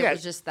got it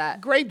was just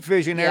that. Great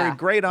visionary,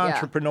 great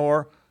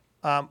entrepreneur,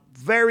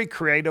 very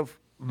creative,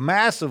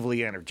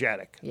 massively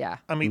energetic. Yeah.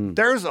 I mean,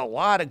 there's a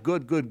lot of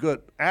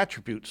good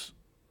attributes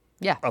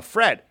of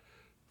Fred.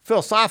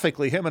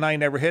 Philosophically, him and I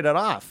never hit it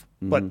off,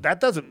 but that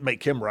doesn't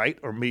make him right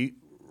or me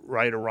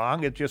right or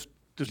wrong. It just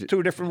there's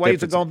two different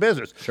ways of going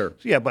business. Sure.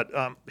 Yeah, but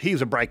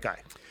he's a bright guy.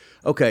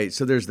 Okay,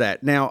 so there's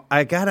that. Now,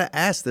 I got to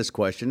ask this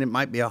question. It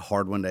might be a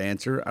hard one to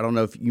answer. I don't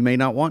know if you may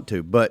not want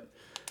to, but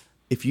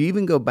if you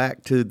even go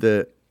back to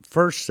the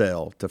first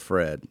sale to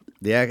Fred,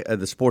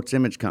 the sports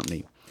image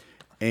company,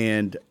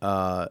 and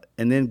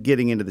then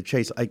getting into the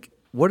chase, like,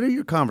 what are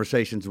your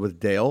conversations with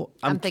Dale?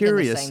 I'm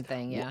curious. Thinking the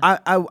same thing,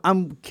 yeah.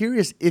 I'm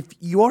curious if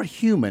you are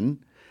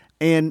human,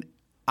 and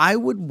I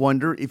would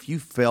wonder if you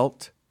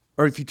felt,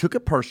 or if you took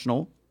it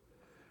personal,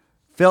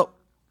 felt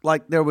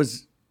like there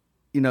was,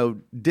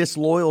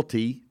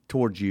 disloyalty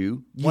towards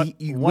you.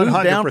 You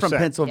moved down from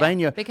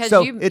Pennsylvania. Yeah, because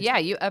so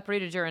you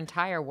uprooted your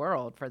entire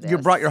world for this. You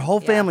brought your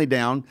whole family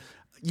down.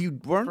 You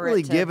weren't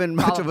really given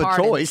much of a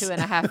choice. In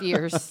 2.5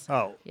 years.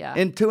 Yeah.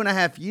 In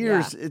 2.5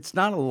 years, it's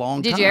not a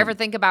long time. Did you ever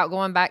think about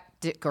going back,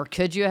 or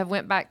could you have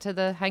went back to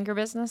the hangar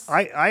business?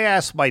 I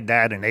asked my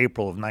dad in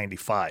April of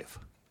 '95.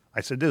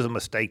 I said, "This is a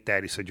mistake,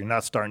 Dad." He said, "You're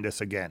not starting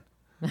this again."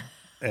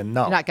 And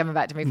no. You're not coming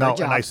back to me for a job.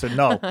 And I said,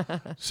 no,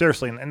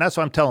 seriously. And that's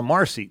what I'm telling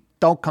Marcy.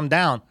 Don't come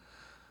down.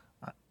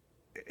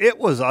 It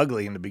was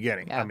ugly in the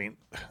beginning. Yeah. I mean,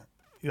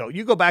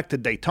 you go back to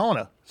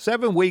Daytona,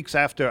 7 weeks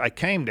after I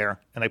came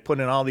there and I put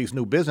in all these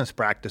new business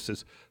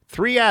practices,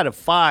 3 out of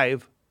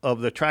 5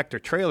 of the tractor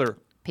trailer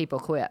people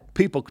quit.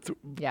 People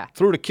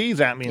threw the keys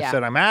at me and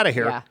said, I'm out of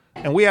here. Yeah.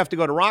 And we have to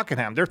go to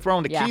Rockingham. They're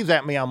throwing the keys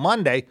at me on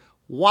Monday,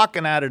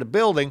 walking out of the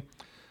building.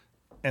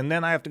 And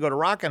then I have to go to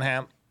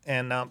Rockingham.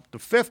 And the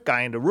fifth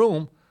guy in the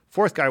room,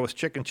 fourth guy was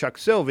Chicken Chuck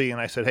Sylvie. And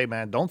I said, hey,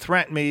 man, don't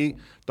threaten me.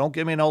 Don't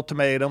give me an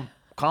ultimatum.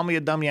 Call me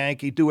a dumb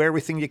Yankee. Do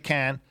everything you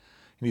can.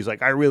 And he's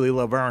like, I really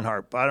love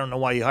Earnhardt, but I don't know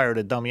why you hired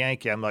a dumb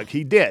Yankee. I'm like,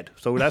 he did.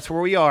 So that's where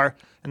we are.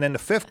 And then the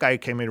fifth guy who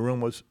came in the room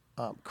was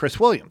Chris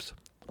Williams.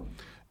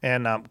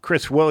 And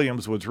Chris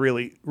Williams was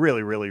really,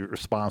 really, really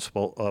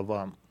responsible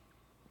of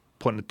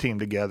putting the team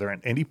together.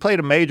 And he played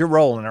a major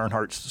role in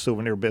Earnhardt's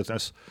Souvenir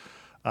business.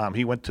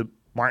 He went to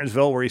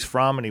Martinsville, where he's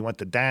from, and he went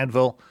to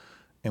Danville,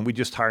 and we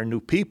just hired new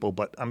people.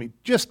 But, I mean,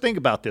 just think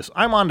about this.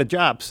 I'm on the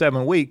job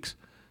 7 weeks,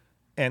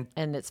 and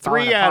it's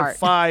 3 out of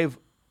 5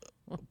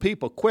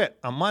 people quit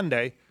on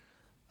Monday.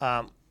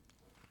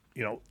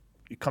 You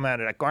come out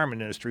of that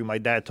garment industry. My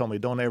dad told me,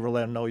 don't ever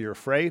let them know you're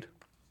afraid.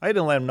 I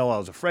didn't let them know I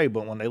was afraid,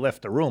 but when they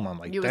left the room, I'm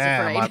like,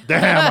 damn,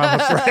 I'm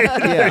afraid.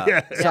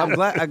 Yeah. So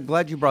I'm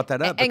glad you brought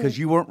that up because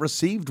you weren't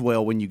received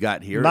well when you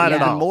got here. Not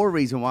at all. More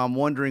reason why I'm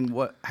wondering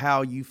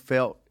how you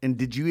felt, and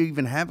did you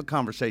even have a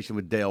conversation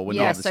with Dale when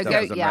all this stuff was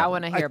unraveling? I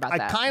want to hear about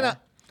that.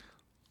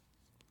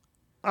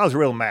 I was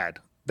real mad.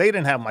 They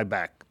didn't have my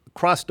back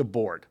across the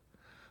board,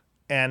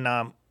 and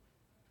a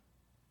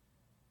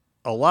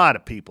lot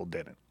of people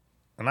didn't,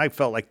 and I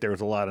felt like there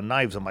was a lot of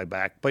knives on my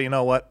back. But you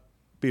know what?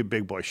 Be a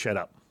big boy. Shut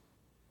up.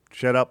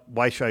 Shut up.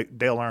 Why should I?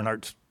 Dale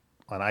Earnhardt's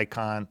an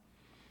icon.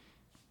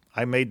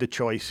 I made the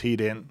choice. He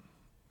didn't.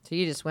 So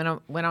you just went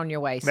on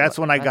your way. That's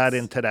when I got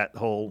into that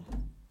whole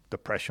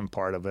depression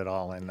part of it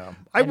all. And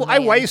I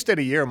wasted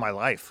a year of my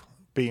life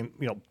being,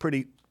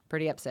 pretty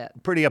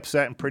upset. Pretty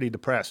upset and pretty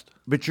depressed.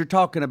 But you're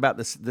talking about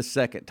the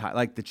second time,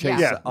 like the chase.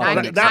 Yeah,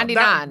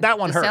 99. That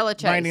one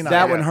hurt. 99.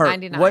 That one hurt.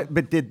 99.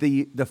 But did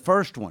the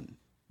first one?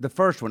 The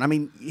first one. I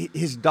mean,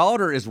 his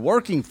daughter is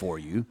working for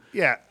you.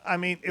 Yeah, I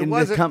mean, it wasn't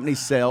wasn't the company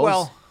sales.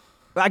 Well,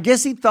 I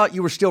guess he thought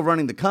you were still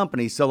running the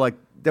company, so like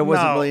there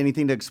wasn't really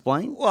anything to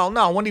explain. Well,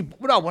 no.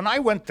 When I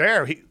went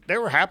there, they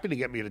were happy to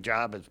get me the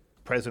job as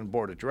president of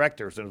board of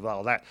directors and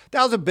all that.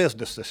 That was a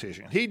business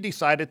decision. He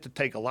decided to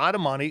take a lot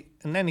of money,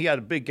 and then he had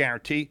a big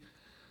guarantee.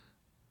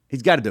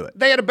 He's got to do it.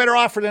 They had a better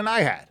offer than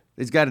I had.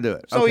 He's got to do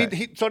it. So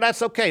okay. So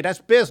that's okay. That's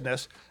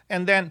business.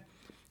 And then,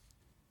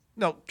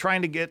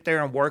 trying to get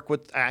there and work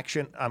with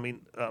Action,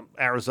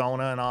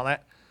 Arizona and all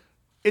that,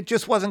 it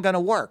just wasn't going to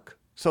work.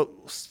 So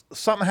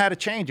something had to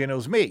change, and it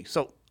was me.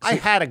 So I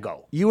had to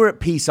go. You were at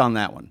peace on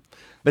that one.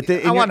 But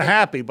I wasn't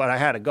happy, but I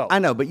had to go. I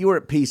know, but you were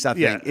at peace, I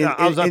think. Yeah,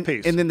 I was at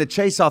peace. And then the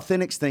Chase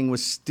Authentics thing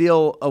was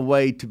still a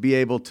way to be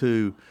able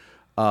to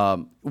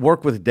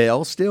work with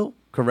Dale still,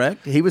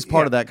 correct? He was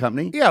part of that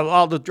company. Yeah,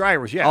 all the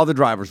drivers, All the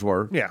drivers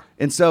were. Yeah.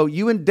 And so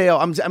you and Dale,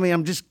 I'm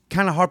just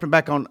kind of harping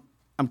back on,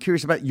 I'm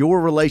curious about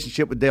your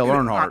relationship with Dale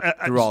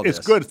Earnhardt through all this.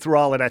 It's good through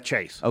all of that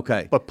chase.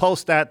 Okay. But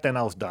post that, then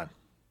I was done.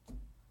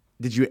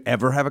 Did you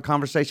ever have a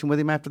conversation with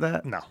him after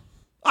that? No.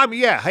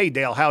 Hey,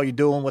 Dale, how you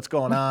doing? What's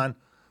going on?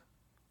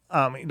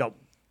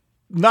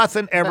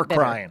 Nothing ever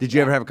crying. Did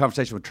you ever have a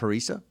conversation with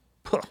Teresa?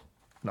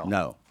 No.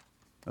 No.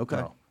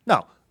 Okay.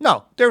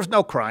 No. There was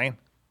no crying.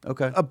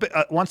 Okay.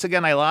 Once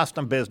again, I lost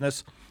on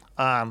business.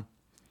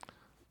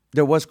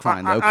 There was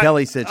crying, though.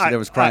 Kelly said there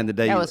was crying the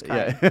day you left.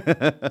 Yeah.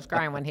 I was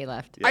crying when he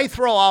left. I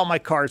throw all my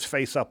cards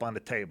face up on the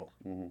table.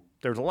 Mm-hmm.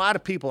 There's a lot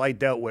of people I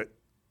dealt with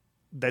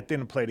that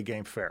didn't play the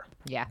game fair.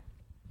 Yeah.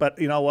 But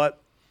you know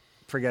what?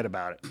 Forget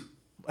about it.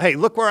 Hey,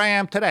 look where I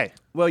am today.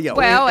 Well, yeah.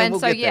 Well, and and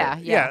we'll so, get there.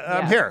 yeah.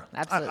 I'm here.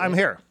 Absolutely. I'm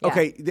here. Yeah.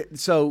 Okay,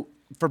 so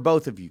for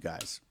both of you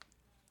guys,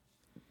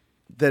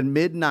 the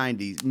mid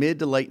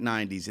to late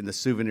 90s in the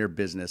souvenir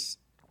business,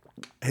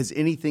 has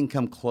anything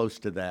come close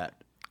to that?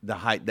 The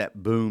height,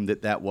 that boom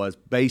that was,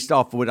 based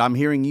off of what I'm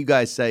hearing you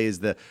guys say is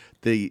the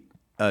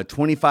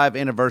 25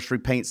 anniversary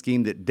paint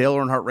scheme that Dale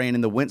Earnhardt ran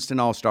in the Winston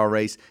All-Star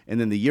race, and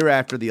then the year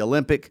after the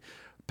Olympic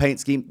paint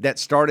scheme that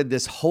started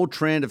this whole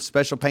trend of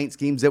special paint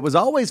schemes that was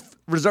always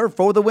reserved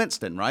for the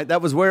Winston, right?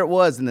 That was where it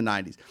was in the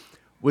 90s.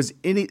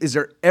 Is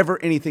there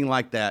ever anything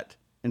like that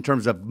in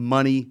terms of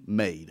money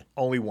made?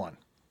 Only one.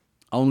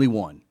 Only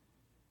one.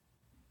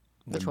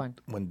 Which one?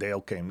 When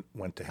Dale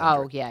went to Hendrick.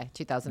 Oh, yeah,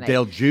 2008.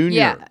 Dale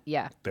Jr.?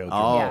 Yeah. Dale Jr.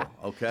 Oh, Yeah.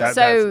 okay.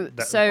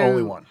 That's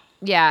only one.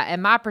 Yeah,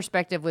 and my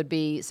perspective would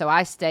be, so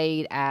I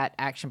stayed at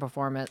Action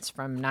Performance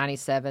from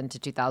 97 to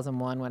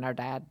 2001 when our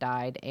dad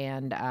died,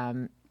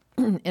 and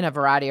in a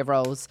variety of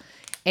roles.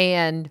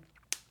 And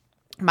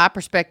my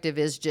perspective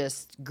is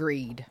just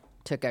greed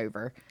took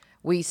over.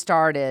 We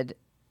started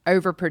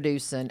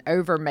overproducing,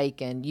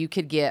 overmaking. You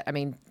could get,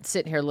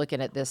 sitting here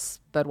looking at this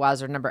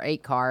Budweiser number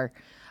 8 car,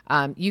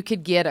 you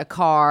could get a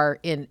car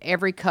in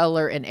every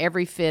color and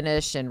every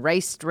finish and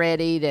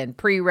race-readied and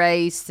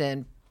pre-race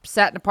and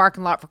sat in the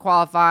parking lot for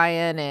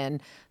qualifying,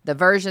 and the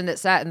version that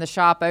sat in the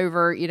shop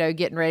over,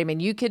 getting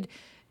ready. You could,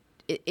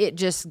 it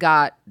just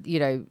got,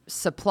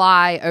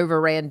 supply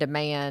overran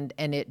demand,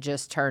 and it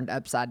just turned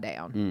upside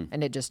down.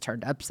 And it just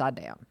turned upside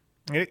down.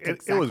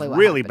 It was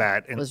really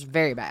bad. It was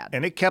very bad.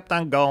 And it kept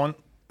on going.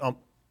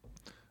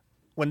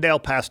 When Dale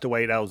passed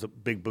away, that was a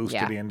big boost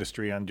Yeah. to the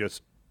industry on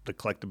just the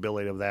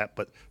collectability of that.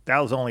 But that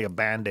was only a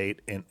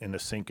Band-Aid in a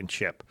sinking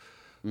ship.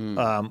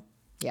 Yeah.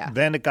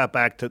 Then it got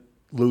back to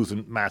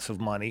losing massive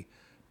money.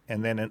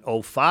 And then in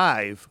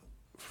 2005,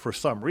 for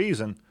some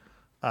reason,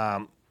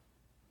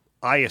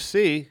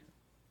 ISC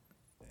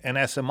and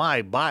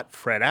SMI bought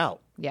Fred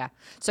out. Yeah.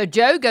 So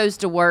Joe goes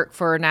to work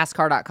for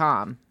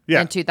NASCAR.com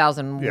Yeah. in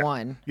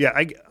 2001. Yeah,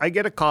 I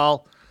get a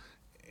call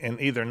in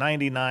either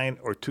 99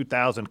 or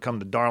 2000, come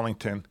to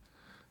Darlington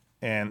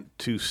and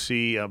to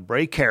see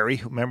Bray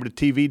Carey. Remember the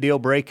TV deal,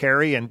 Bray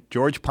Carey and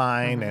George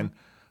Pine and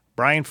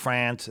Brian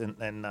France.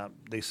 And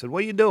they said,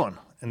 what are you doing?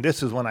 And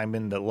this is when I'm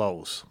in the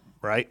Lowe's,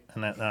 right?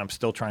 And I'm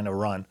still trying to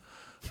run.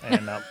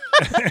 And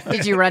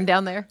Did you run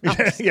down there?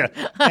 yeah.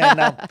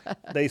 And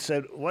they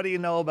said, what do you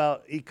know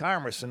about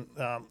e-commerce? And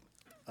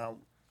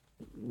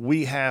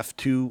we have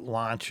to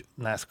launch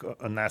a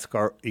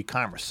NASCAR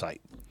e-commerce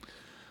site.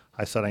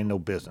 I said, I know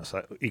business.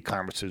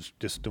 E-commerce is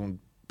just doing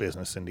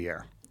business in the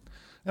air.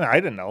 And I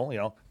didn't know,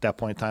 at that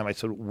point in time. I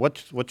said,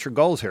 what's your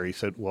goals here? He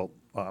said, well,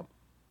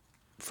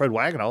 Fred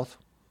Wagenoth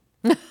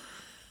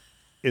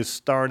is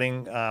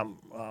starting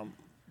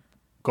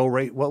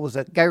what was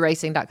that?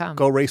 GoRacing.com.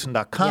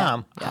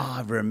 GoRacing.com. Yeah. Oh,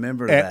 I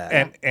remember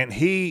that. And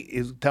he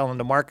is telling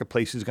the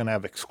marketplace he's going to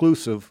have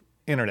exclusive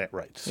internet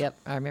rights. Yep,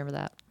 I remember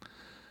that.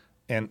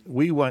 And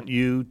we want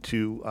you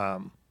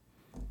to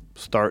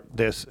start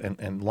this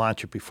and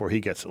launch it before he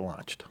gets it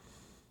launched.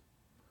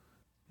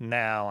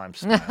 Now I'm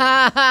smiling.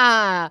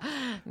 Now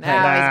he's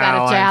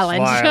got a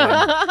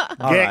challenge.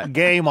 Right.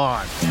 Game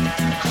on.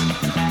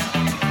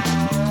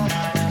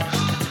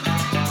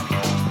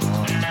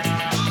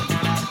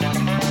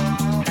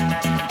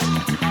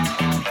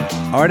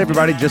 All right,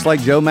 everybody, just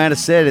like Joe Mattis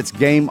said, it's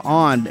game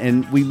on.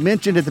 And we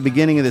mentioned at the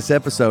beginning of this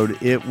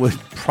episode, it would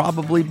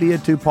probably be a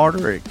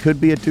two-parter. It could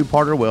be a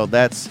two-parter. Well,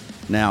 that's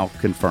now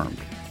confirmed.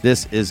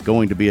 This is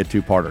going to be a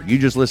two-parter. You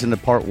just listened to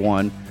part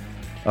one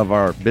of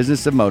our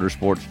Business of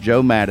Motorsports,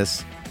 Joe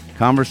Mattis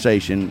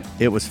conversation.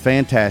 It was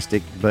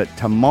fantastic. But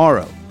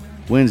tomorrow,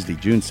 Wednesday,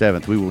 June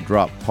 7th, we will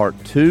drop part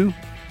two.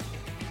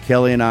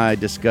 Kelly and I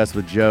discussed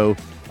with Joe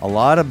a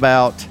lot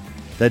about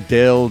the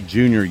Dale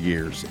Jr.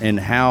 years and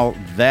how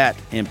that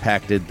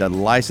impacted the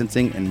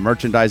licensing and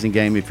merchandising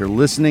game. If you're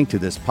listening to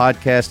this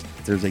podcast,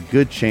 there's a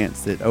good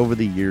chance that over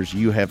the years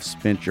you have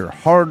spent your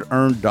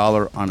hard-earned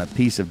dollar on a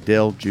piece of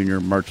Dale Jr.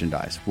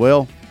 merchandise.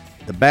 Well,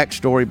 the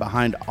backstory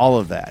behind all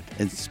of that,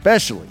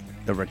 especially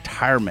the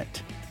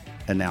retirement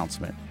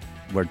announcement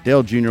where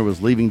Dale Jr.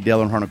 was leaving Dale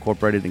Earnhardt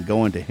Incorporated and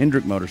going to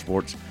Hendrick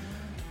Motorsports,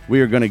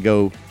 we are going to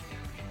go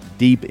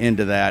deep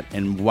into that,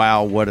 and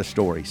wow, what a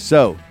story.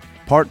 So,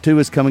 part two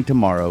is coming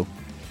tomorrow.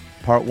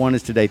 Part one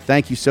is today.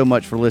 Thank you so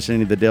much for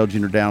listening to the Dale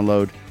Jr.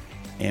 Download,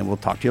 and we'll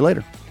talk to you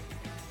later.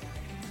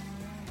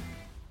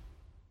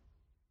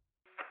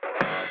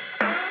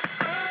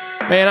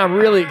 Man, I'm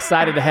really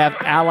excited to have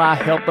Ally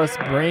help us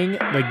bring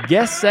the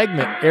guest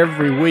segment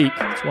every week.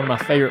 It's one of my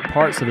favorite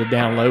parts of the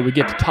download. We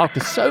get to talk to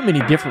so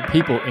many different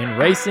people in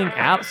racing,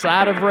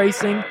 outside of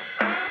racing.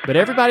 But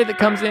everybody that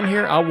comes in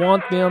here, I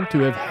want them to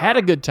have had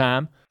a good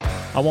time.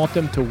 I want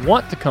them to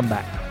want to come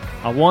back.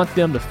 I want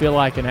them to feel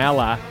like an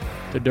ally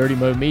to Dirty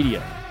Mo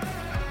Media.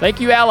 Thank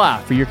you,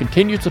 Ally, for your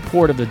continued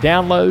support of the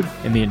download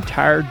and the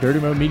entire Dirty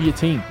Mo Media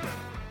team.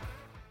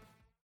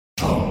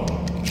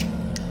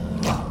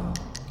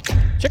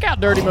 Check out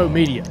Dirty Mo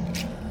Media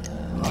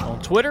on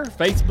Twitter,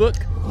 Facebook,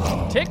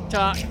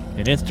 TikTok,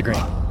 and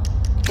Instagram.